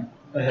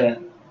 Okay.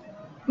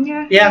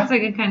 Yeah, Yeah. that's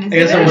like a kind of. I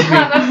guess that would be-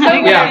 That's so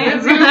Yeah. weird.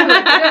 It's usually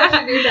like, you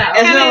should do that.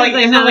 It's Kinda not like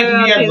is it's not like like how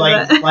when you I have feel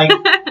like that.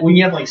 like when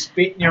you have like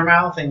spit in your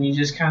mouth and you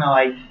just kind of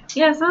like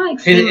Yeah, it's not like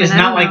it's semen. I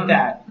not don't like know.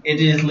 that. It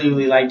is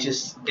literally like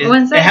just it,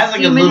 Once it that has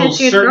like a semen little hits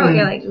your throat, certain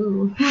you're like,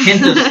 ooh.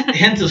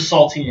 hint of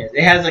saltiness.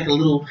 It has like a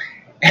little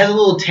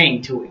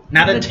tang to it.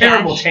 Not a Just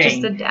terrible dash, tang.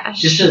 Just a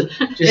dash. Just a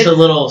It's-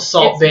 little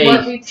salt It's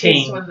what we baked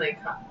taste tang. when they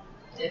come.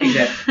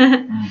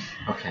 Exactly.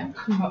 Okay.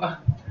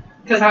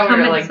 Because how Cum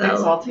we're like, itself.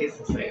 things all taste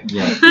the same.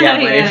 Yeah. Yeah,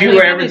 but if you they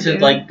were ever kinda to do.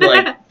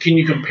 like, can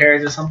you compare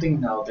it to something?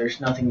 No,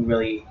 there's nothing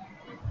really,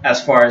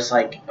 as far as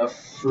like a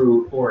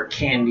fruit or a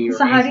candy or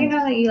So how do you anything.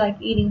 know that you like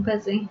eating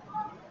pussy?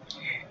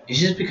 It's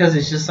just because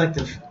it's just like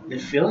the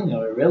feeling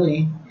of it.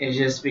 Really, it's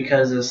just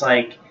because it's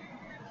like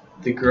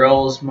the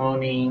girls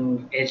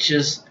moaning. It's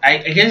just I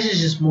guess it's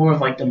just more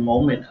of like the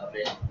moment of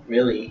it.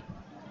 Really,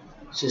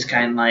 It's just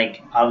kind of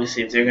like,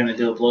 obviously, if they're gonna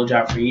do a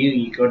blowjob for you,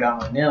 you go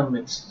down on them.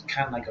 It's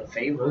kind of like a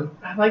favor.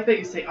 I like that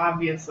you say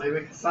obviously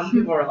because some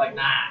people are like,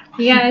 nah.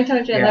 Yeah, I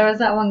told you Yeah. there was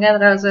that one guy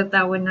that I was with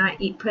that would not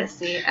eat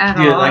pussy at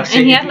Dude, all, like, and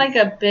say he if had you- like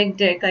a big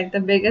dick, like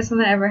the biggest one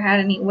that I ever had,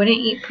 and he wouldn't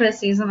eat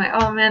pussies. I'm like,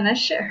 oh man, that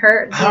shit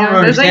hurts. I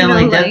don't There's, understand.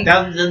 no, Like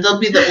that'll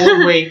be the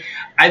only way.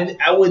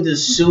 I would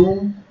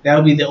assume that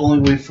would be the only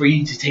way for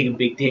you to take a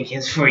big dick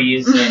is for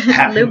you to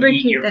have him eat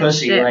lubricate your that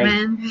pussy, shit, like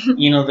man.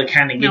 the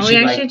kind of No, get we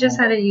you actually like. just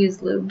had to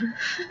use lube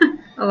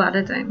a lot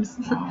of times.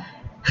 Wow.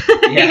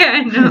 Yeah,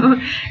 I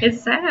know.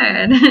 It's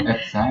sad.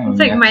 It's sad when It's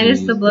you like have to minus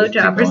the use this to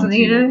blowjob go or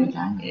something, into you your know?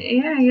 vagina.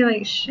 Yeah, you're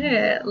like,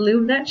 shit,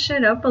 lube that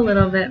shit up a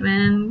little bit,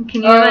 man.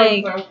 Can you, Oh,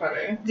 like, so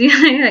funny. do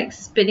you like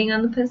spitting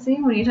on the pussy?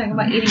 When you're talking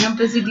about eating on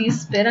pussy, do you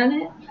spit on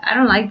it? I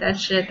don't like that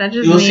shit. That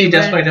just You'll me, see.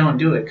 That's but- why I don't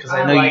do it because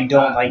I I know like you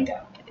don't that. like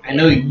that. I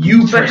know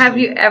you. But have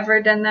personally- you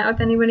ever done that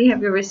with anybody?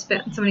 Have you ever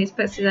spit on somebody's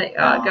pussy? Like,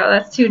 oh, No. girl,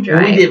 that's too When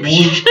dry.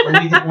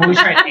 when we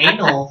tried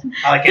anal,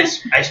 like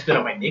I spit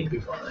on my dick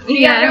before.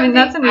 Yeah, I mean,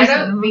 that's I don't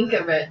understandable. think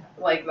of it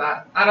like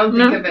that. I don't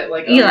think No? of it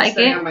like, You oh, like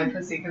spitting it? on my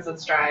pussy because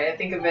it's dry. I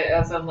think of it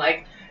as in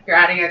like, you're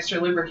adding extra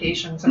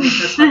lubrication to make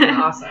this fucking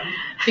awesome.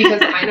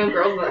 Because I know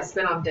girls that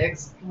spit on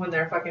dicks when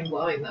they're fucking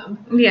blowing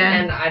them. Yeah.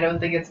 And I don't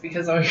think it's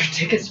because, oh, your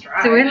dick is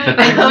dry. So we're like, But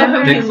I've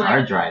never dicks been,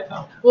 are dry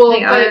though. well, They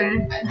but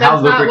are. that's How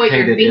not what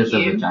you're lubricated is a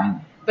thinking.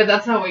 vagina? But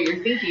that's not what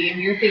you're thinking.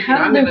 You're thinking, How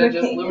I'm going to just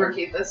lubricated?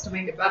 lubricate this to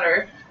make it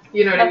better.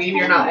 You know what I That's mean?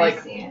 You're kinda not how I like,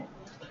 see it.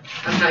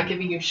 I'm not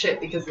giving you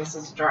shit because this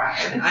is dry.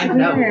 It's I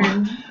know.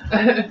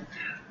 weird.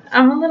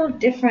 I'm a little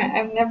different.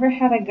 I've never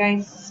had a guy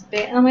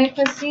spit on my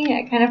pussy.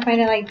 I kind of find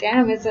it like,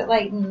 damn, is it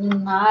like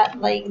not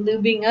like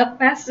lubing up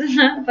fast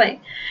enough? Like,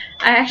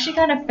 I actually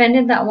got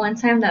offended that one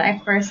time that I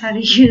first had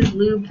to use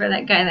lube for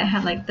that guy that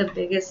had like the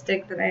biggest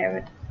dick that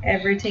I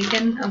ever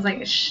taken. I was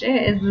like,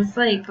 shit, is this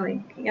like I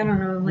don't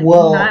know, like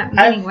Well, not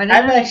getting I've wet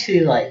enough? actually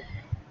like.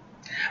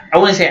 I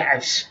wouldn't say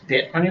I've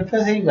spit on your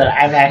pussy, but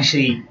I've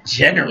actually You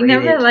generated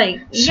never like,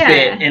 spit,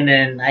 yeah. and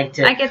then like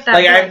to, I get that.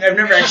 like but, I've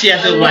never actually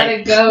had to Let like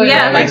it go.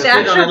 yeah, like like the spit on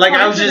actual it. Like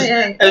I was parts of just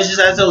it, it was just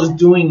as I was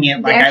doing it,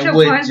 the like I actual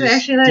would parts just that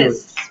actually let do it it.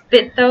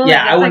 spit though.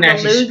 Yeah, like, I it's wouldn't like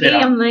actually a loogie. spit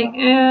on I'm like,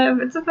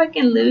 if it's a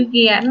fucking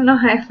loogie, I don't know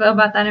how I feel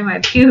about that in my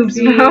pubes,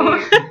 See, bro.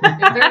 if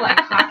they're like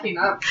hawking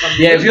up something.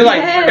 Yeah, if you're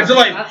like- if they're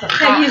like- that's a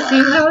Have you hot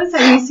seen one. those?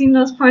 Have you seen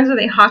those porns where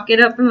they hawk it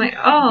up and like,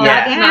 oh,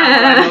 Yeah. That's not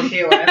what I'm damn.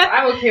 okay with.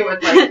 I'm okay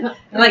with like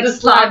Like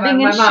just slap slobbing in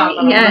my and mouth shit.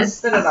 and I'm gonna Yes,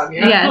 spit it on you.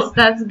 yes,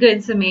 that's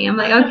good to me. I'm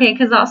like, okay,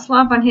 because I'll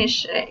slop on his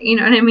shit. You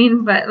know what I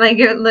mean? But like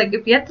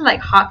if you have to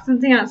like hawk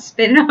something and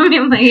spit it on me,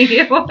 I'm like,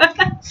 yo,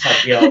 It's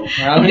like, yo, I don't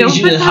don't need put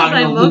you those to hog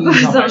like no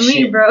loogies logos on my on me,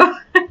 shit. bro.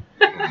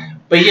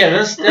 But yeah,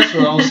 that's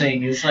what I was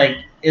saying. It's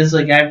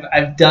like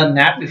I've done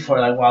that before.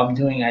 Like while I'm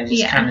doing, I just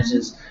Yeah. kind of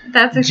just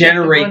That's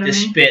generate acceptable the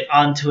to me. spit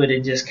onto it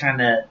and just kind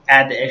of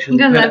add the extra.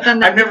 Because But I've done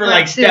that I've never before,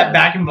 like too. stepped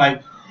back and be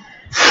like,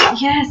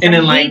 Yes, and I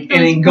then like hate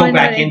and those then go porns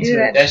back where they do into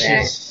that it. That's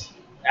shit. just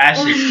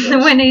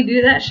gross. When they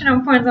do that shit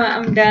on porn,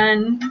 I'm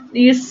done.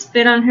 You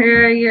spit on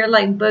her, your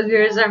like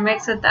boogers are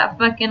mixed with that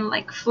fucking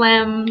like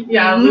phlegm.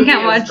 Yeah, you Lucy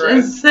can't is watch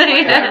gross. this. Like,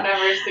 I've Yeah.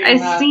 never seen I've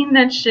that. seen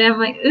that shit. I'm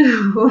like,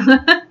 ooh.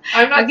 I'm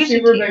I not guess you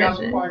super take big that on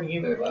shit. porn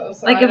either though.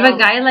 So Like I if a don't-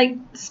 guy like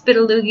spit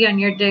a loogie on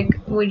your dick,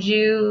 would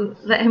you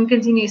let him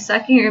continue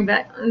sucking or be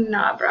like,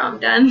 nah, bro, I'm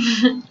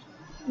done.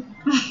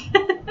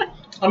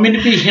 I mean,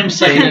 it'd be him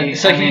sucking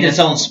mean, his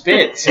own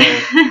spit. So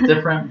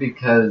Different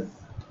because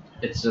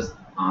it's just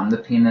on the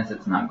penis.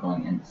 It's not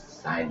going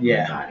inside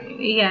Yeah. the body.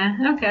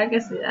 Yeah, okay, I can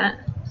see that.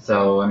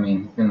 So I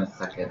mean, he's gonna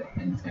suck it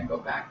and it's gonna go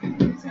back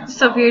and he's gonna.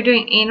 So if swallow you're it.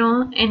 doing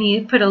anal and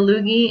he put a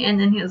loogie and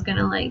then he was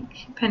gonna like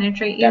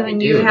penetrate you That'd be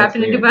and you weird,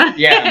 happen to that's do that.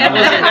 yeah,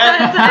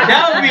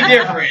 that would be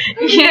different.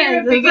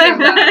 Yes, Thinking that's, of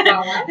that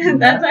how,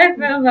 that's how I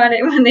feel about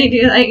it when they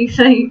do like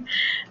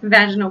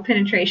vaginal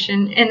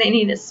penetration and they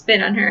need to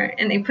spit on her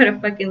and they put a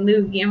fucking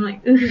loogie. I'm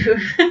like, ooh,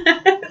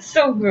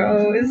 so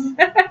gross.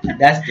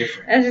 That's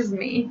different. That's just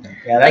me.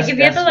 Yeah, Like that's, if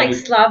you have to that's like way-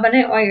 slob on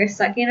it while you're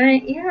sucking on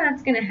it, yeah,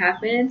 it's gonna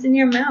happen. It's in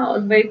your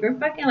mouth. But if you're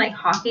fucking like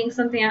hawking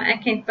something out, I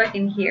can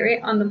fucking hear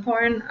it on the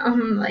porn.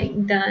 I'm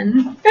like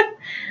done.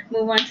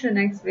 Move on to the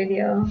next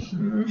video.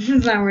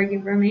 It's not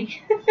working for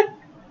me.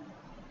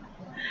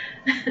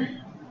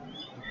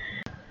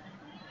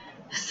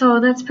 So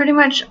that's pretty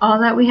much all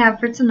that we have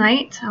for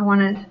tonight. I want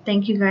to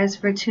thank you guys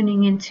for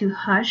tuning in to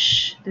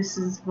Hush. This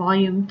is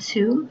volume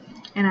 2.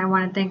 And I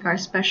want to thank our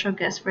special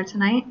guest for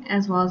tonight,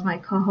 as well as my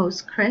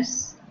co-host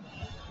Chris.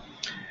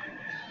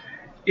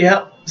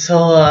 Yep. So,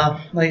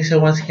 like I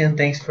said, once again,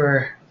 thanks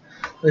for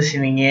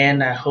listening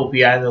in. I hope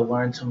you either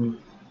learned some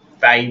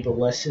valuable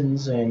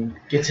lessons and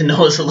get to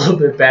know us a little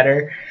bit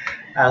better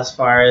as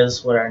far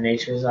as what our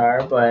natures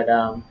are. But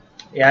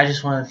yeah, I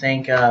just want to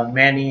thank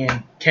Mandy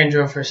and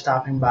Kendra for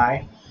stopping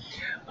by.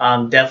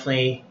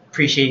 Definitely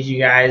appreciate you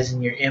guys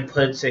and your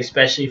inputs,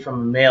 especially from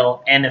a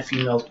male and a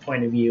female's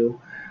point of view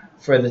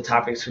for the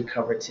topics we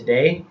covered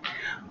today.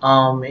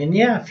 And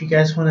yeah, if you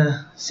guys want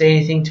to say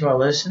anything to our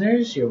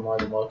listeners, you're more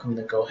than welcome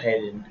to go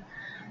ahead and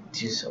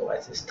do so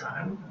at this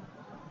time.